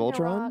Thor Age of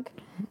Ultron? Ragnarok.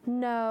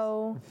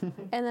 No, and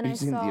then Have I you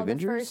seen saw the the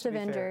Avengers? first To be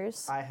fair,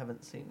 Avengers. I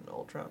haven't seen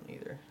Ultron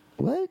either.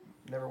 what?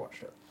 Never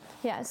watched it.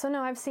 Yeah, so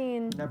no, I've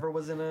seen. Never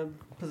was in a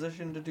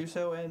position to do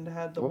so, and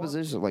had the. What want.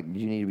 position? Like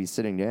you need to be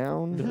sitting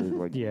down?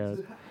 Or, like, Yeah.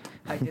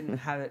 I didn't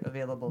have it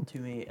available to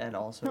me, and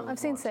also. No, I've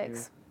seen want to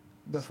 6.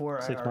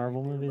 Before 6 I Marvel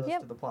already knew movies? most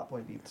Yep. of the plot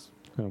point beats.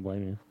 I don't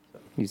blame you.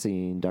 You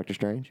seen Doctor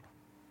Strange?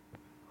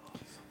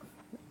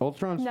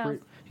 Ultron's No.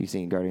 pretty- You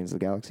seen Guardians of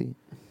the Galaxy?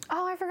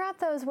 Oh, I forgot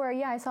those were.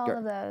 Yeah, I saw all Gar-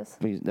 of those.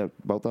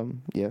 Both of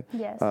them? Yeah.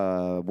 Yes.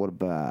 What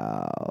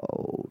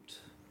about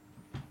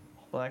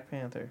Black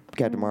Panther.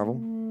 Captain Marvel?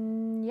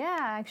 Yeah,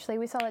 actually,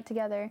 we saw it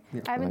together.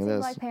 Yeah. I haven't Look seen at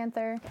Black this.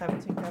 Panther.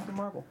 Haven't seen Captain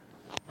Marvel.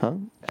 Huh?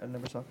 I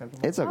never saw Captain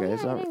Marvel. It's okay. Oh yeah,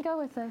 it's you not. didn't go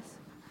with us.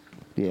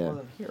 I Yeah.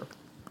 wasn't here.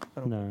 I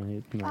don't-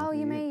 No. Oh,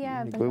 you may,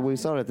 yeah. but We not-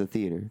 saw it at the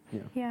theater.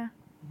 Yeah.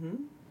 Hmm?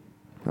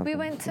 We Okay.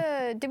 went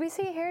to. Did we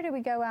see it here? Or did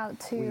we go out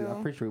to?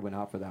 I'm pretty sure we went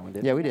out for that one,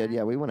 didn't Yeah, we? we did.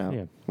 Yeah, we went out.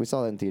 Yeah. We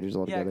saw that in theaters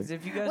all Yeah, together. because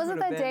if you guys Was it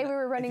would've that day been- we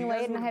were if running you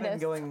guys late and I had would've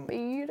to been going,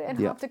 speed and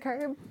Yeah. hop the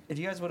curb? If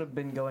you guys would have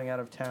been going out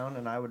of town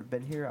and I would have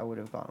been here, I would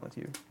have gone with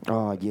you.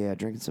 Oh yeah,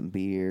 drinking some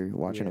beer,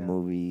 watching a Yeah.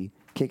 movie,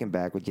 kicking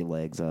back with your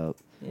legs up.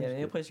 Yeah, the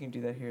only place you can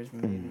do that here is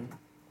Maiden.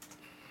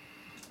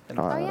 And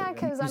Oh, Oh Uh, yeah,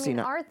 because you I seen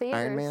mean our theaters.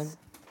 Iron Man?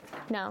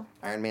 No,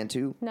 Iron Man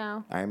 2,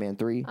 no. Iron Man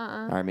 3,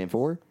 Uh-uh. Iron Man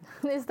 4.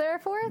 Is there a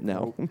fourth?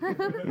 No.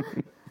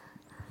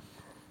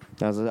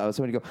 I was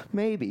going to go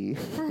maybe.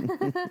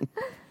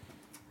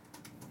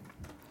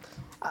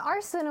 Our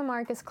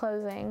Cinemark is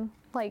closing,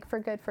 like for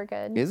good, for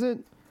good. Is it?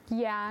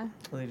 Yeah.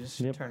 They just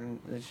Yep.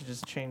 They should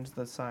just change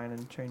the sign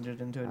and change it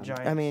into a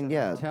giant. I mean,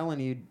 yeah. I'm telling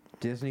you,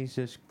 Disney's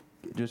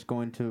just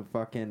going to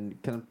fucking.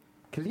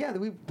 Because yeah,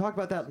 we talked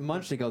about that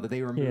months ago that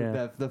they removed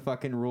Yeah. the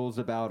fucking rules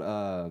about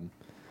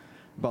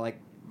like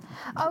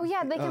Oh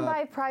yeah, they can Uh,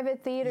 buy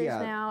private theaters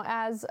yeah. now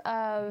as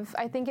of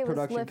I think it was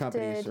production lifted.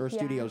 companies or yeah.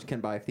 studios can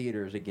buy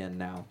theaters again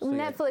now. So,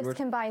 yeah, Netflix we're-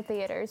 can buy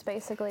theaters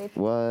basically.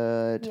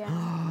 What? Yeah.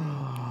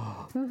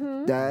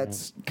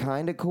 That's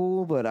kind of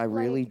cool, but I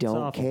really Like- It's don't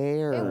awful.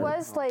 care. It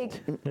was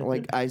like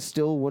Like, I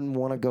still wouldn't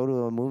want to go to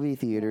a movie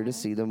theater to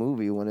see the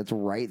movie when it's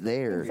right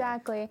there.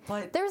 exactly.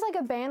 But- There was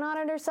like a ban on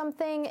it or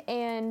something,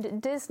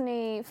 and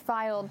Disney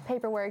filed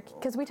paperwork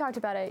because we talked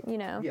about it, you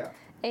know. Yeah.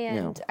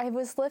 And I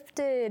was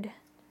lifted.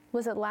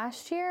 Was it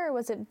last year or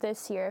was it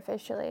this year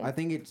officially? I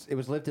think it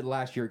was lifted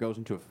last year. It goes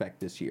into effect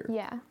this year.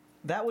 yeah.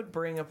 That would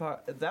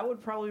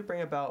probably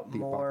bring about The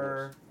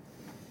more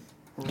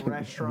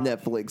restaurant.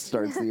 Netflix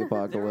starts the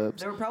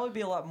apocalypse. There would probably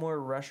be a lot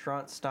more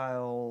restaurant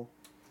style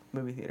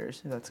movie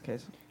theaters if that's the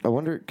case. I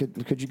wonder,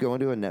 could you go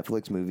into a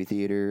Netflix movie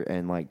theater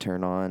and like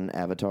turn on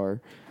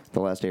Avatar, The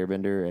Last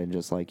Airbender, and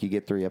just like you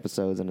get 3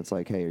 episodes and it's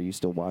like, hey, are you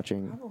still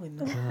watching? Probably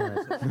not.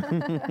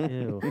 God.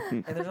 Ew.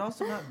 And there's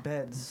also not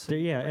beds.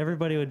 Yeah,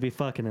 everybody would be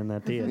fucking in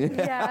that theater.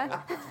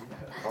 Yeah.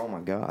 Oh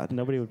my God,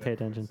 Nobody would pay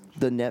attention.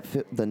 the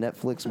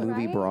Netflix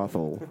movie Right?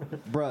 brothel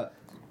Bruh,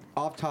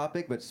 off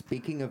topic, but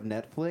speaking of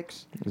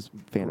Netflix, is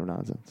Phantom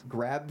nonsense.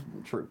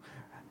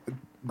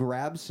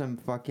 grab some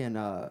fucking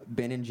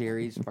Ben and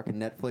Jerry's fucking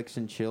Netflix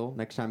and chill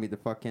next time you at the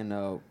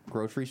fucking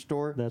grocery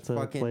store. That's a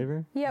fucking,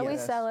 flavor Yeah, we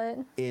Yes. sell it.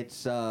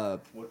 It's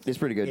It's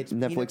pretty good. It's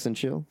Netflix peanut- and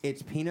chill.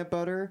 it's peanut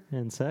butter.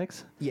 and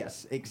sex.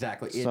 Yes,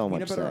 exactly. It's So much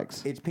peanut butter,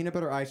 sex. It's peanut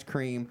butter ice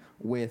cream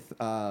with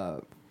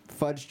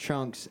fudge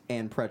chunks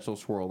and pretzel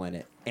swirl in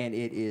it, and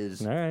it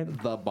is All right.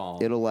 the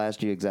bomb. It'll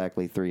last you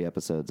exactly 3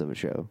 episodes of a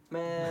show.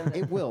 Man,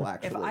 It will if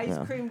actually. ice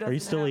Yeah. cream doesn't Are you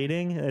still have,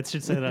 eating? It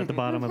should say that at the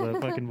bottom of the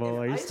fucking bowl.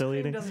 Are you ice still cream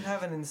eating? doesn't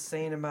have an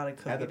insane amount of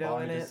cookie dough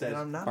in it, then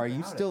I'm not Are you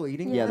about still it.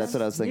 eating? Yeah, Yeah. that's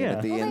what I was thinking. Yeah.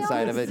 At the Well, they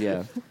inside of it, always-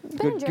 yeah.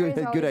 Ben and Jerry's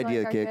good always, like,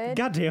 idea, are Kick. good.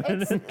 God damn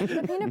it. It's,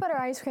 the peanut butter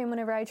ice cream,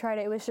 whenever I tried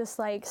it, it was just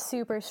like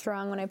super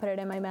strong when I put it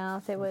in my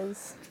mouth. It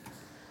was.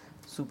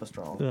 Super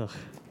strong. Ugh.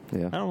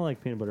 Yeah. I don't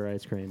like peanut butter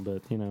ice cream,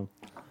 but you know.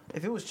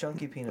 If it was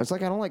chunky peanut, It's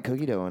like I don't like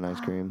cookie dough on ice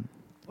cream.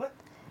 what?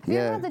 Have you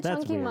ever Yeah. had the That's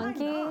Chunky weird.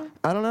 Monkey?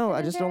 I don't know. I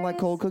Ben just don't like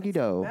Jerry's? cold cookie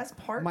dough. That's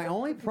part. My of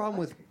only cookie problem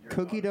ice with cream.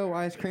 cookie dough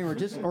ice cream,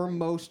 or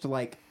most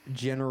like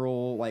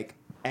general like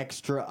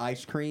extra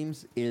ice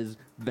creams, is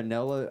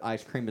vanilla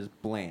ice cream is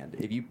bland.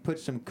 If you put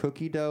some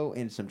cookie dough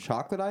and some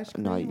chocolate ice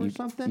cream No, or you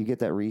something, get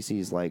that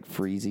Reese's like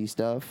freezy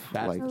stuff.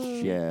 That's Like the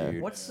shit, yeah,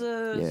 dude. What's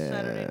Yeah.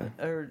 Saturday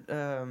or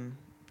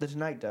the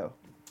Tonight Dough?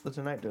 The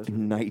Tonight Dough.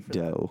 night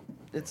dough.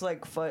 It's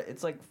like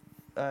It's like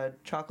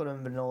chocolate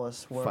and vanilla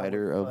swirl.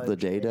 Fighter with of the fudge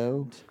day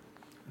dough?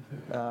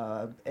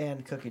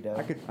 and cookie dough.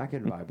 I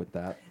could vibe with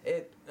that.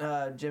 It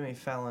Jimmy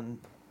Fallon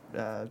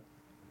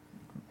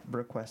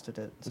requested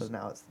it, so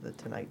now it's the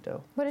Tonight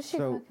Dough. What is she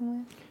So-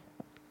 fucking with?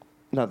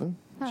 Nothing.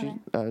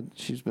 Okay.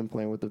 She's been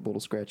playing with the little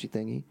scratchy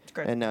thingy,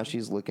 Scratchy and now thingy.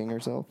 she's licking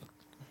herself.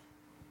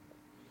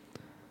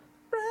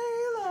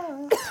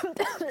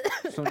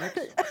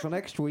 So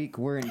next week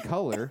we're in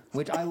color,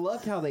 which I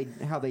loved how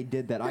they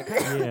did that. I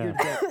kind of figured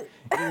that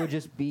it would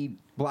just be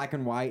black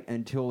and white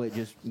until it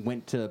just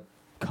went to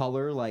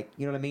color, like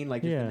you know what I mean,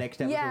 like just Yeah. the next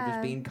episode Yeah.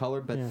 just being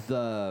color. But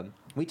Yeah.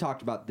 we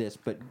talked about this,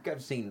 but you guys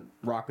have seen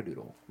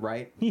Rockadoodle,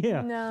 right?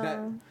 Yeah. No. That,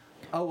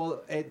 oh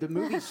well, the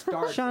movie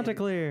starts. in-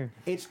 Chanticleer.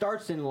 It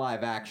starts in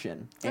live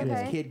action, and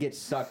Okay. this kid gets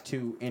sucked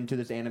into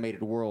this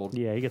animated world.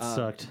 Yeah, he gets Um,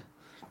 sucked.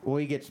 Well,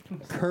 he gets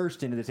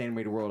cursed into this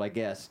animated world, I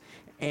guess.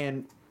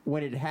 And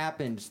when it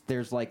happens,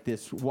 there's like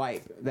this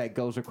wipe that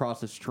goes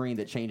across the screen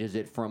that changes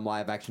it from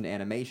live action to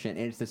animation,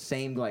 and it's the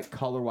same like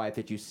color wipe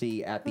that you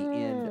see at the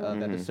end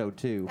of episode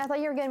 2. I thought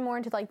you were getting more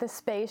into like the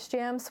Space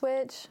Jam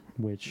switch,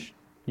 Which,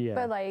 yeah.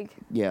 but like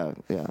Yeah,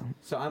 yeah.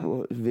 So I'm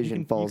Well, Vision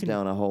you falls can-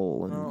 down a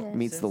hole and Well,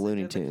 meets since the they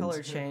Looney did the color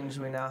Tunes. change,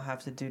 we now have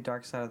to do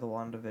Dark Side of the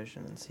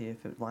WandaVision and see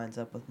if it lines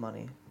up with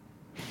money.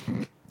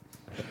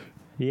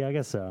 Yeah, I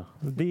guess so.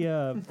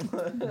 The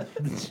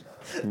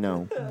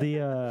No.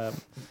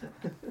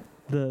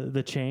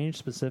 the change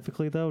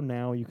specifically though,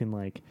 now you can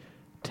like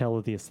tell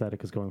that the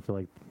aesthetic is going for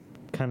like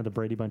kind of the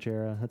Brady Bunch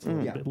era. That's a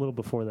little, Yeah. bit, little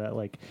before that,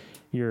 like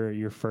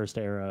your first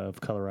era of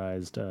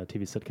colorized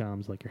TV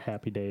sitcoms, like your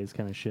Happy Days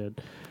kind of shit.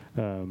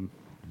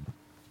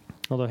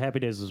 Although Happy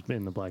Days was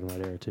in the black and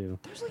white era too.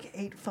 There's like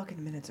 8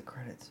 fucking minutes of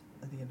credits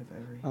at the end of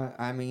every.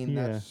 I mean,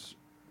 Yeah.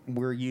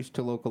 we're used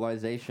to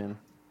localization.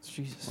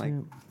 Jesus. Like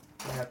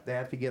Yeah. they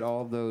have to get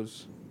all of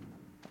those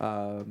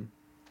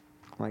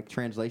like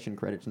translation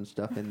credits and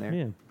stuff in there.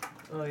 Yeah,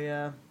 Oh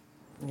yeah.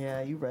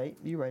 Yeah, you right.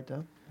 You right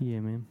though. yeah,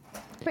 man.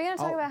 we're gonna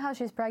talk Oh. about how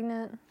she's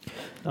pregnant.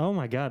 Oh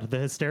my God, the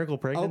hysterical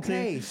pregnancy.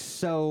 Okay,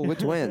 so With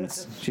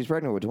twins. She's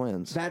pregnant with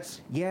twins.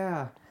 that's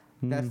That's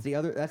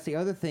Mm. the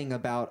other thing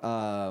about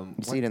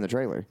You see it in the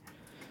trailer.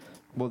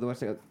 well what's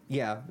the,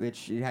 yeah it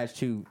has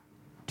two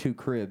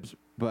cribs,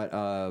 but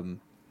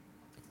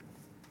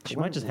She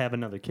might just have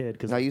another kid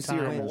because Now you see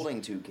her Twins.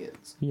 holding 2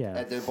 kids.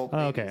 Yeah. They're both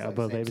Oh, babies, okay. like,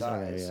 Both same babies.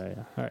 Okay, size.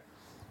 yeah. All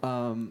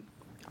right.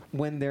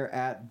 when they're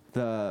at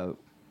the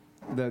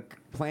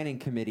planning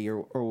committee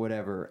or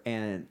whatever,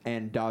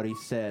 and Dottie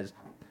says,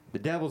 "The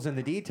devil's in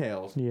the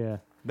details." Yeah.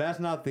 That's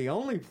not the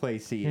only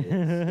place he is.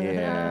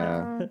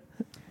 Yeah.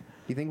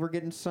 You think we're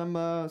getting some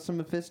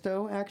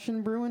Mephisto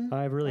action brewing?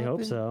 I really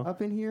hope so.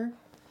 Up in here.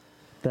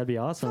 That'd be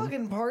awesome.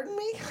 Fucking pardon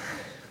me?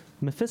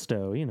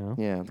 Mephisto, you know.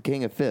 Yeah, the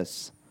king of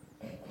fists.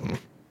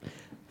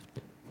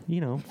 You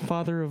know,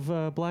 father of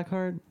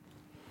Blackheart.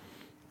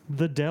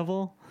 The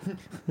devil.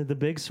 The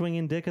big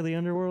swinging dick of the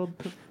underworld.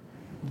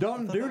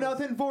 Don't do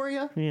nothing for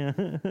you. Yeah.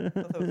 I thought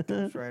that was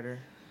Ghost Rider.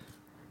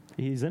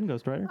 He's in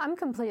Ghost Rider. I'm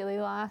completely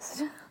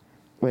lost.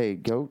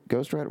 Wait,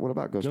 Ghost Rider? What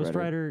about Ghost Ghost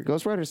Rider-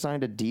 Ghost Rider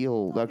signed a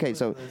deal. Okay,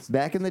 so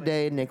back in the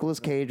day, Nicolas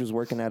Cage was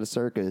working at a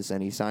circus,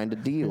 and he signed a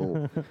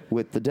deal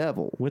with the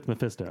devil. With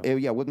Mephisto.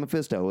 Yeah, with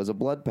Mephisto. It was a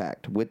blood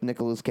pact with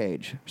Nicolas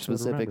Cage, But remember,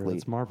 specifically.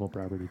 it's Marvel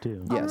property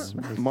too. Yes.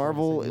 It's-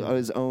 Marvel it's-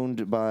 is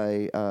owned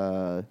by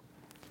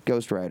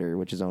Ghost Rider,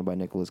 which is owned by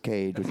Nicolas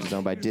Cage, which is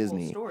owned by That's not the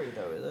Disney. usual story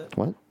though, is it?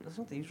 What? That's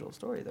not the usual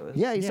story though, is it?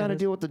 Yeah, he Yeah, signed a it is.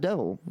 deal with the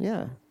devil.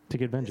 Yeah. to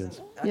get vengeance.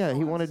 That's Yeah, all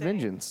he I'm wanted saying.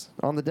 vengeance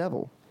on the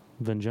devil.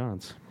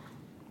 Vengeance.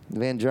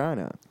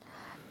 Vangina.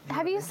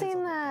 Have you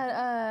seen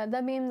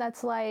that meme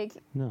that's like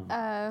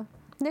No.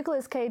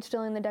 Nicolas Cage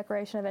doing the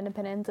Declaration of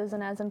Independence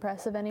isn't as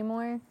impressive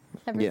anymore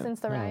ever Yeah. since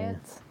the Oh, yeah.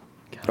 riots?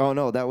 Oh,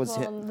 no, that was Well,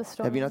 him. the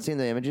Have you not storm. seen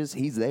the images?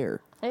 He's there.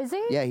 Is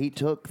he? Yeah, he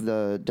took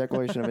the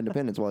Declaration of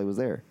Independence while he was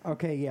there.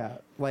 Okay, yeah.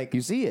 Like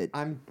You see it.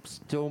 I'm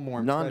still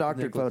more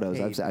Non-doctored impressed with Nicolas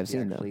photos. Cage I've if he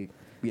seen them. actually,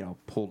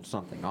 pulled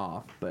something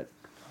off, but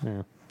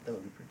Yeah. That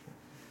would be pretty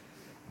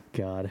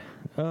God.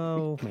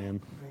 Oh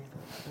man.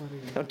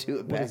 Don't do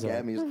it What back is that?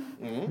 at me.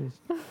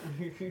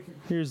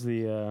 Here's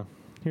the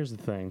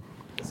thing.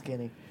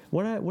 Skinny.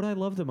 What I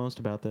love the most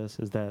about this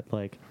is that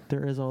like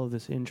there is all of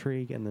this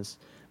intrigue and this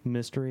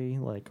mystery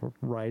like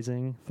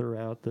rising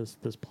throughout this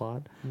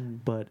plot,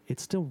 but it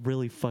still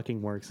really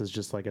fucking works as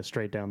just like a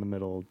straight down the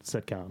middle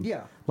sitcom.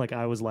 Yeah. Like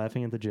I was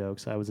laughing at the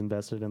jokes, I was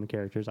invested in the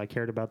characters, I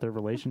cared about their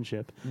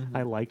relationship,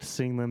 I liked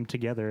seeing them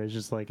together as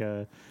just like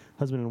a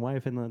husband and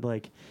wife, and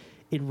like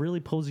it really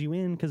pulls you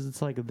in because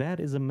it's like that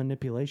is a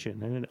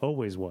manipulation, and it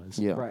always was.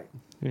 Yeah. Right.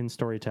 In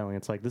storytelling,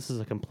 it's like this is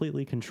a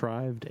completely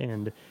contrived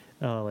and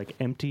like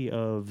empty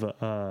of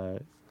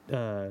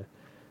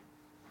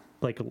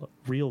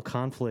real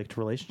conflict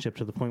relationship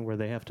to the point where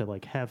they have to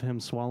like have him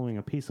swallowing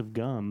a piece of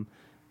gum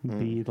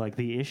be like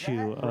the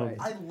issue of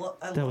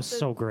Right. that was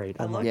so great.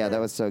 I I'm love like, Yeah, that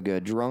was so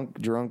good. Drunk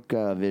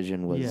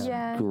Vision was Yeah.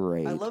 Yeah.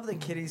 great. I love that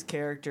Kitty's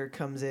character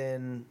comes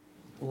in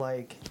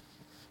like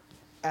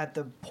at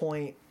the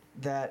point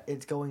that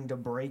it's going to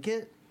break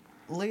it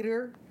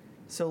later.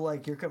 So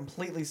like you're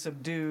completely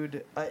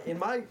subdued. In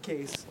my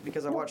case,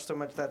 because I watched so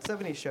much that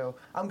 '70s show,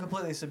 I'm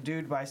completely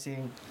subdued by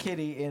seeing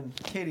Kitty in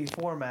Kitty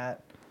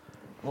format,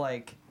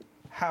 like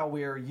how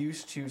we're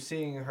used to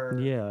seeing her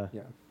yeah.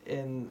 Yeah.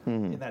 in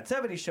that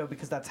 '70s show,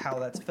 because that's how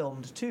that's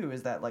filmed too.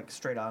 Is that like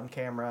straight on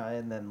camera,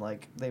 and then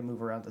like they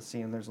move around the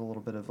scene. There's a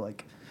little bit of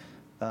like,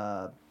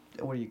 what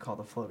do you call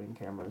the floating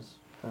cameras?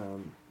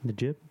 The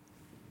jib.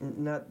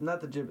 Not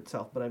the jib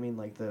itself, but I mean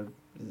like the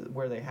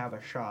where they have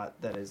a shot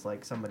that is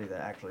like somebody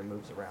that actually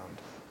moves around,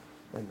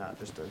 and not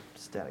just a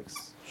static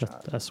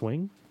shot. A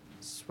swing.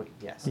 Sweet,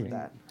 yes, Yeah.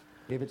 that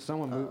If it's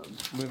someone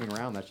moving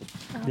around, that's just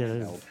Yeah.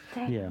 held.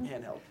 Yeah.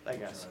 handheld, I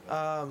guess.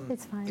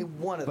 It's fine.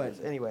 One of But-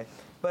 those, anyway.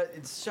 But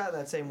it's shot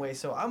that same way,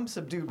 so I'm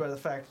subdued by the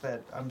fact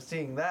that I'm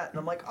seeing that, and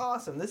I'm like,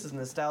 awesome, this is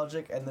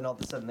nostalgic. And then all of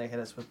a sudden they hit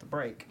us with the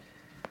break,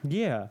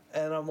 Yeah.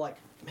 and I'm like,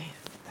 man,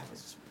 that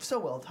was so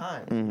well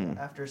timed. Mhm.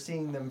 After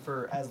seeing them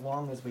for as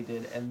long as we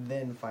did, and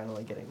then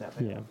finally getting that.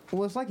 Yeah.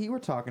 Well, it's like you were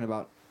talking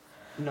about,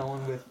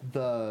 knowing with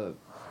the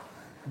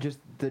just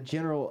the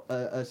general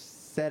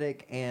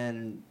aesthetic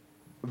and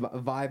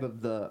vibe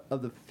of the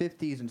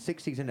 50s and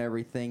 60s and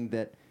everything,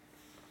 that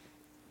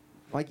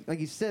like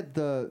you said,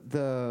 the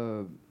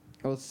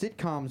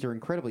sitcoms are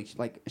incredibly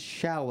like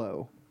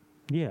shallow,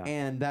 Yeah.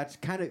 and that's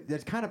kind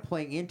of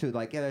playing into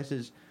like, yeah, this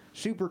is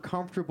super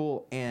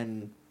comfortable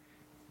and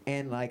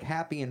like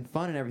happy and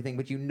fun and everything,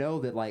 but you know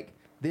that like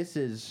this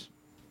is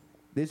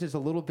a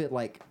little bit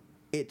like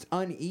it's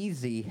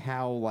uneasy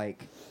how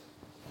like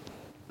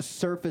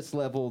surface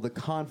level the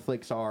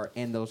conflicts are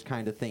and those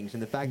kind of things,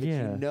 and the fact that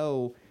Yeah. you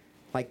know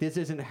like this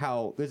isn't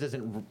how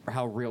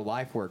real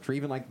life works, or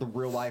even like the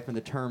real life in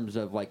the terms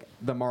of like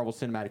the Marvel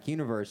Cinematic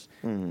Universe.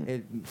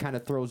 It kind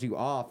of throws you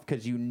off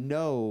because you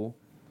know,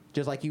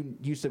 just like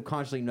you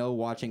subconsciously know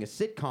watching a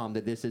sitcom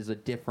that this is a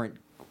different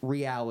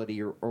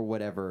reality or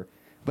whatever.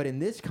 But in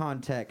this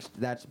context,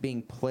 that's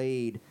being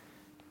played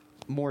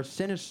more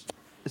sinister.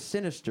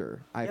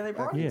 Yeah, they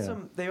brought Yeah. in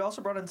some. They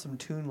also brought in some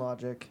tune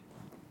logic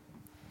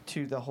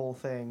to the whole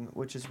thing,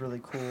 which is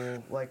really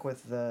cool. Like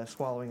with the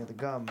swallowing of the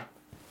gum,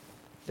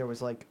 there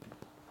was like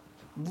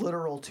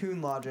literal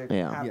tune logic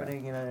Yeah.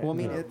 happening in a. Well, I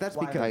mean, in a that's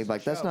live because-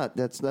 Like that's show. not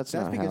that's That's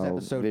not because how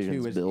episode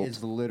Vision's 2 built.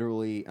 is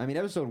literally. I mean,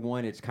 episode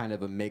 1 it's kind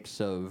of a mix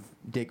of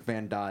Dick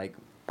Van Dyke,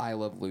 I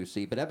Love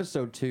Lucy, but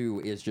episode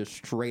 2 is just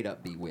straight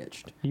up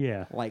Bewitched.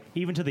 Yeah. Like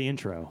Even to the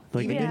intro.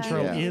 Like the Even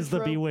intro to the is the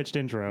intro. Bewitched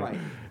intro. right,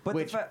 But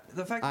which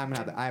the fact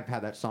I've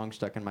had that song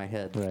stuck in my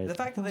head. Right. the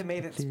fact that they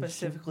made it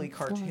specifically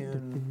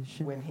cartoon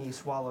when he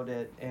swallowed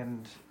it,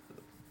 and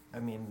I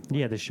mean,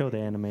 Yeah, they show the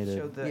animated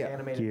showed the Yeah.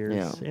 animated gears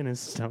Yeah. in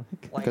his stomach.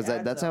 like, Because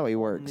adds that's a how he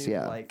whole works. new,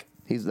 Yeah, like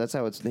he's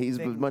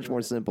thing much to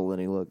more it. simple than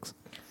he looks.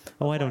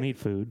 Oh, I don't like- eat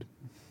food.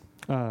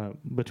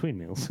 Between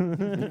meals. of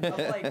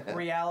like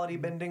reality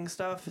bending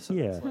stuff. So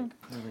Yeah. it's like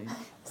really.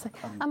 It's like,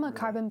 I'm a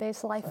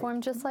carbon-based life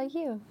form just like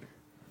you.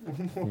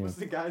 What was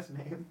the guy's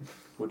name?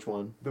 Which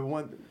one? The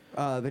one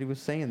that he was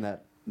saying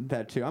that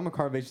too. I'm a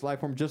carbon-based life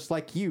form just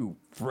like you,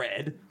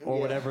 Fred, or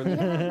Yeah.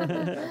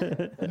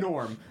 whatever.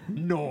 Norm.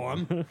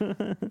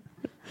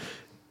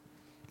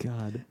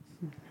 God.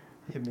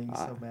 Him being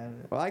so mad at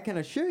it. Well, I can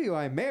assure you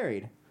I'm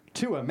married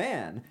to a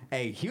man,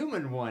 a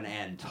human one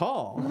and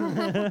tall.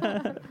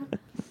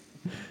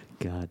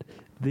 God.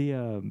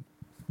 The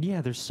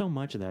yeah, there's so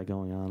much of that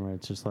going on where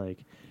it's just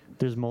like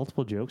there's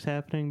multiple jokes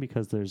happening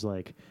because there's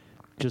like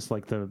just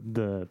like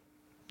the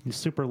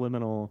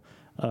superliminal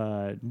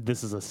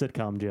this is a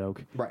sitcom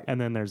joke. Right. And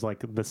then there's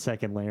like the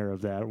second layer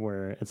of that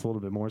where it's a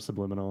little bit more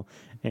subliminal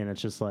and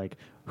it's just like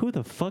who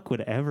the fuck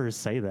would ever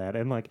say that?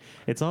 And like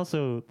it's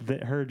also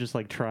her just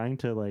like trying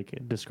to like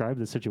describe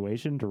the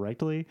situation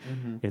directly.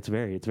 It's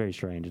very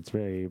strange. It's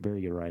very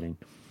very good writing.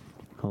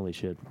 Holy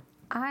shit.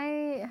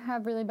 I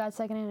have really bad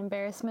secondhand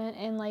embarrassment,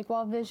 and like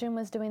while Vision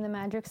was doing the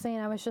magic scene,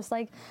 I was just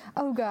like,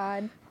 "Oh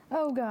God,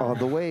 Oh god. Oh,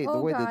 the way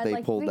Oh, that God, they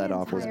like, pulled the that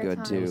off was entire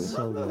good time. too.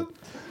 So good.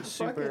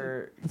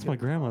 Super. That's my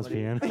grandma's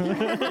piano.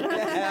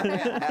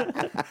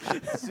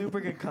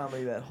 Super good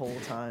comedy that whole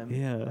time.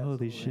 Yeah,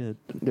 holy Absolutely. shit.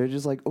 They're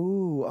just like,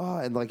 ooh,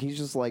 and like he's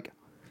just like,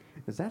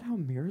 Is that how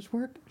mirrors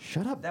work?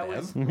 Shut up, That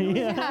Bev. was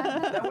Yeah.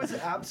 that was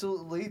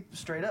absolutely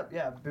straight up.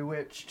 Yeah,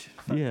 bewitched.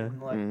 Yeah. Fucking,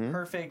 like Mhm.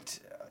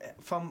 perfect.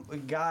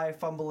 Guy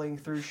fumbling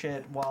through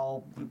shit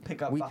while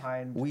pick up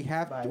behind. we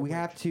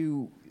have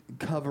to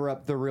cover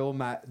up the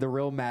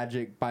real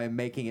magic by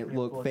making it Make it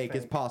look look fake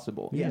as fake.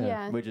 possible. Yeah.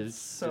 Yeah. Which is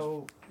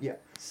so yeah.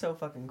 so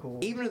fucking cool.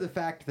 Even to the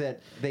fact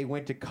that they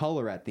went to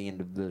color at the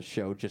end of the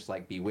show, just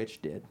like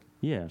Bewitched did.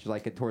 Yeah. Just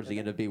like towards the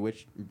end of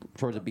Bewitched's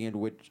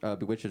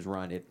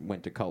run, it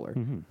went to color.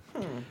 Mhm.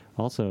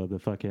 Also, the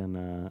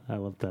fucking I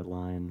love that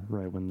line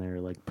right when they're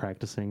like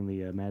practicing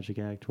the magic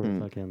act, where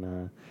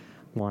fucking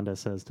Wanda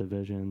says to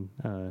Vision,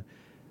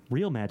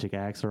 "Real magic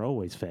acts are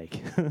always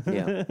fake."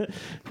 yeah.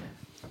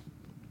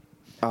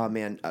 Oh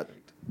man,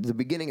 the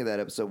beginning of that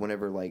episode,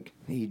 whenever like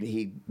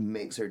he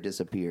makes her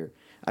disappear,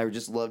 I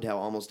just loved how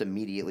almost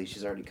immediately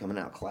she's already coming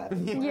out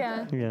clapping.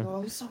 Yeah. Yeah. Oh,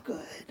 it was so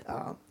good.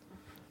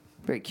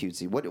 Very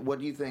cutesy. What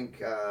do you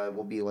think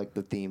will be like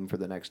the theme for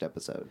the next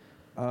episode?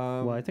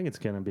 Well, I think it's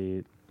gonna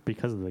be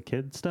because of the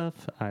kid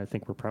stuff. I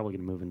think we're probably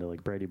gonna move into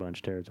like Brady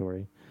Bunch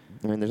territory.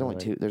 I mean, there's only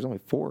Like- two. There's only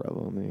 4 of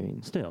them. I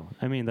mean, Still,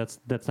 I mean that's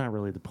not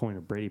really the point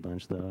of Brady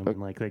Bunch, though. I mean,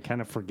 like they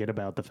kind of forget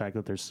about the fact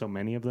that there's so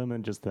many of them,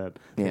 and just that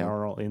they Yeah.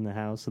 are all in the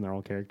house and they're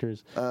all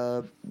characters.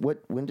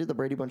 when did the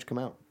Brady Bunch come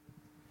out?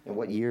 And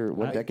what year?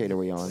 What decade are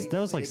we on? That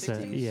was like Late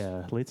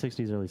 60s? late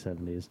 '60s, early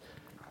 '70s.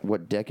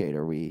 What decade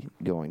are we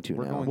going to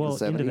We're now? going Well,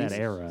 The into 70s? that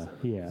era,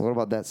 yeah. What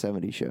about that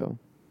 '70s show?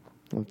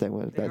 What that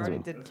was? They That's already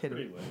what- did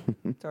Kitty.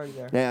 It's already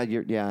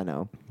there. Yeah, I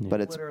know. Yeah.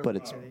 But it's Literally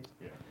Kitty. Kitty.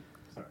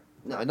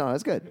 No,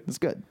 that's good. It's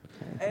good.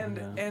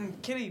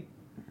 And Kitty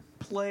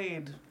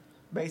played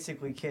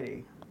basically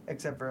Kitty,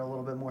 except for a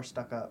little bit more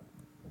stuck up.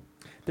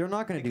 They're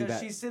not going to do Because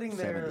that. she's sitting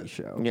there- 70s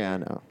show. Yeah, I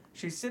know.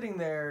 She's sitting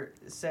there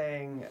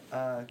saying,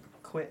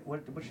 "Quit."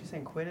 What's she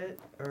saying? Quit it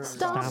or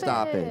Stop,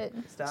 Stop it.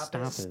 it. Stop,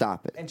 Stop it. it.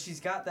 Stop it. And she's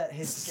got that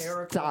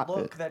hysterical Stop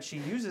look it. that she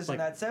uses Like- in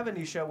that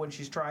 '70s show when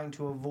she's trying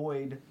to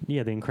avoid.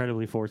 Yeah, the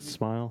incredibly forced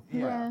smile.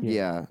 Yeah.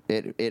 Yeah,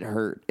 it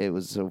hurt. It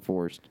was so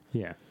forced.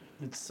 Yeah,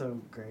 It's so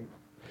great.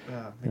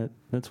 Man.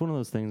 that's one of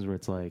those things where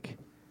it's like,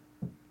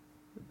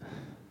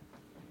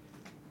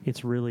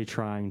 it's really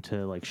trying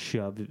to like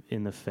shove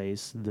in the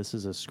face, this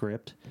is a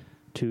script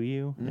to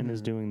you, and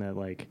is doing that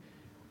like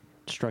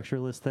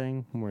structureless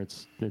thing where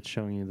it's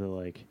showing you the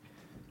like,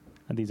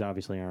 these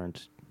obviously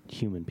aren't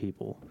human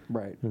people.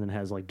 Right. And then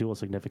has like dual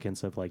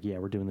significance of like, yeah,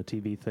 we're doing the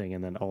TV thing,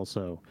 and then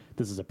also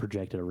this is a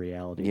projected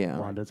reality Yeah.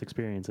 Wanda's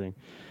experiencing.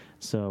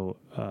 So,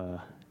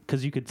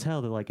 because you could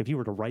tell that like if you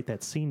were to write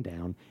that scene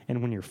down,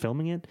 and when you're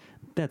filming it,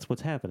 that's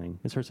what's happening.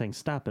 It's her saying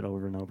 "stop it"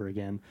 over and over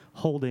again,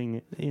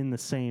 holding in the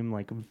same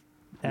like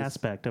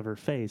aspect of her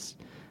face,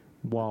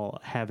 while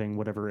having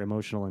whatever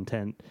emotional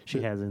intent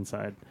she has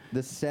inside.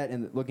 The set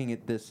and looking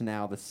at this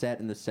now, the set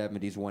in the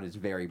 70s one is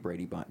very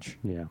Brady Bunch.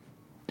 Yeah.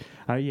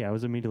 Yeah, I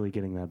was immediately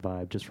getting that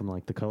vibe just from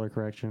like the color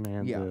correction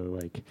and Yeah. the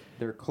like,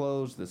 Their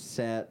clothes, the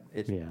set,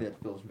 it Yeah.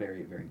 feels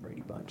very, very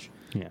Brady Bunch.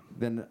 yeah.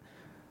 Then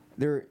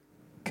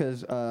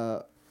because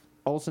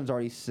Olsen's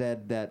already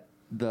said that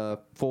the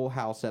Full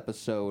House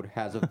episode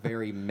has a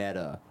very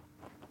meta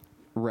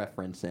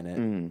reference in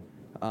it.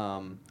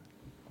 Mm.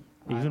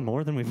 Even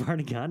more than we've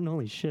already gotten.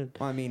 Holy shit!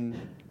 I mean,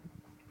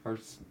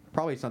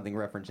 probably something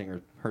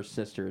referencing her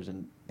sisters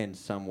in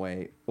some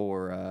way,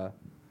 or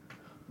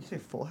You say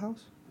Full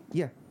House?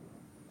 yeah.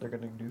 They're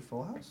gonna do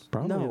Full House?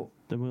 Probably. No,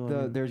 Then we'll,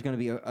 I mean, there's going to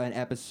be an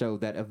episode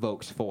that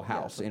evokes Full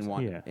House so in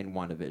it's-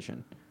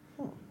 WandaVision,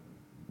 Hmm.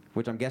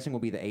 which I'm guessing will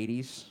be the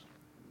 80s.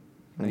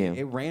 I Yeah. mean,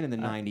 it ran in the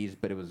 90s,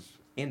 but it was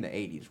in the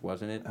 80s,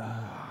 wasn't it?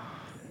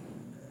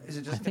 Is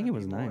it just? I think gonna it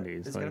was be more-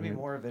 90s, Is it gonna like- be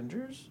more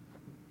Avengers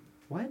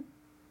What?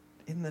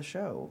 in the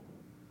show?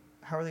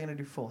 How are they gonna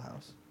do Full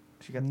House?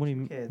 She got what do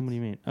the you two kids. What do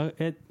you mean?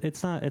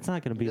 It's not going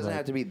to It be doesn't like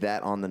have to be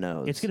that on the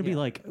nose. it's going to be Yeah.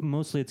 like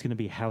mostly it's going to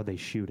be how they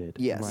shoot it.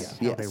 and, Yes,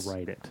 like yeah. how Yes. they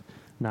write it,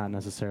 not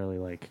necessarily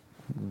like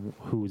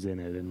who's in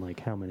it and like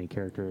how many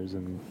characters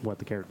and what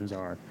the characters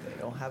are.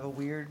 They don't have a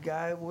weird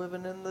guy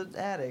living in the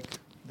attic,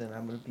 then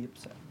I'm gonna be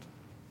upset.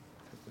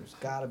 'Cause there's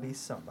gotta be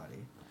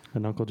somebody.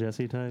 An Uncle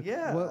Jesse type.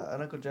 Yeah, Well-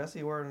 an Uncle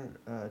Jesse or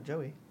an,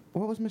 Joey.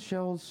 What was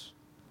Michelle's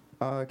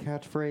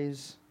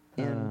catchphrase?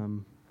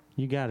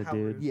 You got it, How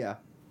dude. rude. Yeah.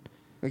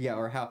 Yeah,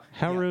 or how.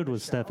 How yeah. rude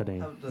was Michelle. Stephanie?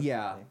 That's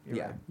Yeah, Stephanie. You're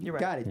yeah. right. You You're right.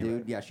 got it, You're dude.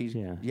 right. Yeah, she's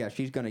Yeah.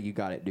 she's gonna you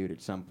got it, dude. At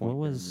some point.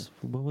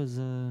 What was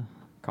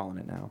calling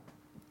it now?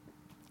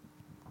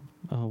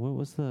 what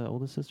was the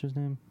oldest sister's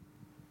name?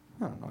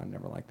 I don't know. I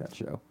never liked that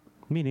show.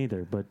 Me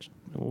neither. But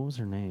what was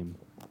her name?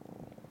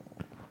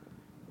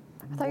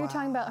 I thought you were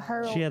talking about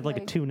her. She had like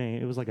a two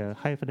name. It was like a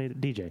hyphenated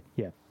DJ.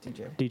 Yeah,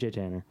 DJ. DJ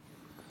Tanner.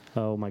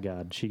 Oh my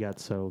God, she got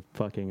so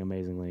fucking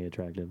amazingly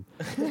attractive.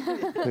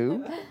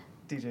 Who?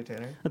 DJ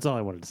Tanner. That's all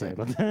I wanted to say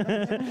about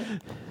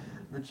that.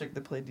 The chick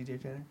that played DJ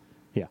Tanner.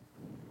 Yeah.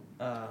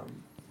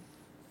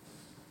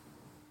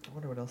 I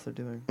wonder what else they're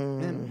doing.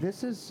 And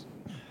this is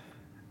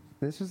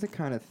the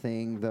kind of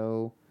thing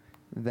though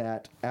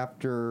that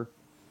after,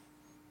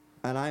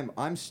 and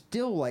I'm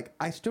still like,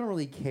 I still don't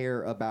really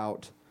care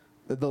about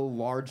the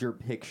larger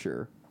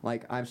picture.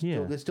 Like I'm still,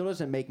 Yeah. this still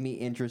doesn't make me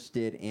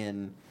interested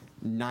in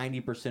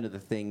 90% of the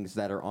things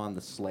that are on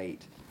the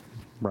slate.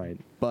 Right.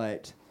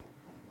 But,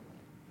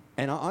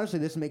 and honestly,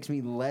 this makes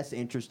me less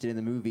interested in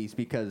the movies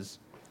because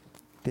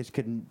this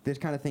kind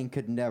of thing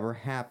could never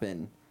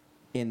happen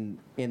in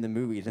the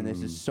movies, and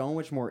this is so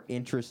much more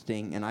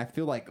interesting, and I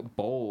feel like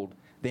bold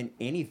than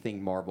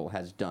anything Marvel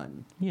has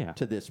done. Yeah.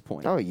 To this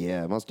point. Oh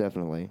yeah, most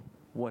definitely.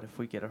 What if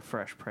we get a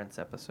Fresh Prince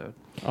episode?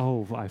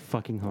 Oh, I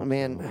fucking hope.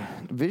 Man,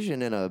 so.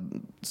 Vision in a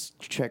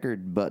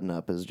checkered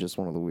button-up is just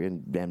one of the weird,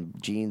 and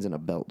jeans and a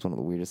belt's one of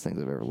the weirdest things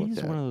I've ever looked He's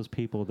at. one of those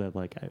people that,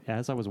 like,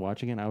 as I was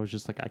watching it, I was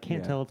just like, I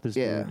can't Yeah. tell if this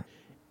Yeah. dude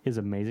is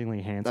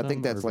amazingly handsome. I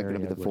think that's or like very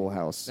going to be the ugly. Full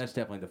House. That's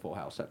definitely the Full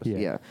House episode. Yeah.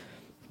 Yeah.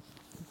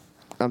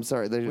 I'm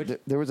sorry. Which-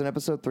 There was an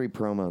episode 3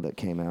 promo that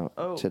came out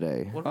Oh,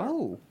 today. what-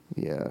 Oh,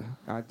 Yeah.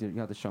 you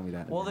have to show me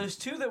that. in a Well, minute. there's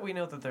two that we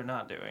know that they're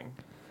not doing.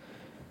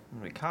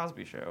 The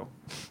Cosby Show,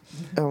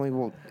 I mean,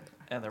 well,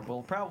 and there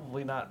will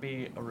probably not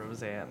be a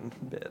Roseanne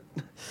bit.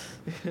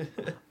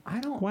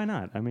 I don't. Why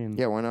not? I mean,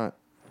 yeah, why not?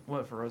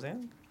 What for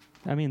Roseanne?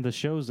 I mean, the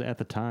shows at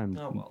the time,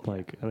 Oh, well,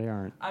 like, they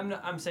aren't.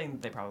 I'm saying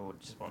they probably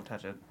just won't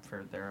touch it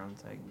for their own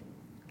sake.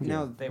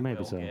 Now, They maybe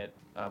will so. get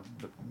a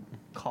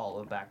call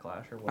of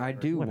backlash or whatever. I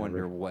do Whatever.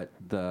 wonder what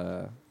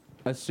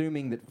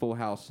assuming that Full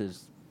House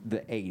is the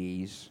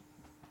 80s,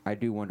 I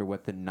do wonder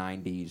what the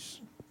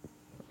 90s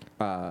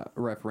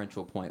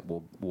referential point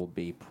will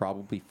be.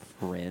 Probably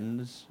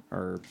Friends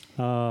or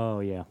Oh,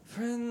 yeah.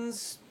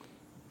 Friends.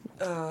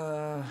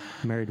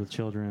 Married with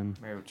Children.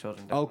 Married with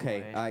Children. okay,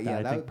 definitely. yeah,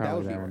 I think that would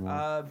probably be that one.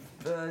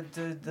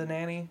 one. The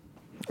nanny.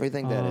 What do you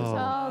think that is?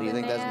 Oh. Do you the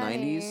think that's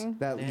nanny. 90s?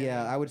 That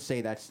yeah, I would say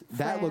that looks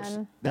Fran.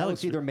 that That looks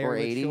looks- either or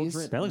Married 80s? with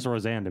Children. That looks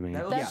Roseanne to me.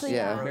 That yeah, looks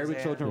Yeah. Married with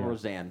Roseanne. Children or Yeah.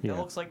 Roseanne. Yeah. It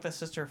looks like the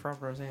sister from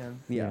Roseanne.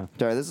 Yeah.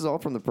 Sorry, this is all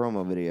from the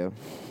promo video.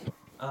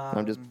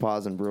 I'm just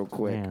pausing real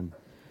quick. Man.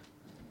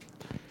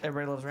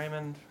 Everybody Loves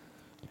Raymond.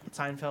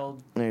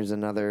 Seinfeld. There's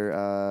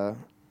another.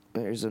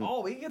 There's an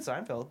Oh, we can get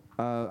Seinfeld.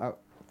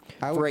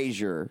 I would,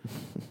 Frasier.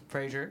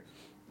 Frasier.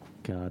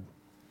 God.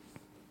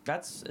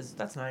 That's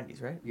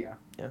 90s, right? yeah.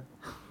 Yeah.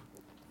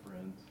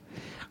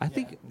 I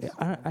think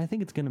I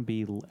think it's going to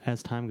be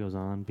as time goes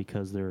on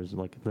because there's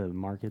like the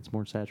market's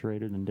more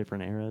saturated in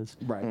different eras.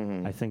 Right.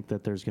 Mhm. I think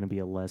that there's going to be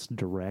a less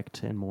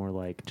direct and more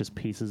like just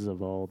pieces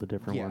of all the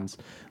different Yeah. ones.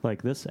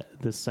 Like this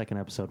second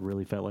episode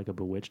really felt like a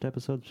Bewitched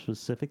episode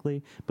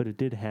specifically, but it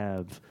did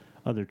have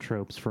other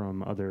tropes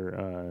from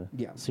other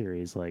Yeah.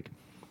 series like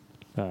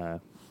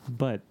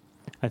but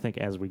I think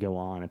as we go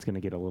on it's going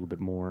to get a little bit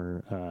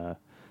more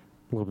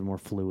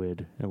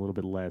fluid, and a little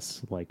bit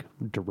less like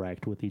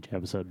direct, with each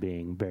episode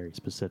being very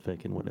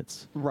specific in what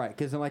it's. Right,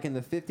 because like in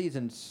the 50s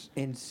and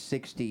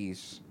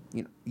 60s,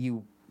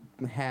 you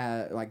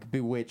had like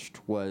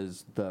Bewitched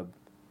was the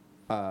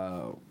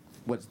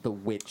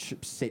witch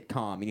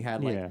sitcom, and you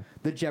had like Yeah.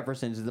 the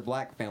Jeffersons, the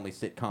Black Family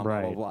sitcom,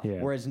 Right, blah blah blah.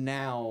 yeah. Whereas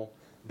now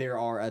there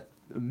are a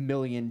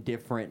million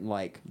different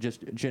like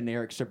just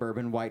generic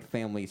suburban white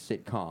family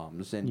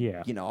sitcoms, and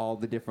Yeah. all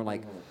the different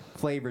like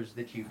flavors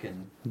that you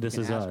can. This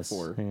you Is can ask Us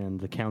for. and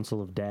the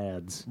Council of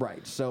Dads.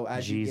 Right. So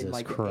as you Jesus get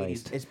like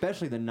Christ. the 80s,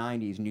 especially the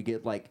 90s, and you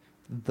get like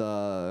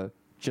the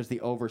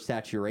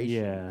oversaturation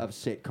Yeah. of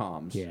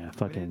sitcoms. Yeah,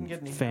 fucking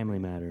get any Family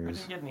We Matters.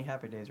 didn't get any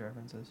Happy Days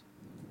references.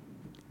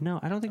 No,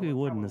 I don't think Oh, we we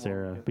would in probably this won't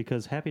era get-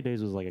 because Happy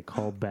Days was like a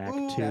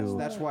callback to.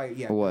 That's why.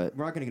 Yeah. What?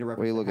 We're not going to get a What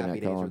are you reference to looking Happy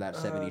at, Days or Colin? that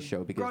 70s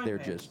show because Growing they're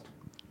Pains. just.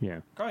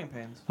 Yeah. Growing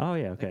Pains. Oh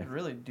yeah. They Okay. could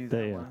really do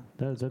that Yeah. one.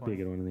 That- at this that'd be a point.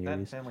 good one in the That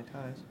and 80s. Family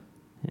Ties.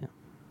 Yeah.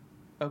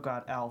 Oh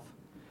God, Alf.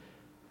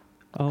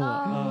 Oh.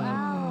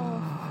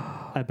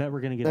 Wow. I bet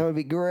we're gonna get. That would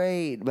be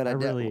great, but I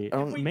really-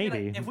 don't. If we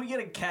Maybe. Get if we get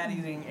a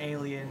cat-eating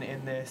alien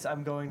in this,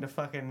 I'm going to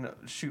fucking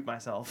shoot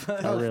myself.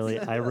 I really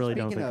don't Speaking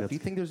think of, that's. do you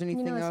think there's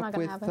anything it's up not gonna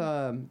with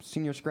happen.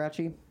 Senior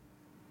Scratchy?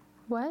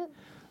 What?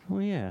 Oh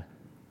yeah.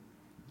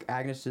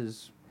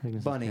 Agnes's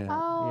Agnes's Bunny. cat.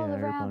 Oh, yeah, the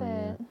her bunny,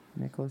 rabbit.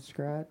 Nicholas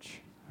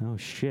Scratch. yeah. Oh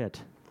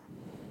shit.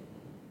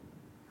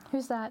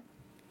 Who's that?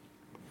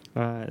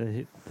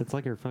 That's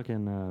like her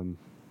fucking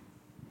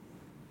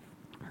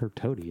her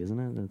toady, isn't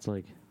it? It's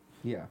like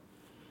Yeah.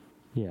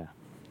 yeah.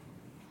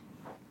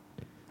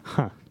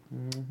 Huh.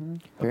 Mm-hmm.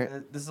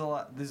 Okay, this is a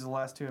lot. These are the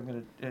last two I'm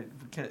gonna.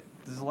 This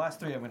is the last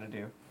three I'm gonna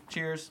do.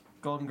 Cheers,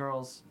 Golden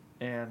Girls,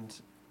 and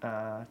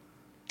God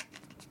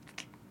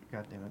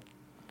damn it,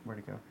 where'd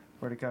it go?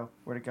 Where'd it go?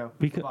 Where'd it go? Who's the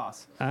Because-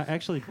 boss?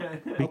 Actually, Okay,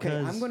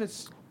 because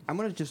I'm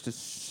gonna just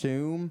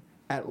assume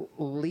at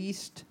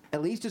least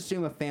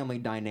assume a family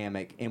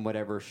dynamic in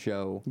whatever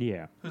show.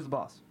 yeah. Who's the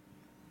boss?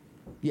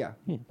 Yeah.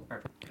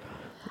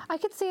 I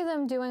could see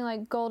them doing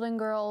like Golden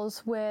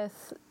Girls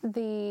with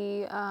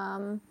the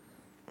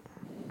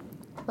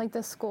like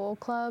the school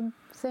club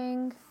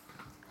thing.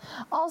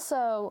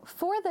 Also,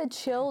 For the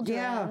Children.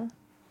 Yeah.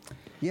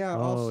 Yeah.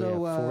 Oh,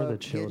 also, yeah, For the getting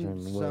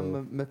Children, some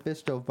whoa.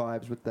 Mephisto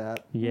vibes with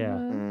that.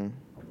 Yeah.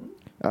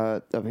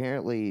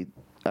 Apparently,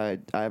 I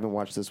haven't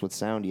watched this with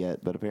sound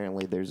yet, but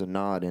apparently there's a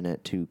nod in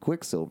it to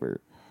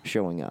Quicksilver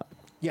showing up.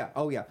 Yeah.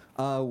 Oh yeah.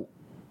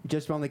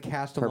 Just on the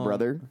cast Her alone.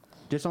 brother?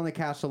 Just on the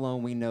cast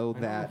alone, we know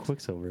that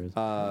Quicksilver is.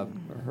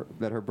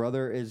 that her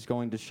brother is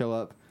going to show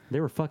up. They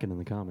were fucking in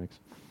the comics.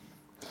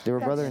 They were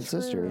That's brother and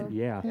true. sister.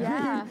 Yeah.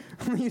 Yeah.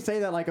 You say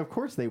that like, of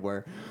course they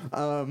were.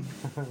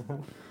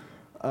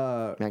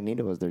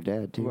 Magneto was their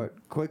dad too.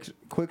 What?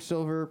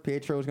 Quicksilver,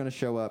 Pietro is going to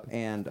show up,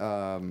 and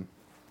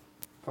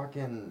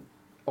fucking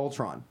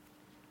Ultron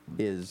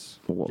is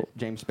Whoa.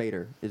 James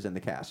Spader is in the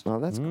cast. Oh,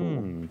 that's cool.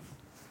 Mm.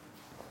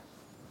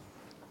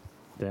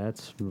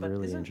 That's But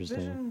really isn't interesting.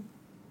 Vision...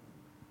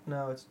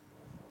 No, it's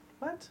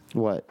what?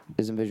 What?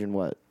 Isn't Vision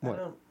what? What? I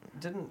don't.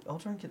 Didn't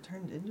Ultron get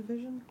turned into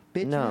Vision?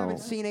 Bitch, No. you haven't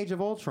seen Age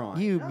of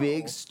Ultron. You know.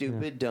 big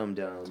stupid dum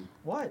dum.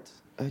 What?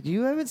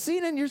 You haven't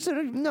seen it. You're sort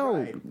of no,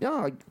 Right.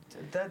 no.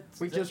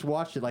 we just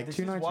watched it like This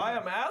 2 is nights why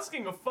ago. I'm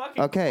asking a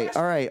fucking. Okay,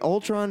 question. all right.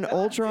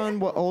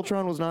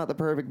 Ultron was not the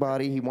perfect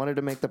body. He wanted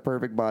to make the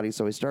perfect body,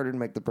 so he started to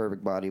make the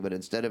perfect body. But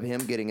instead of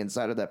him getting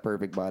inside of that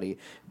perfect body,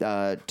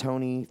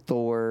 Tony,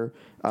 Thor,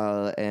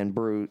 and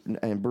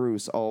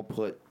Bruce all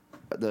put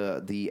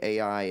the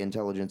AI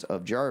intelligence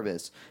of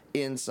Jarvis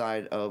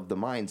inside of the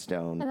Mind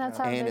Stone And that's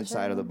how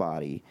inside of the Vision-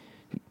 body.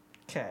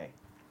 Okay,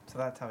 so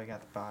that's how we got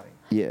the body.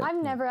 Yeah,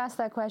 I've never asked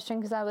that question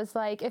because I was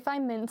like, if I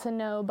meant to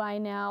know by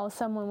now,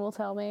 someone will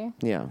tell me.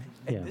 yeah.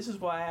 And Yeah. this is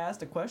why I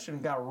asked a question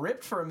and got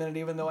ripped for a minute,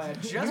 even though I had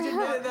just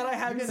admitted that I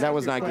hadn't. That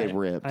was not get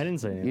ripped. I didn't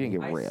say You anything.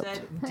 didn't get I ripped.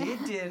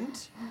 said,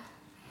 didn't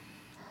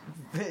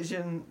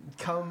Vision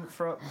come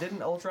from?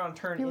 Didn't Ultron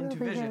turn You were into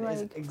over here Vision?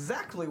 Is like-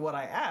 exactly what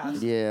I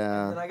asked.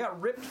 Yeah. And I got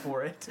ripped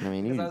for it. I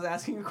mean, because you- I was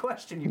asking a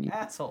question, you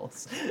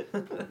assholes.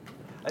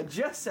 I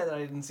just said that I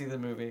didn't see the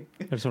movie.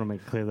 I just want to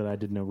make it clear that I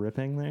did no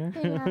ripping there.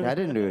 Yeah. I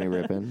didn't do any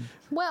ripping.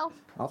 Well,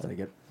 I'll take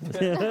it.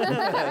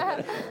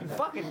 You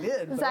fucking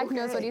did. but Zach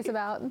knows what okay. he's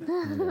about.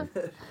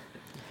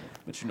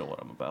 But you know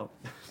what I'm about.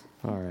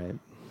 All right.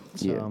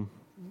 So,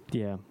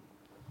 Yeah. yeah.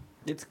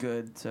 It's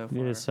good so It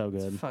far. is so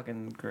good. It's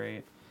fucking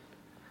great.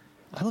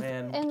 I love-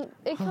 Man. And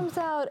it comes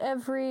out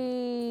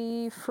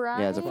every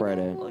Friday. Yeah, it's a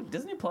Friday. Look,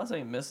 Disney Plus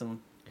ain't missing.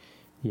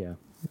 Yeah.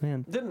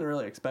 Man, Didn't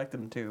really expect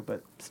them to,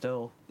 but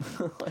still.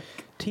 Like,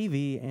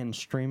 TV and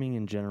streaming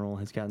in general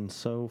has gotten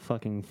so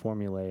fucking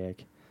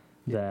formulaic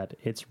that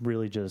it's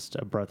really just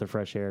a breath of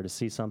fresh air to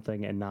see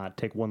something and not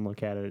take one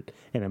look at it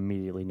and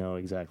immediately know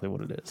exactly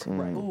what it is.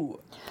 Right. ooh.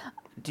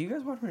 Do you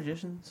guys watch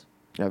Magicians?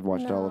 I've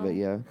watched all of it.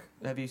 Yeah.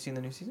 Have you seen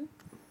the new season?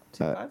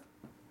 Season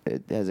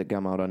 5? Has it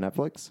come out on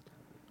Netflix?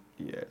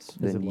 Yes. Is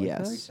Then it like yes.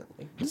 that?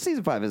 Recently.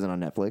 Season 5 isn't on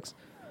Netflix.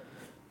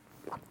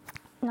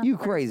 Not You the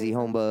first crazy season.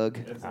 humbug.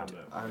 It's not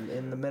that. I'm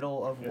in the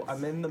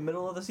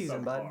middle of the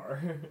season, bud.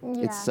 subpar.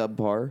 Yeah. It's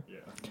subpar. Yeah.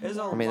 There's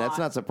a I mean, that's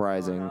lot not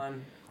surprising. going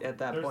on at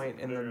that There's- point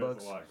in the there is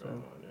books. a lot so- going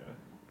on, yeah.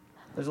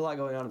 There's a lot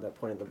going on at that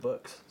point in the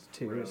books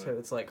too, Really? so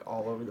it's like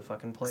all over the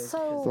fucking place.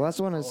 So- The last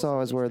one I It's saw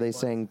all is where they Disney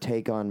Plus. sang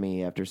 "Take on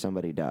Me" after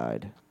somebody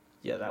died.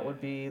 Yeah, that would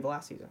be the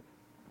last season.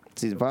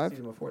 Season The 5?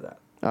 Season before that.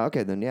 Oh,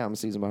 okay, then yeah, I'm a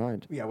season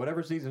behind. Yeah,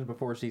 whatever season's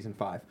before season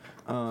 5.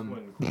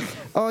 When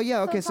Oh yeah,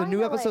 So okay. So talking new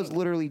about, episodes like-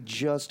 literally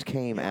just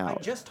came I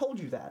out. just told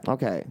you that.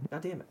 Okay.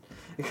 God damn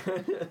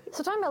it.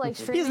 So talking about like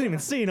He hasn't streaming, even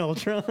seen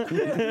Ultron.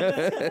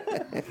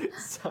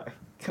 Sorry.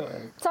 Go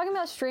ahead. talking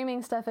about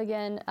streaming stuff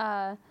again.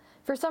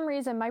 For some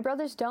reason, my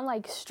brothers don't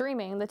like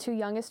streaming. The two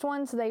youngest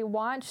ones, they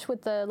watch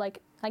with the like.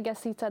 I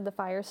guess he said the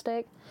Fire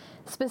Stick,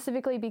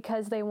 specifically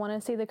because they want to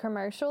see the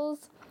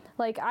commercials.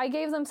 Like I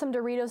gave them some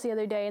Doritos the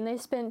other day, and they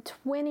spent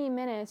 20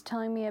 minutes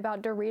telling me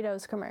about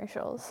Doritos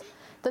commercials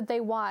that they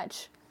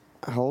watch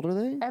How old are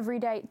they? every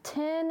day.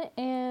 10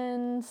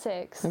 and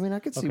 6. I mean, I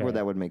could see where Okay.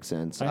 that would make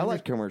sense. I I under-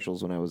 liked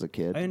commercials when I was a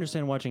kid. I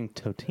understand watching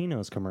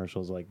Totino's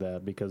commercials like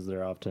that because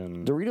they're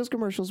often. Doritos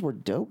commercials were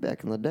dope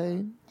back in the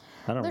day.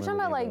 I don't They're talking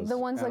remember about any of like the those.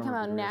 ones I that don't come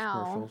out remember Doritos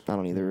now. commercials. I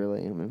don't either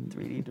really. I mean,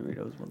 3D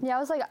Doritos one. Yeah, I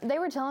was like, they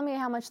were telling me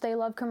how much they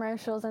love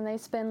commercials, and they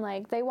spend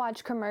like they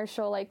watch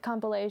commercial like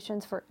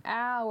compilations for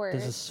hours.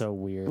 This is so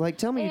weird. like,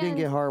 tell me you didn't And-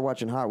 get hard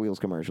watching Hot Wheels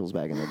commercials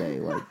back in the day.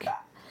 Like,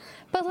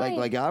 but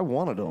like I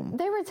wanted them.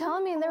 they were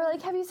telling me, and they were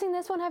like, "Have you seen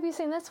this one? Have you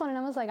seen this one?" And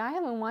I was like, "I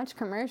haven't watched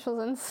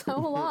commercials in so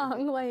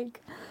long."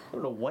 Like, I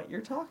don't know what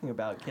you're talking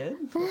about, kid.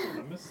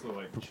 I miss the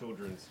like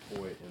children's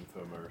toy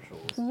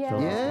infomercials. yeah.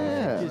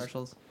 Yeah.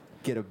 Commercials.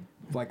 Get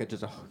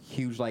just a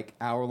huge like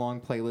hour-long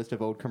playlist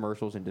of old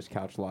commercials and just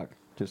couch lock.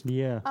 Just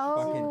yeah.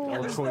 Oh, Yeah,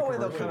 there's toy no way they'll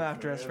commercials. come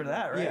after us for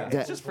that, right? Yeah.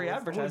 It's just free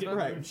advertisement.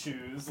 Right. Moon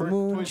shoes. For-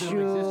 Moon toys don't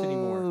exist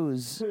anymore.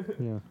 shoes.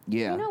 Yeah.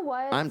 Yeah. You know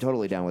what? I'm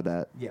totally down with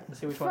that. yeah. Let's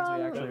see which ones we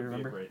From- actually That would be a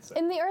remember. great set.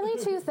 in the early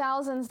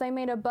 2000s, they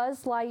made a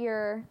Buzz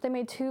Lightyear. They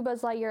made 2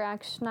 Buzz Lightyear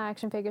not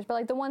action figures, but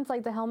like the ones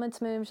like the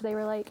helmets moved. They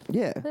were like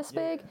Yeah. this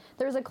big.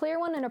 There was a clear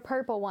one and a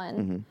purple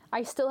one.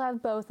 I still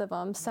have both of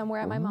them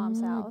somewhere at my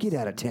mom's house. Get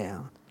out of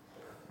town.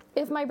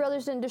 If my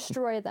brothers didn't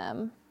destroy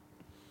them.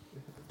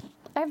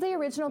 I have the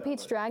original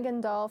Pete's Dragon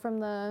doll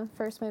from the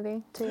first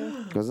movie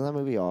too. Wasn't that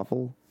movie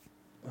awful?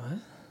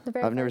 The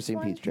very I've never first seen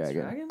one. Pete's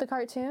Dragon. Dragon? The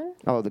cartoon.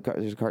 Oh,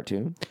 there's a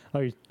cartoon. Oh,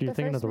 you're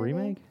thinking of first the movie.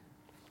 remake?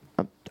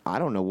 I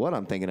don't know what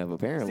I'm thinking of.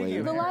 Apparently,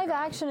 Thinking The of live Aragon.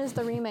 action is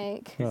the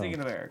remake. He's Oh. thinking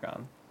of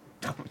Aragon.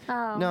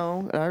 Oh.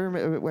 no. I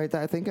remember. Wait,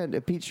 I think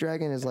Pete's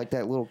Dragon is like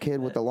that little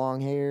kid with the long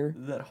hair.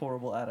 That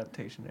horrible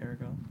adaptation,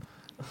 Aragon.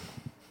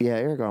 Yeah,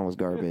 Aragon was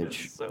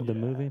garbage. So The bad.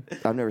 movie.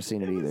 I've never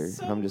seen it It either. was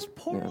so I'm just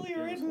poorly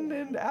written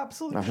and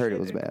absolutely. I heard it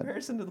shit was in bad.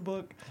 comparison to the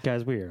book.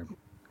 Guys, we are Way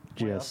off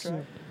just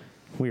track.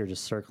 we are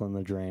just circling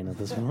the drain at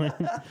this point.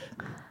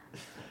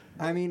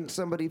 I mean,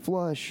 somebody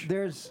flush.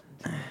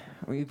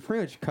 we've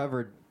pretty much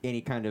covered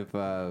any kind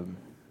of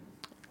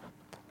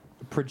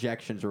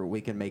projections or we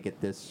can make it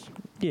this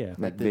yeah.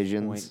 Like at this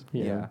visions. point.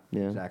 Yeah.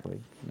 Yeah. Exactly.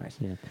 Nice.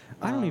 Yeah,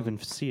 I don't Um, even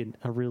see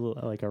a real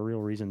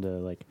reason to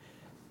like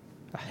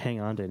hang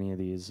on to any of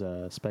these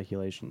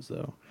speculations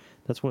though.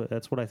 That's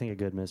what I think a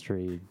good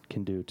mystery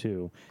can do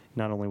too.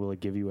 Not only will it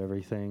give you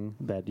everything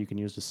that you can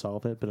use to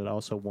solve it, but it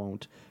also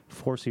won't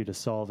force you to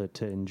solve it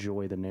to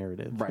enjoy the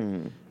narrative.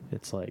 Right.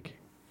 It's like,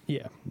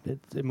 yeah,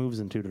 it moves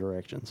in two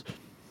directions.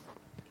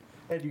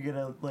 And you get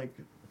a like.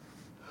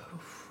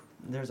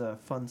 There's a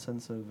fun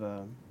sense of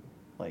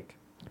like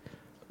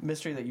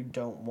mystery that you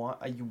don't want.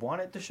 You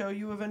want it to show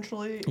you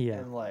eventually. Yeah.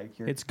 And like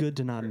you're. It's good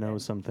to not know you're-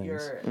 some things.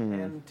 You're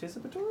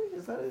anticipatory.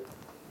 Is that it?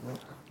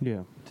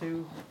 Yeah.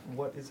 To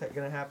what is going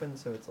to happen?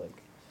 So it's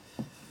like.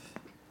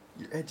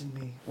 You're edging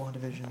me,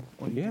 WandaVision.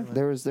 What are you Yeah. doing?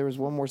 There was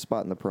one more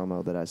spot in the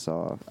promo that I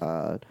saw.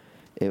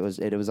 It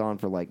was on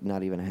for like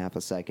not even half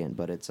a second,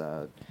 but it's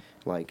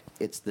like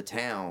it's the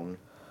town,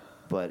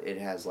 but it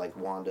has like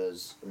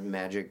Wanda's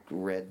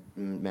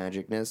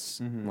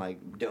magicness, like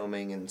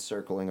doming and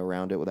circling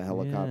around it with a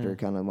helicopter, Yeah.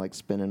 kind of like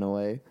spinning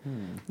away,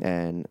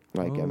 and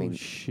like I Oh, mean,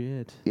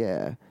 shit.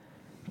 yeah,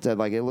 so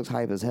like it looks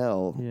hype as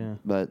hell. Yeah.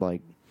 But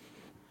like,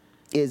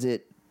 is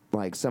it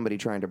like somebody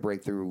trying to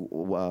break through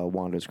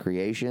Wanda's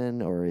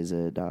creation, or is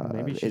it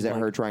Maybe is she's it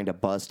her like- trying to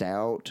bust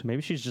out?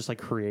 Maybe she's just like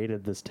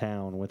created this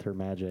town with her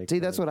magic. See,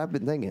 that's what I've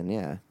been thinking.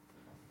 Yeah,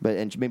 but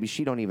and maybe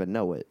she don't even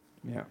know it.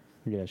 Yeah.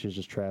 Yeah, she's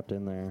just trapped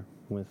in there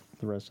with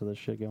the rest of this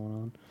shit going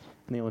on.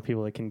 And the only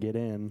people that can get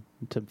in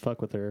to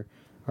fuck with her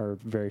are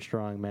very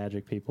strong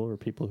magic people or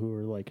people who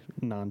are like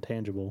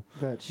non-tangible.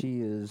 That she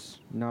is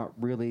not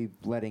really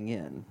letting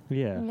in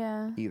Yeah.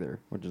 Yeah. either,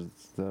 which is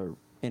the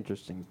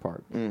interesting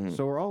part. Mhm.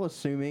 So we're all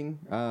assuming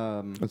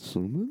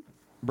Assuming.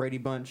 Brady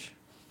Bunch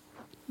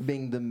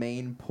being the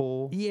main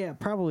pull. Yeah,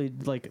 probably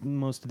like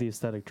most of the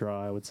aesthetic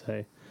draw, I would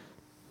say.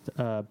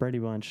 Brady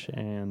Bunch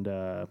and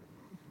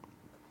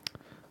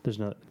there's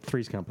no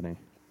Three's Company,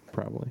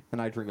 probably.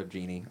 And I Dream of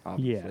Jeannie, Yeah,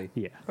 obviously.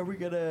 yeah. Are we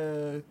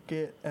gonna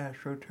get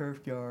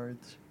AstroTurf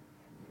yards?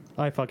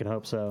 I fucking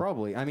hope so.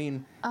 Probably. I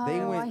mean, they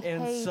Oh, went. I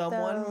And hate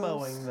someone those.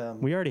 mowing them.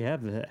 We already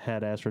have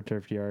had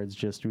AstroTurf yards,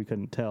 just we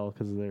couldn't tell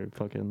because they're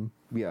fucking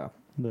Yeah.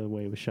 the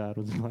way it was shot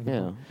was like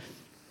Yeah.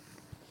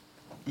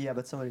 Yeah,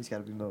 but somebody's got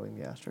to be mowing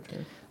the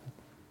AstroTurf.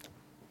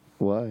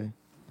 Why?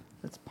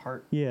 That's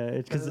part. Yeah,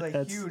 it's Because because it's a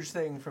that's huge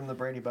thing from the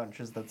Brady Bunch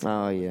is that Oh,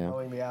 someone yeah.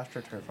 mowing the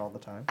AstroTurf all the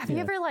time. Have you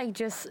Yeah. ever like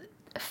just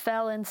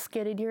fell and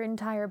skidded your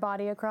entire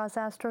body across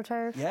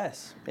AstroTurf?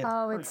 Yes. It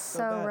Oh, hurts it's so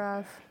bad.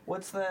 rough.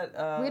 What's that?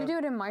 We had to do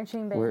it in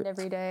marching band Where-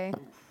 every day.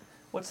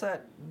 What's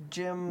that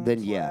gym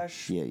Then, yeah.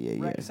 slash Yeah.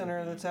 rec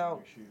center that's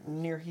out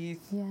near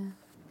Heath? Yeah.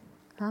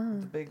 Oh.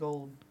 The big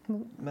old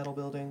metal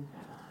building.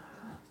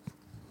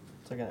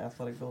 It's like an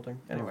athletic building.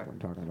 I don't know Anyway.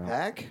 what I'm talking about.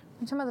 Pack?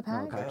 You talking about the No,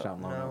 pack? Pack's out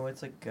in Lone No, Oak.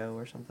 it's like Go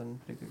or something.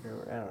 Paducah Go.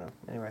 I don't know.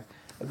 Anyway,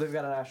 they've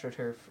got an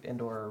AstroTurf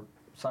indoor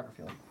soccer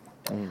field.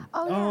 Oh yeah.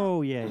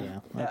 Oh yeah, yeah.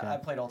 Yeah, I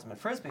Okay. played ultimate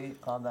frisbee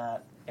on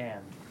that,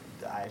 and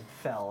I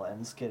fell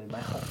and skidded my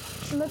whole.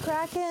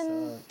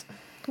 McCracken. Sucked.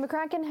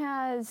 McCracken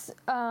has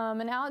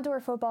an outdoor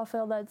football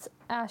field that's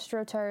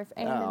AstroTurf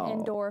and Oh. an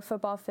indoor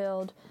football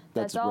field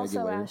That's that's also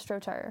regular.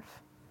 AstroTurf.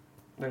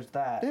 There's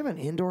that. They have an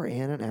indoor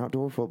and an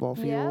outdoor football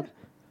field. Yep.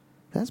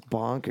 That's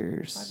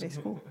bonkers. 5-day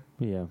school.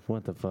 Yeah.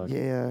 What the fuck?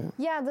 Yeah,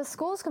 Yeah, the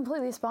school's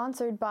completely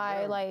sponsored by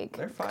They're- like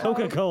They're fine.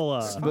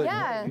 Coca-Cola. but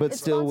yeah, but it's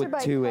still sponsored with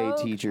by 2A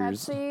Coke,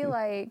 teachers. Pepsi,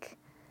 like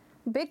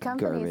big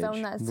companies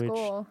own Garbage. that Which,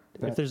 school.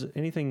 if there's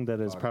anything that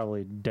is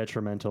probably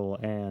detrimental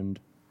and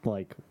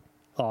like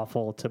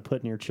awful to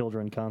put in your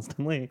children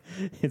constantly,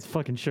 it's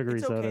fucking sugary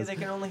It's okay. sodas. They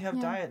can only have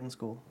Yeah. diet in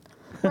school.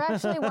 We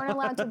actually weren't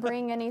allowed to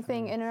bring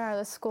anything in or out of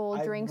the school,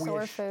 I drinks or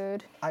wish.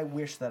 food. I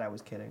wish that I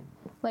was kidding.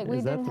 Like we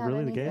Is that didn't have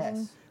really the anything.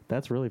 case?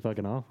 That's really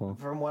fucking awful.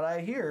 From what I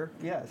hear,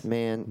 yes.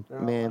 Man, They're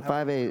not man, allowed to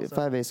have 5A pizza.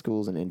 5A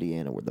schools in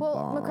Indiana were the Well,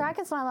 bomb.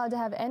 McCracken's not allowed to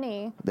have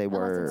any. They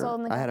unless it's sold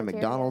in were. the I had a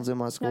cafeteria. McDonald's in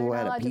my No, school. you're I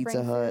had not a allowed to Pizza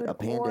bring Hut, food a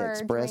Panda or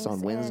Express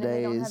on drinks in, and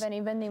they don't Wednesdays. have any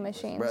vending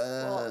machines.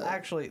 Well,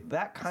 actually,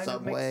 that kind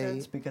of makes Subway.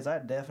 sense because I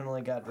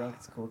definitely got drunk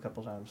at school a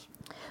couple times.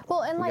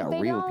 Well, and We like got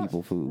they real don't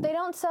people food. they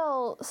don't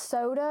sell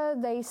soda.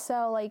 They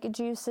sell like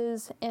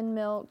juices and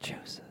milk.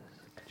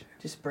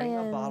 Just bring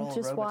a And bottle of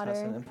just Robitussin water.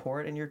 and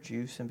pour it in your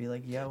juice and be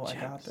like, "Yo, I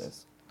got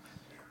this."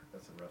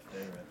 That's a rough day,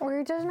 right?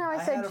 Or doesn't I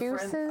I say had a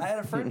juices? friend. I had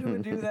a friend who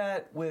would do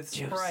that with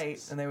Sprite,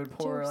 Juices. and they would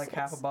pour like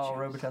half a Juices. bottle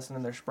of Robitussin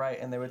in their Sprite,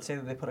 and they would say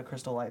that they put a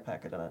Crystal Light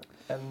packet in it,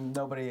 and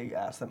nobody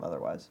asked them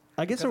otherwise.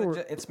 I guess Because what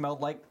we're, it smelled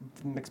like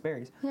mixed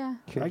berries. yeah.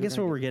 Kids I are guess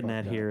gonna what we're get getting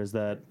at fucked up. here is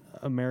that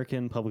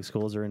American public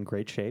schools are in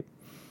great shape.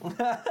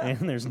 and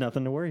there's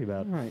nothing to worry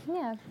about. Right.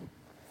 Yeah.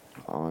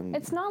 On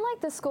It's not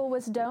like the school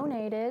was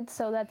donated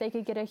so that they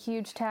could get a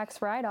huge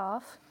tax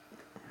write-off.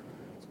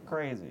 It's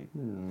crazy.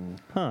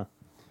 Huh.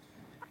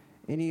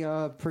 Any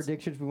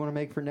predictions we want to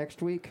make for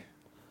next week?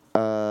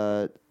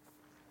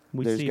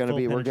 We there's see gonna full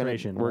be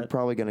penetration. we're but-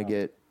 probably gonna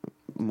get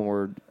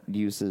more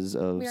uses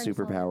of We already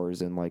saw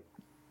superpowers in like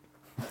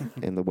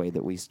in the way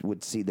that we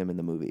would see them in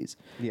the movies.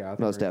 Yeah, I think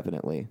Most we're-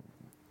 definitely.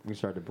 We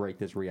start to break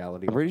this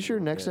reality. I'm up pretty a sure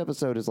little next bit.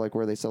 episode is like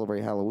where they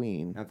celebrate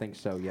Halloween. I think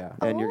so. Yeah.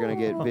 And you're gonna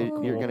get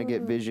you're gonna Oh.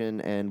 get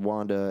Vision and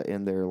Wanda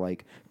in their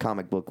like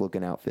comic book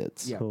looking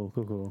outfits. Yeah.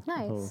 Cool.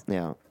 Nice. Cool.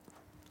 Yeah.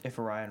 If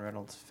Ryan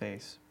Reynolds'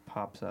 face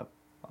pops up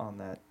on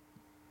that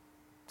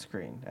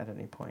screen at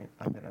any point,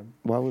 I'm gonna.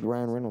 Why would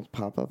Ryan Reynolds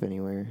pop up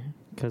anywhere?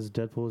 Because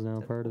Deadpool is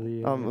now part of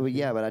the. Well,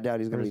 yeah, but I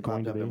doubt he's Or gonna be is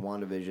going popped to up in be.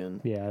 WandaVision.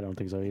 Yeah, I don't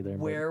think so either. but-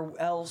 Where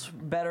else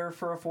better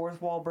for a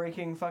fourth wall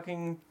breaking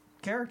fucking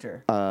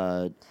character?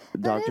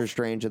 Doctor is-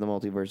 Strange and the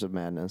Multiverse of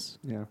Madness.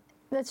 Yeah.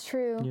 That's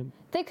true. Yep.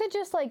 They could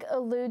just like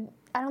allude.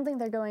 I don't think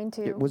they're going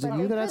to. Yeah, was it but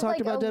you they that I could, talked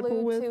like, about Deadpool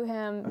allude with? to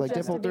him Like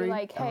just Deadpool to be 3?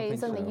 like, I don't hey, he's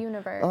think in so. the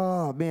universe.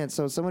 Oh man!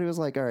 So somebody was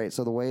like, "All right,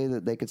 so the way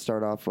that they could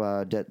start off,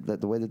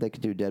 the way that they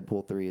could do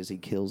Deadpool 3 is he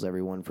kills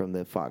everyone from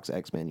the Fox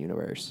X-Men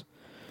universe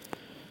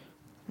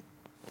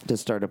to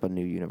start up a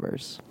new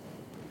universe."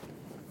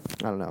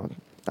 I don't know.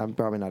 I'm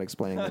probably not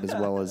explaining that as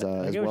well as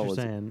I as get what well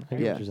you're as saying. I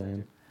get yeah. what you're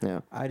saying. yeah.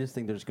 I just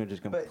think they're just going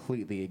to But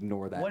completely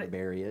ignore that what- and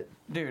bury it.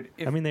 Dude,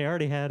 if, I mean, they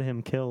already had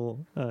him kill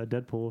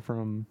Deadpool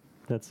from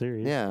that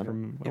series. Yeah.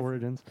 From If-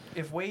 Origins.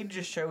 if Wade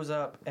just shows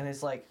up and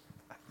is like,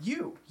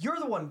 you're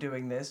the one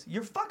doing this.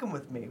 You're fucking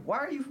with me. Why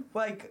are you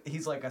like?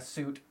 He's like a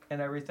suit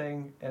and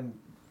everything, and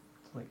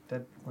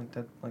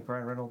like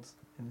Ryan Reynolds,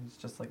 and he's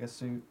just like a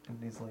suit, and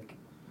he's like,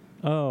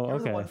 Oh, you're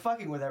the okay. one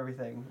fucking with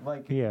everything.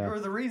 Like, Yeah. you're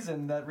the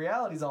reason that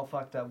reality's all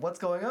fucked up. What's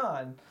going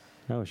on?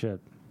 Oh shit.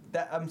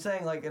 That I'm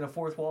saying, like in a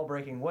fourth wall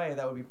breaking way,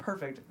 that would be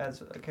perfect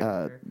as a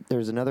character.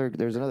 There's another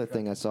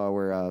thing I saw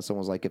where someone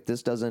was like, if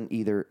this doesn't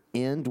either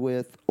end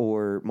with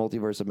or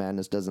Multiverse of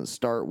Madness doesn't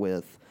start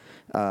with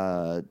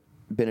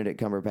Benedict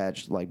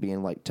Cumberbatch like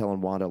being like telling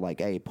Wanda like,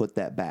 hey, put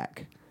that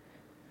back.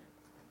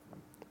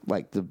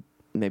 Like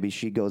maybe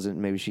she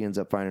ends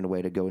up finding a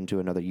way to go into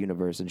another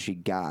universe and she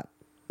got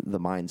the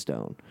Mind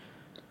Stone.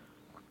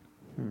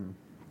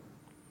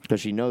 Because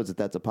she knows that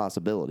that's a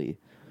possibility.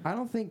 I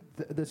don't think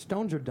the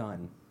stones are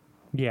done.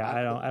 Yeah,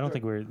 I- I don't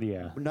think we're.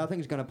 Yeah.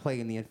 Nothing's going to play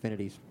in the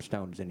Infinity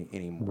Stones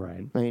anymore.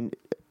 Right. I mean,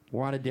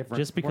 We're on a different.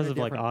 Just we're on because a of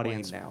like different plane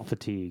audience now.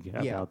 fatigue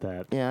Yeah. about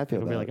that. Yeah, I feel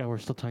People be that. like, oh, we're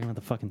still talking about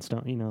the fucking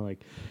stone. You know, like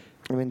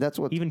I mean that's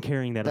what even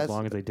carrying that as that's-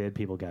 long as they did,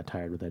 people got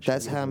tired with that.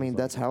 that's shit. how I mean It's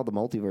that's like- how the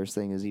multiverse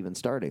thing is even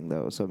starting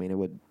though. So I mean it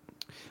would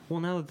Well,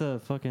 now that the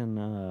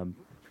fucking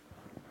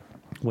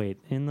wait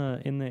in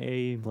the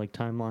A like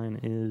timeline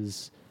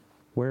is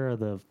where's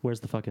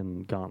the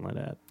fucking gauntlet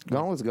at?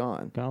 Gauntlet's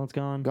gone. Gauntlet's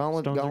gone.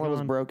 Gauntlet Stones are was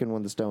gone? broken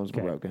when the stones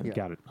Okay. were broken. Yeah.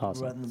 Got it.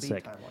 Awesome. Run the beat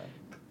Sick.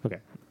 timeline. Okay.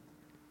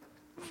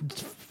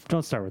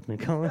 Don't start with me,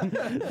 Colin.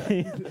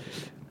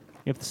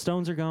 If the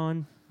stones are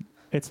gone,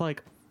 it's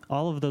like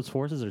all of those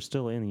forces are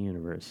still in the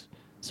universe.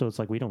 So it's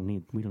like we don't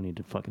need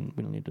to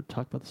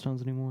talk about the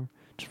stones anymore.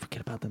 Just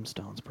forget about them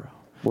stones, bro.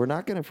 We're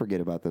not going to forget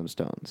about them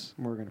stones.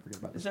 We're going to forget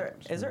about Is the there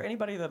stones. is there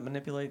anybody that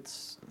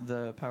manipulates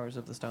the powers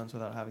of the stones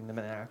without having them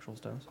in actual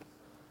stones?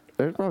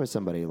 There's probably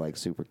somebody like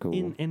super cool.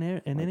 In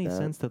like any that.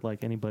 sense that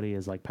like anybody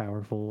is like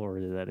powerful or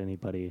that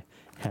anybody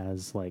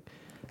has like,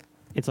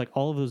 it's like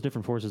all of those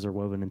different forces are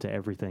woven into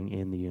everything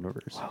in the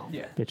universe.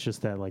 Yeah. It's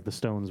just that like the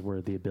stones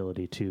were the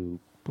ability to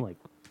like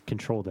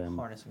control them.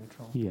 Harness and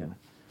control. Yeah.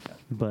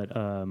 But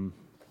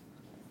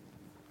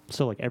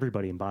so like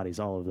everybody embodies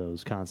all of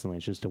those constantly.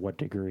 It's just to what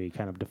degree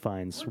kind of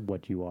defines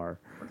what you are.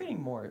 We're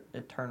getting more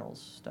Eternals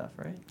stuff,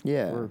 right?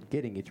 Yeah. We're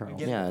getting Eternals.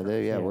 Getting Yeah,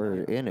 Eternals. yeah, Yeah. we're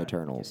Not in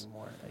Eternals. Getting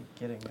more,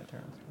 getting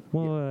Eternals.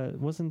 Well,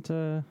 wasn't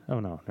oh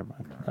no, never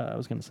mind. I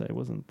was gonna say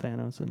wasn't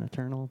Thanos an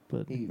Eternal,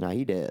 but He- Nah,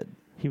 he did.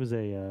 he was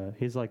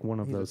he's like one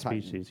of He's a those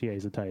Titan. species. Yeah,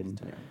 he's a Titan.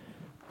 Yeah.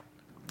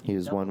 He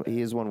is Double one. dead.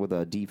 He is one with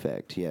a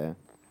defect. Yeah.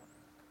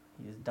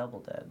 He is double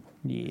dead.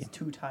 Yeah. He's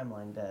 2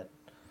 timeline dead.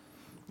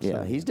 Yeah,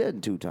 So- he's dead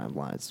in 2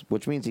 timelines,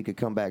 which means he could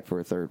come back for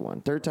a third one.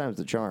 Third time's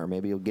the charm.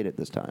 Maybe he'll get it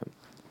this time,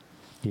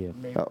 Yeah.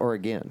 Maybe, or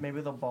again. maybe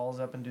they'll balls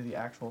up and do the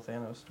actual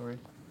Thanos story.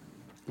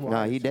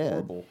 Nah, he it's dead.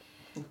 horrible.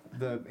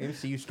 The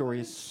MCU story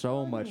is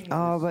so much.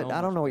 Oh, is but so I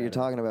don't much know what you're better.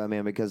 talking about,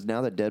 man. Because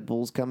now that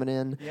Deadpool's coming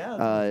in, Yeah, that's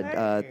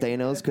what I'm saying.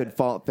 Thanos could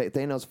fall.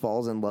 Thanos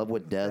falls in love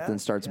with death and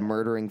starts Yeah.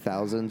 murdering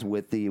thousands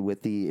with the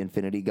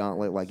Infinity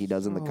Gauntlet, like he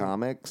does in the So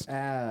comics.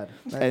 Bad.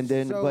 And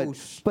then,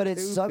 That's but it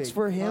so sucks stupid.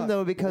 for him Fuck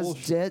though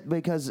bullshit.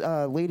 because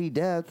Lady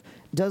Death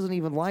doesn't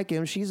even like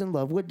him. She's in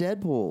love with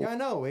Deadpool. Yeah, I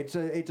know. It's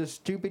a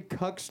stupid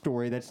cuck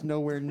story that's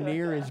nowhere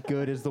near as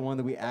good as the one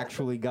that we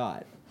actually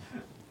got.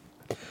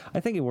 I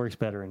think it works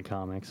better in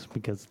comics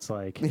because it's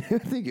like I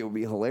think it would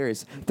be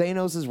hilarious.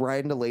 Thanos is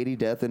riding to Lady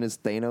Death in his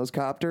Thanos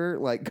copter.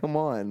 Like, come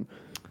on.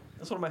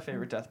 That's one of my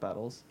favorite death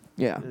battles.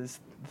 Yeah. Is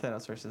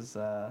Thanos versus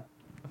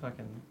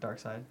fucking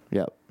Darkseid.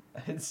 Yep.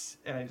 And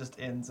it just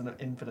ends in an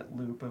infinite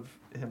loop of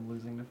him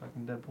losing to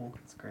fucking Deadpool.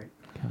 It's great.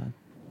 God.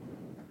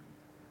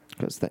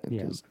 Because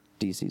Yeah.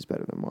 DC's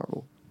better than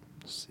Marvel.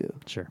 So,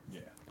 Sure.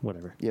 Yeah.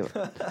 Whatever. yeah,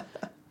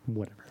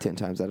 Whatever. 10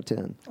 times out of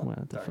 10.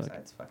 What the fuck?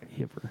 Darkseid's fucking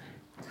Ever.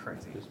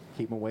 crazy.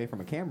 Keep him away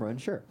from a camera,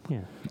 and sure.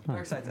 Yeah. Oh,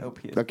 Darkseid's OP.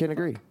 I can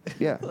agree.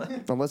 Yeah,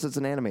 unless it's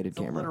an animated It's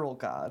a camera. literal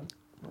god.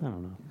 I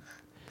don't know.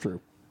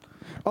 True.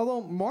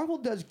 Although Marvel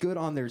does good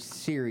on their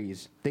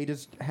series, they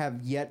just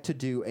have yet to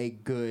do a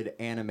good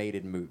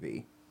animated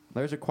movie.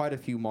 There's quite a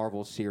few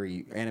Marvel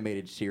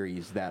animated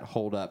series that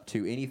hold up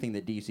to anything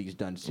that DC's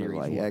done series.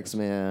 Like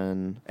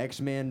X-Men.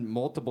 X-Men,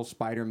 multiple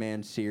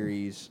Spider-Man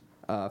series,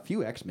 a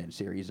few X-Men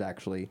series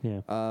actually.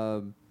 Yeah.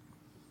 I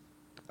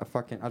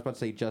was about to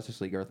say Justice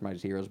League, Earth's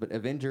Mightiest Heroes, but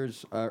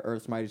Avengers,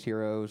 Earth's Mightiest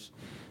Heroes.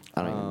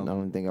 I don't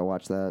even think I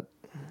watched that.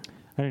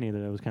 I didn't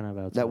either. That was kind of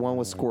outside. That one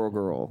was Squirrel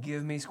Girl.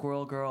 Give me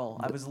Squirrel Girl.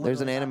 I was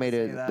There's an literally about to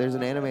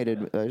say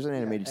animated. that. There's an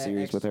animated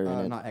series with her in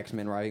it. Not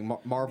X-Men Rising,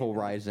 Marvel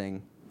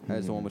Rising.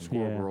 That's the one with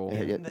Squirrel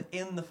Yeah. Girl.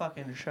 in the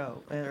fucking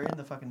show or in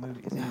the fucking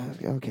movies.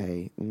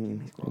 Okay,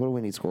 what do we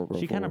need Squirrel Girl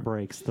She for? kind of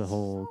breaks the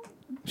whole.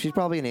 She's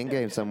probably an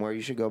in-game somewhere.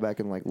 You should go back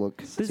and like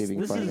look, see if you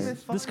can find her.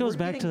 This goes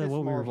back to what we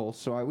were. Marvel,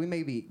 so we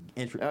may be.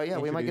 Oh yeah,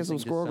 we might get some introducing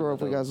Squirrel to Girl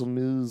if we got those some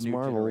news new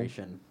Marvel.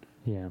 generation.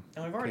 Yeah.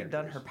 And we've already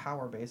done her Characters.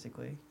 power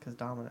basically because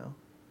Domino.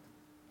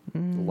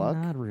 Luck?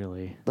 Not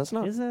really. That's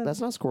not. Is it? That's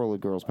not Squirrel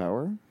Girl's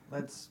power.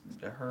 That's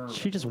her.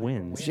 She just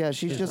wins. Yeah,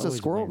 she's She just a always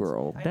Squirrel wins.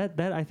 Girl.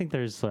 That I think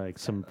there's like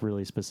some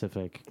really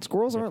specific.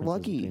 Squirrels aren't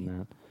differences lucky.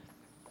 between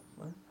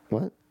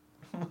What?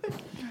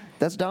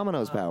 That's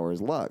Domino's power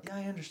is luck. Yeah,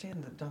 I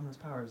understand that Domino's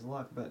power is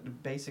luck,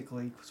 but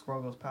basically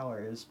Squirrel Girl's power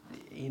is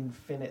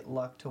infinite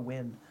luck to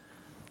win.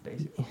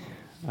 Basically,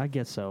 that. I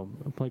guess so.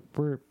 Like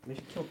I mean,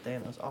 she killed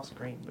Thanos off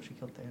screen, but she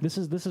killed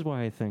Thanos. this is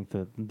why I think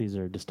that these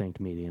are distinct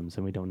mediums,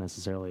 and we don't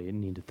necessarily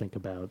need to think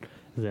about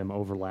them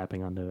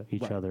overlapping onto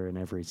each Right. other in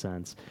every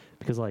sense.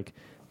 Because like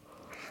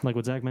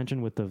what Zach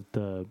mentioned with the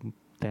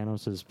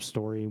Thanos'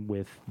 story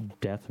with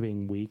death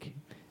being weak,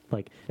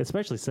 like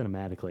especially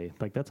cinematically,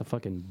 like that's a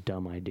fucking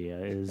dumb idea.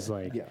 Is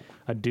like Yeah.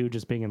 a dude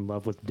just being in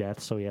love with death,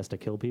 so he has to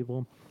kill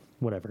people.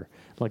 Whatever.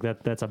 Like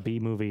that's a B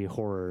movie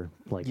horror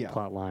like Yeah.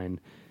 plot line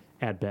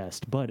at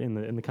best. But in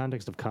the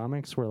context of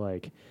comics, where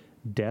like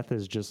death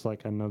is just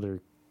like another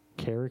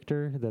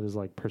character that is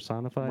like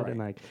personified, and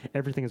Right. like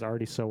everything is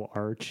already so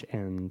arch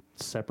and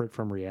separate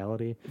from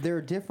reality. There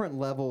are different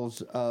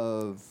levels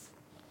of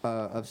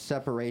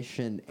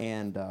separation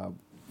and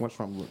what's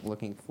what I'm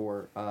looking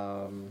for.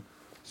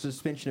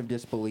 Suspension of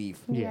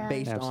disbelief Yeah.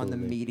 based on the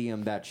Absolutely.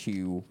 medium that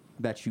you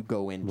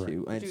go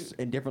into, and it's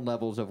in different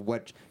levels of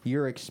what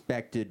you're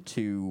expected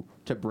to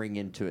bring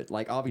into it.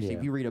 Like obviously, if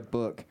Yeah. you read a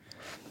book,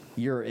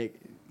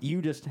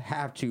 you just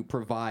have to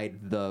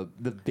provide the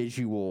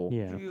visual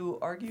Yeah. Would you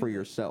argue for that-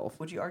 yourself.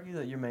 Would you argue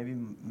that you're maybe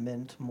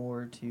meant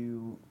more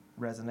to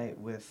resonate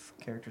with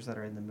characters that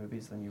are in the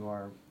movies than you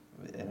are,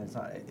 and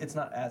it's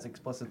not as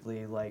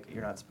explicitly like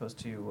you're not supposed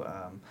to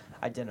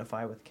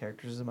identify with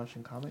characters as much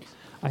in comics?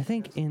 I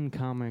think in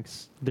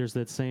comics, there's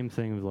that same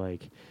thing of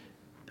like,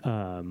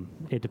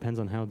 it depends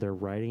on how they're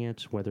writing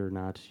it, whether or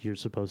not you're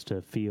supposed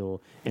to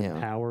feel Yeah.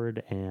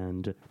 empowered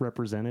and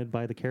represented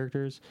by the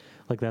characters.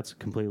 Like that's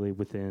completely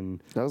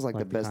within. That was like the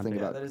the best thing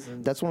context. about. that is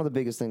in- That's one of the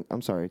biggest things.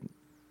 I'm sorry.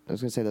 I was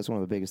gonna say that's one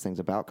of the biggest things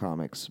about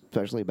comics,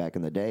 especially back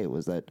in the day,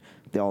 was that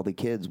all the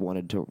kids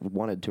wanted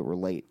to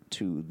relate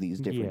to these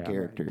different Yeah.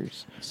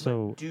 characters.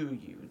 So Do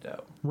you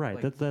though?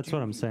 Right, Like, that's do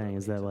what I'm you saying,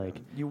 is relate that, to like-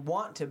 them? you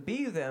want to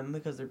be them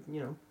because they're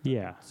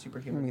yeah, I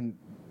superhuman. mean,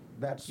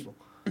 that's people.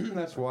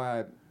 that's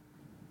why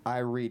I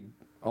read.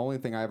 Only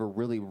thing I ever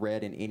really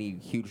read in any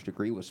huge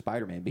degree was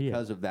Spider-Man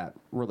because of that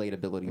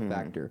relatability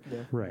factor.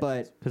 Yeah. right.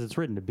 But because it's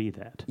written to be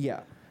that.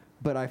 yeah,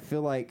 but I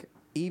feel like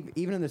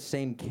even in the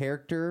same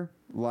character,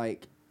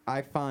 like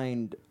I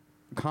find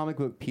comic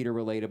book Peter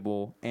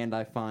relatable, and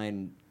I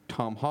find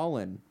Tom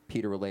Holland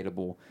Peter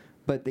relatable,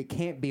 but they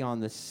can't be on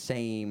the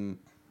same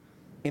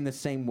in the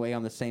same way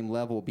on the same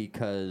level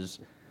because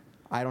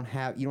you don't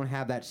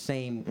have that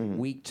same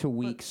week to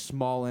week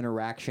small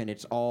interaction.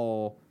 It's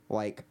all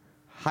like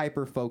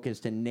hyper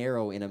focused and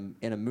narrow in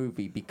a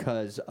movie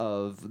because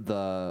of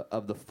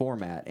the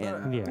format But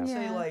and I Yeah. would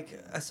say, Yeah.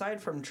 like, aside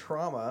from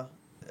trauma,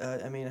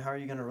 I mean, how are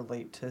you going to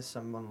relate to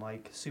someone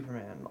like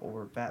Superman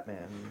or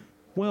Batman?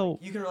 Well,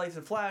 You can relate to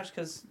the Flash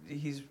because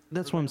he's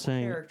That's what I'm relatable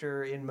saying.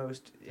 Character in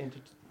most.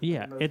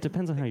 yeah, most it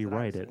depends on how things you that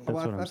I've write seen. it. That's Well,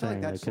 what I I'm feel like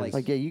saying. that's 'cause- like-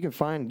 Like yeah, you can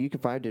find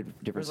different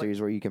There's, like-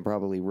 series where you can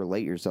probably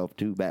relate yourself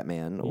to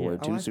Batman or Yeah.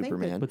 to Oh, I think that-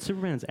 Superman. but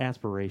Superman's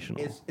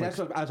aspirational. That's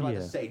what I was about yeah.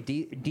 to say.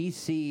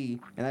 DC,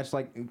 and that's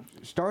like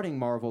starting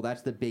Marvel.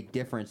 That's the big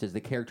difference. Is the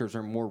characters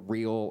are more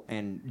real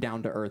and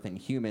down to earth and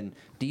human.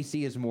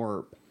 DC is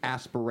more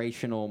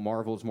aspirational,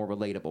 Marvel's more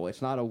relatable.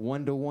 It's not a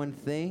one-to-one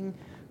thing,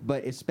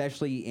 but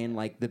especially in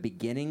like the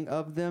beginning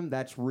of them,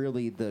 that's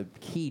really the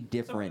key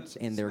difference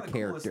in their some of the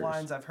characters. coolest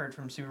lines I've heard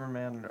from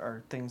Superman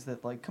are things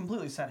that like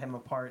completely set him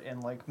apart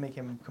and like make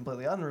him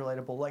completely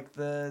unrelatable. Like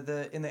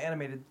the in the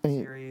animated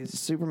series,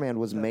 Superman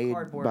was the made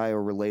cardboard- by a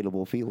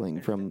relatable feeling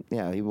from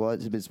he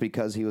was. It's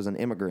because he was an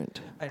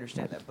immigrant. I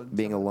understand that, but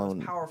being some of the alone.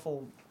 most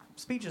powerful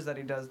speeches that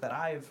he does that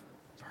I've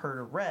heard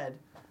or read,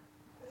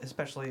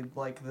 especially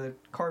like the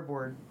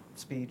cardboard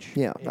speech.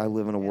 Yeah, I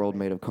live in a world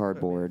made of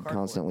cardboard. cardboard,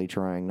 constantly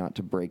trying not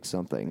to break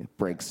something,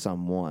 break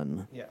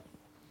someone. Yeah.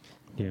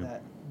 Yeah.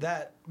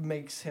 That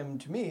makes him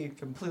to me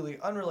completely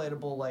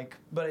unrelatable. Like,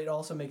 but it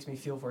also makes me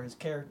feel for his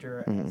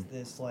character as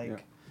this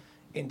like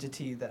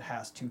entity that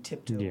has to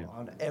tiptoe Yeah.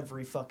 on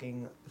every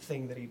fucking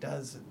thing that he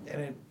does,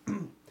 and it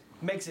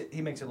makes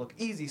it look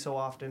easy so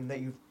often that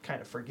you kind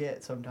of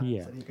forget sometimes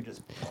Yeah. that he could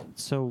just.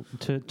 So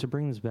to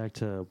bring this back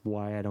to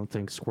why I don't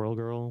think Squirrel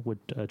Girl would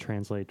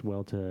translate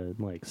well to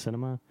like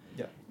cinema,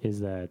 Yeah. is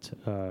that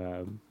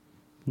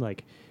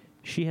like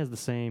she has the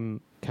same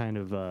kind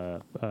of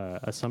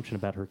assumption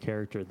about her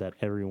character that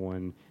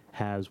everyone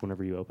has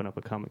whenever you open up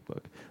a comic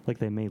book. Like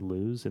they may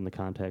lose in the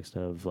context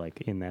of like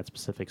in that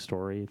specific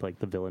story, like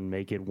the villain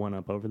may get one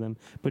up over them,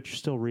 but you're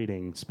still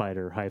reading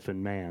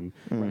Spider-Man,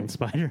 and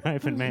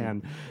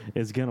Spider-Man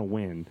is gonna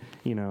win,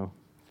 you know.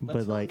 But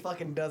Until like he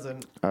fucking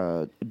doesn't.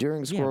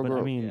 During yeah, Squirrel but Girl,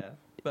 I mean, Yeah.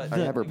 But I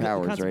have her the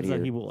powers concept right is that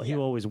here. he will Yeah.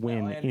 always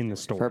win I in the understand.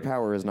 story. her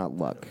power is not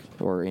luck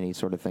or any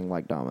sort of thing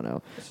like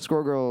Domino.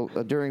 Squirrel Girl,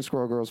 during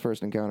Squirrel Girl's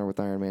first encounter with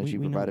Iron Man, We she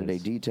know provided a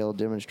this. detailed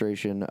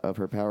demonstration of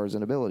her powers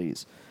and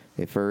abilities.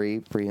 A furry,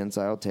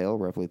 prehensile tail,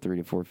 roughly 3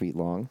 to 4 feet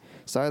long,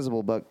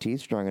 sizable buck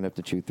teeth strong enough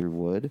to chew through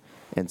wood,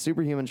 and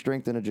superhuman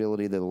strength and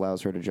agility that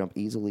allows her to jump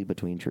easily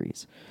between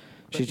trees.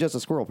 She's just a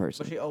squirrel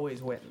person. But she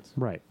always wins.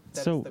 Right.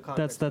 That So is the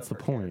context that's of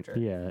the her point. character.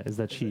 Yeah, is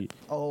that she?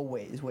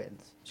 Always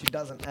wins. She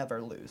doesn't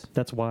ever lose.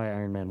 That's why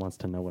Iron Man wants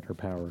to know what her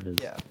power is.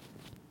 Yeah.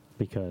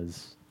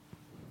 Because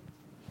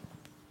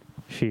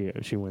she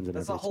wins in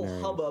That's every the whole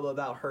scenario. hubbub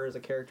about her as a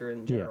character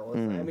in general.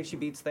 I mean, she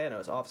beats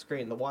Thanos off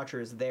screen. The Watcher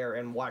is there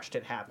and watched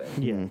it happen.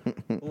 Yeah.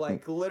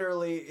 Like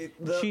literally,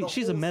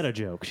 She's a meta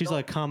joke. She's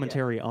like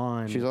commentary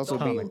on. She's also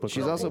comic book she's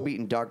writing. also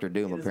beaten Doctor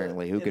Doom It is a-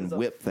 apparently, who it can is a-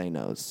 whip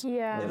Thanos.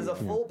 Yeah. It is a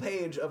full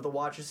page of the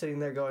Watcher sitting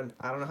there going,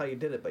 "I don't know how you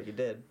did it, but you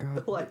did."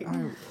 Like,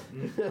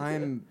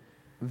 I'm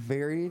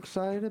very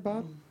excited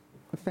about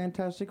the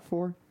Fantastic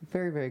Four.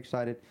 Very, very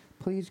excited.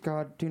 Please,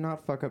 God, do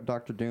not fuck up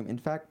Doctor Doom. In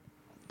fact,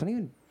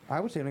 I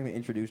would say don't even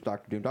introduce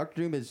Doctor Doom.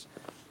 Doctor Doom is,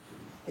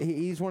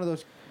 he's one of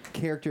those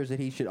characters that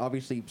he should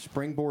obviously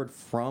springboard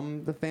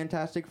from the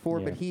Fantastic Four,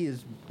 Yeah. but he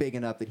is big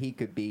enough that he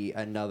could be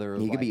another.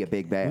 He could be a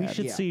big bad. We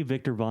should Yeah. see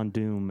Victor Von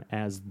Doom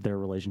as their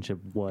relationship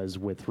was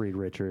with Reed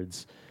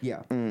Richards,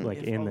 Yeah. like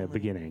if in the only-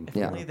 beginning. If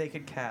Yeah. only they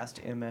could cast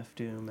MF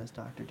Doom as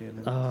Doctor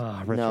Doom.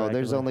 No,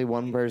 there's retroactively. only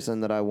one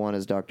person that I want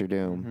as Doctor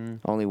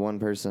Doom. Only one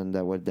person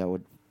that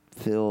would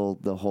fill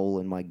the hole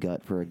in my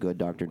gut for a good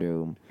Doctor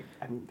Doom.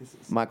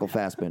 Michael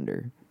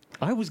Fassbender.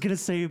 I was gonna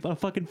say a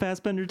fucking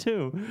Fassbender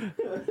too.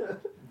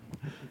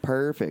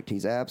 Perfect.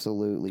 He's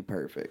absolutely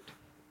perfect.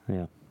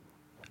 Yeah.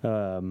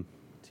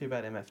 Too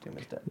bad MF Doom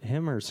is dead.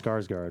 Him or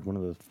Skarsgård, one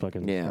of the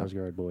fucking Yeah.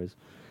 Skarsgård boys.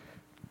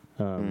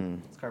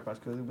 Scarpa's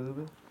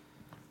Kulu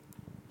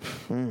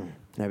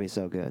That'd be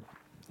so good.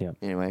 Yeah.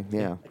 Anyway,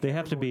 yeah. They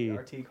have to be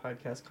RT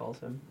podcast calls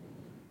him.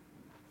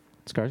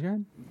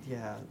 Skarsgård.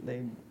 Yeah,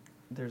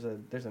 there's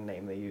a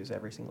name they use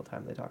every single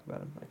time they talk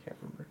about him. I can't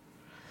remember.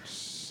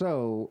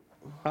 So,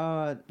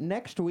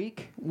 next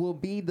week will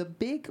be the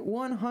big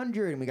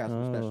 100, and we got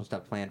some Oh. special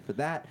stuff planned for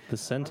that. The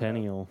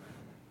Centennial.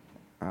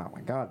 Oh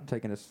my God,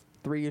 taking us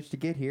 3 years to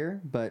get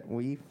here, but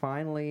we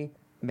finally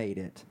made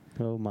it.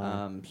 Oh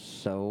my.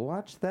 So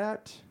watch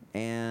that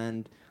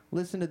and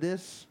listen to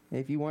this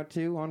if you want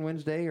to on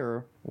Wednesday,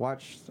 or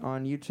watch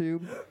on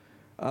YouTube.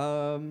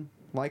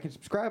 Like and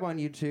subscribe on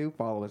YouTube.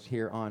 Follow us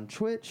here on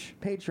Twitch,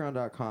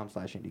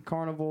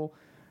 patreon.com/indiecarnival.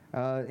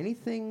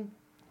 Anything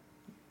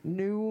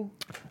new?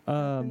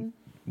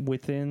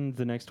 Within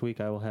the next week,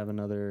 I will have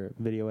another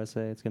video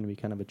essay. It's going to be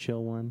kind of a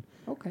chill one.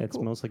 Okay, It's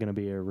cool. mostly going to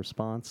be a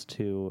response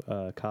to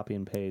copy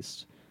and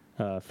paste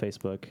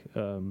Facebook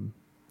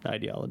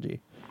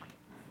ideology.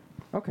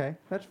 Okay,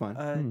 that's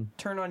fun.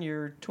 Turn on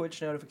your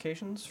Twitch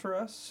notifications for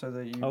us so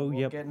that you Oh, will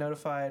yep. get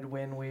notified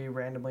when we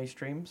randomly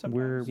stream.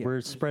 Sometimes. We're Yeah.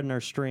 spreading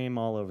our stream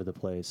all over the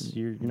place.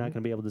 You're not going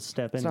to be able to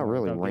step It's in not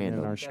really without getting in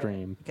random. our You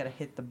stream. gotta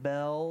hit the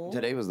bell.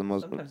 Today was the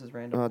most. Sometimes it's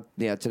random.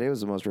 Yeah, today was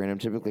the most random.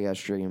 Typically, I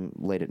stream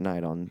late at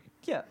night on.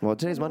 Yeah. Well,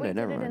 today's Monday. We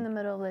Never did it in the mind.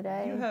 middle of the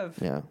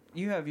day.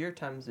 You have your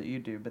times that you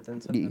do, but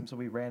then sometimes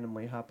we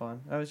randomly hop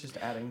on. I was just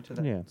adding to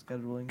that Yeah.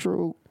 scheduling.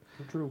 True.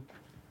 True.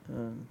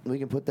 We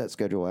can put that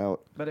schedule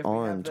out But if we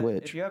on have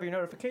Twitch. if you have your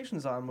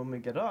notifications on when we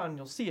get on,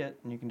 you'll see it,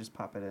 and you can just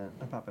pop it in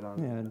and pop it on.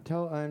 Yeah,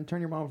 and turn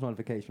your mom's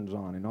notifications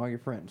on and all your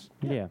friends.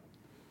 Yeah.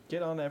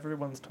 Get on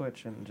everyone's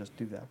Twitch and just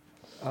do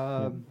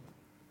that.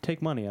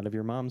 Take money out of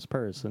your mom's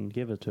purse and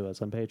give it to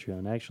us on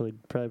Patreon. Actually,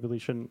 probably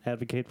shouldn't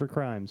advocate for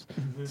crimes,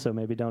 so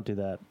maybe don't do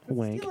that.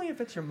 Wink. Stealing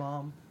if it's your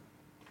mom.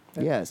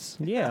 Yes.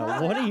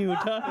 Yeah, what are you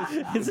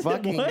talking?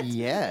 Fucking what?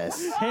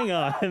 yes. Hang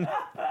on.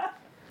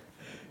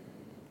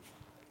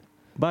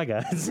 Bye,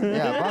 guys.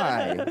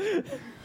 Yeah, bye.